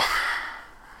interesting little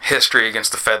history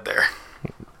against the Fed there.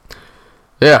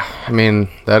 Yeah, I mean,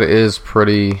 that is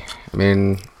pretty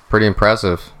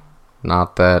impressive.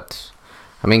 Not that...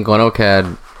 Glen Oak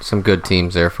had some good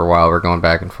teams there for a while. We're going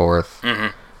back and forth. Mm-hmm.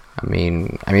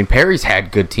 I mean, Perry's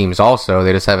had good teams also.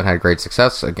 They just haven't had great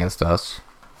success against us.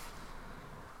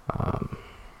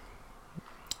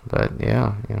 But,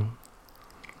 yeah.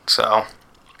 So,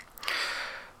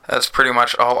 that's pretty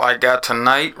much all I got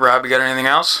tonight. Rob, you got anything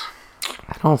else?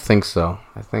 I don't think so.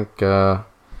 I think...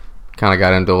 kind of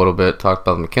got into a little bit, talked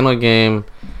about the McKinley game.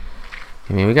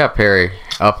 I mean, we got Perry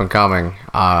up and coming.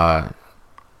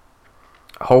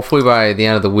 Hopefully by the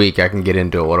end of the week I can get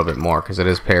into a little bit more because it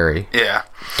is Perry. Yeah.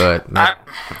 But I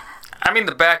mean,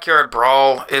 the backyard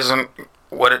brawl isn't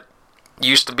what it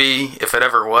used to be, if it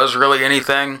ever was really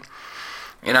anything.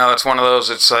 It's one of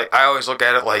those, it's like, I always look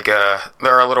at it like they're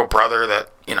our little brother that,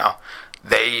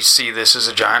 they see this as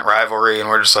a giant rivalry and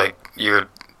we're just like, you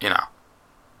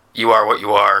are what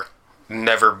you are.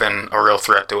 Never been a real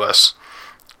threat to us.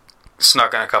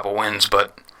 Snuck in a couple wins,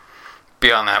 but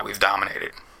beyond that, we've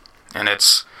dominated. And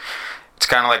it's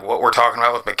kind of like what we're talking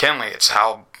about with McKinley. It's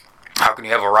how can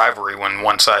you have a rivalry when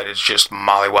one side is just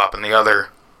mollywopping the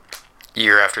other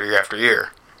year after year after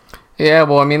year? Yeah,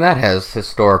 well, I mean, that has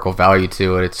historical value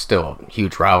to it. It's still a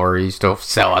huge rivalry. You still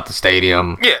sell out the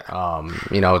stadium. Yeah.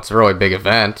 It's a really big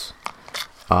event.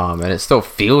 And it still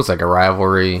feels like a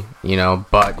rivalry,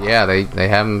 but yeah, they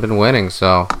haven't been winning,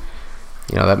 so,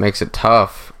 that makes it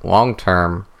tough long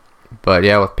term. But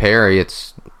yeah, with Perry,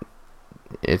 it's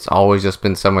always just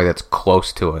been somebody that's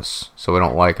close to us, so we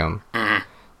don't like him. Mm-hmm.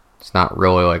 It's not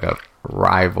really like a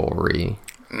rivalry.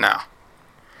 No.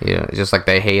 Yeah, it's just like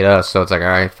they hate us, so it's like, all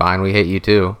right, fine, we hate you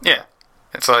too. Yeah.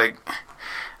 It's like,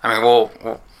 I mean, we'll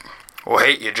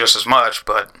hate you just as much,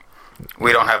 but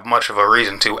we don't have much of a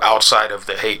reason to outside of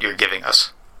the hate you're giving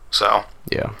us. So.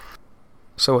 Yeah.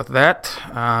 So with that,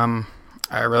 I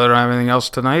really don't have anything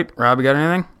else tonight. Rob, you got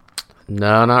anything?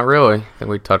 No, not really. I think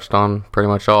we touched on pretty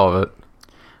much all of it.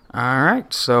 All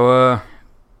right. So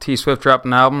T Swift dropped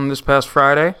an album this past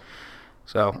Friday.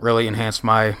 So really enhanced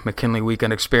my McKinley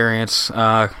weekend experience.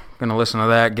 Gonna listen to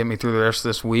that, get me through the rest of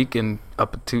this week and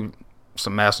up to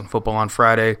some Masson football on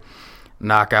Friday.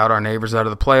 Knock out our neighbors out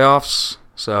of the playoffs.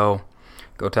 So,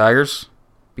 go Tigers.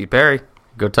 Beat Perry.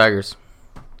 Go Tigers.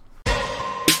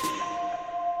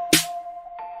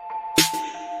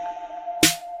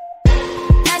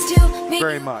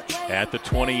 very much. At the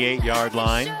 28-yard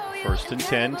line, 1st and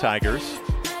 10, Tigers.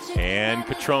 And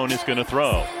Patron is going to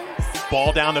throw.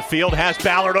 Ball down the field, has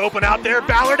Ballard open out there.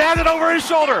 Ballard has it over his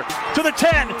shoulder. To the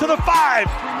 10, to the 5.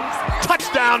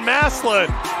 Touchdown, Maslin.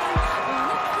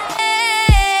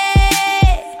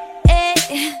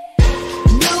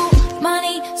 New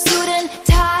money, suit and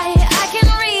tie. I can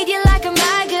read you like a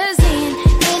magazine.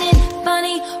 Ain't it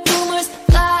funny? Rumors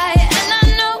fly. And I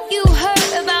know you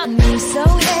heard about me. So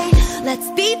hey, let's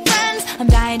be friends. I'm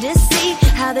dying to see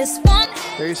how this one.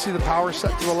 There you see the power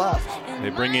set to the left. They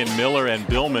bring in Miller and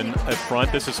Billman up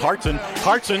front. This is Hartson.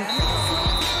 Hartson.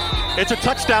 It's a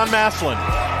touchdown, Maslin.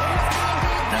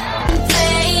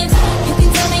 You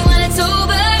can tell me when it's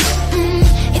over.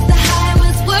 If the high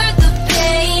was worth the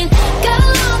pain. Got a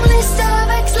long list of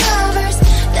ex-lovers.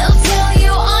 They'll tell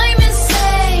you I'm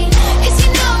insane. 'Cause you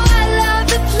know I love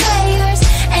the players.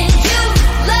 And you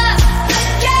love the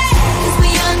game. 'Cause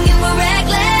we're young and we're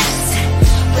reckless.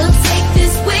 We'll take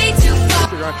this way too far.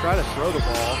 They're going to try to throw the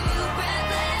ball.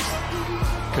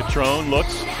 Catrone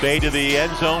looks, Bay to the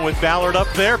end zone with Ballard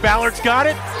up there. Ballard's got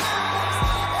it.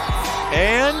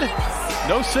 And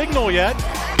no signal yet.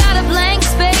 Got a blank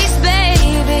space,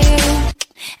 baby.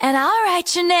 And I'll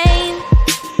write your name.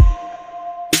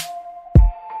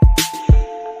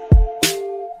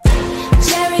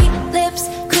 Cherry lips,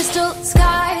 crystal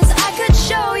skies. I could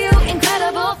show you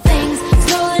incredible things.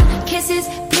 Stolen kisses,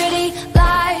 pretty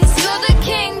lies. You're the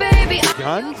king, baby.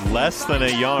 Gun? Less than a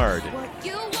yard.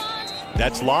 You want.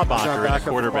 That's Laubacher Back at up the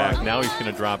quarterback. line. Now he's going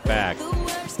to drop back. The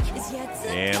worst is yet to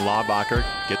And Laubacher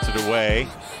gets it away.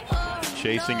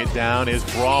 Chasing it down is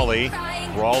Brawley.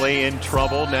 Brawley in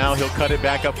trouble. Now he'll cut it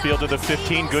back upfield to the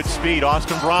 15. Good speed.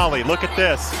 Austin Brawley. Look at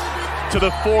this. To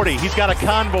the 40. He's got a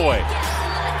convoy.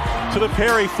 To the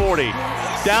Perry 40.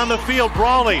 Down the field.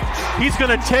 Brawley. He's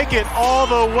going to take it all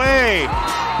the way.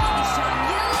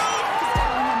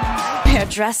 They're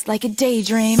dressed like a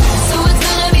daydream. So it's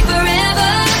gonna be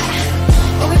forever,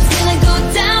 or it's gonna go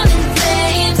down in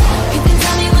flames. You can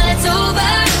tell me when it's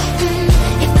over.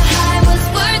 If the high was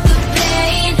worth the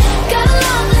pain. Got a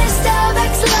long list of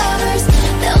ex-lovers.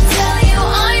 They'll tell you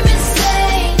I'm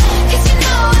insane. 'Cause you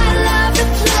know I love the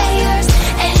players.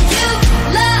 And you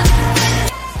love.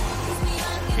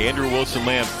 Andrew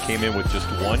Wilson-Lamb came in with just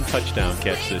one touchdown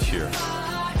catch this year.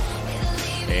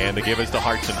 And the give is to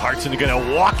Hartson. Hartson going to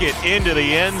walk it into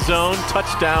the end zone.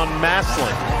 Touchdown,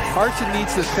 Maslin. Hartson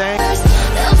needs to thank.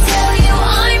 They'll tell you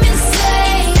I'm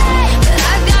insane. But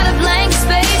I've got a blank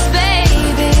space,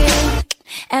 baby.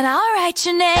 And I'll write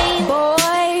your name.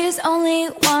 Boys only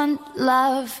want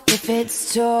love if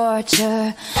it's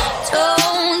torture.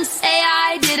 Don't say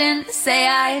I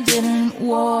didn't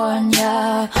warn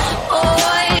ya.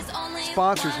 Boys only.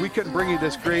 Sponsors, we couldn't bring you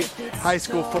this great high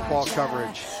school football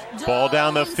coverage. Ball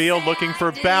down the field looking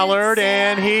for Ballard,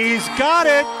 and he's got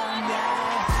it.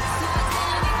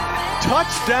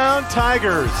 Touchdown,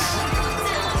 Tigers.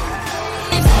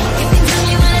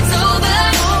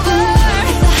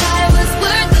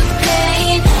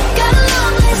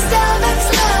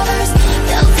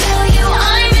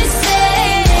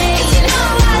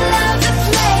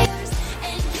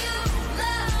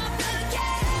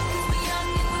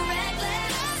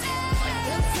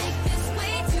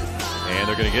 And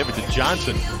they're going to give it to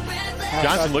Johnson.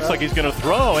 Johnson looks like he's going to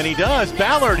throw, and he does.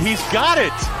 Ballard, he's got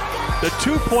it. The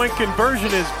 2-point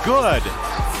conversion is good.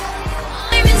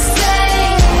 I'm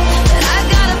insane, but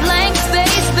I've got a blank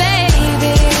space,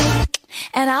 baby.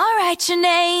 And I'll write your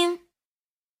name.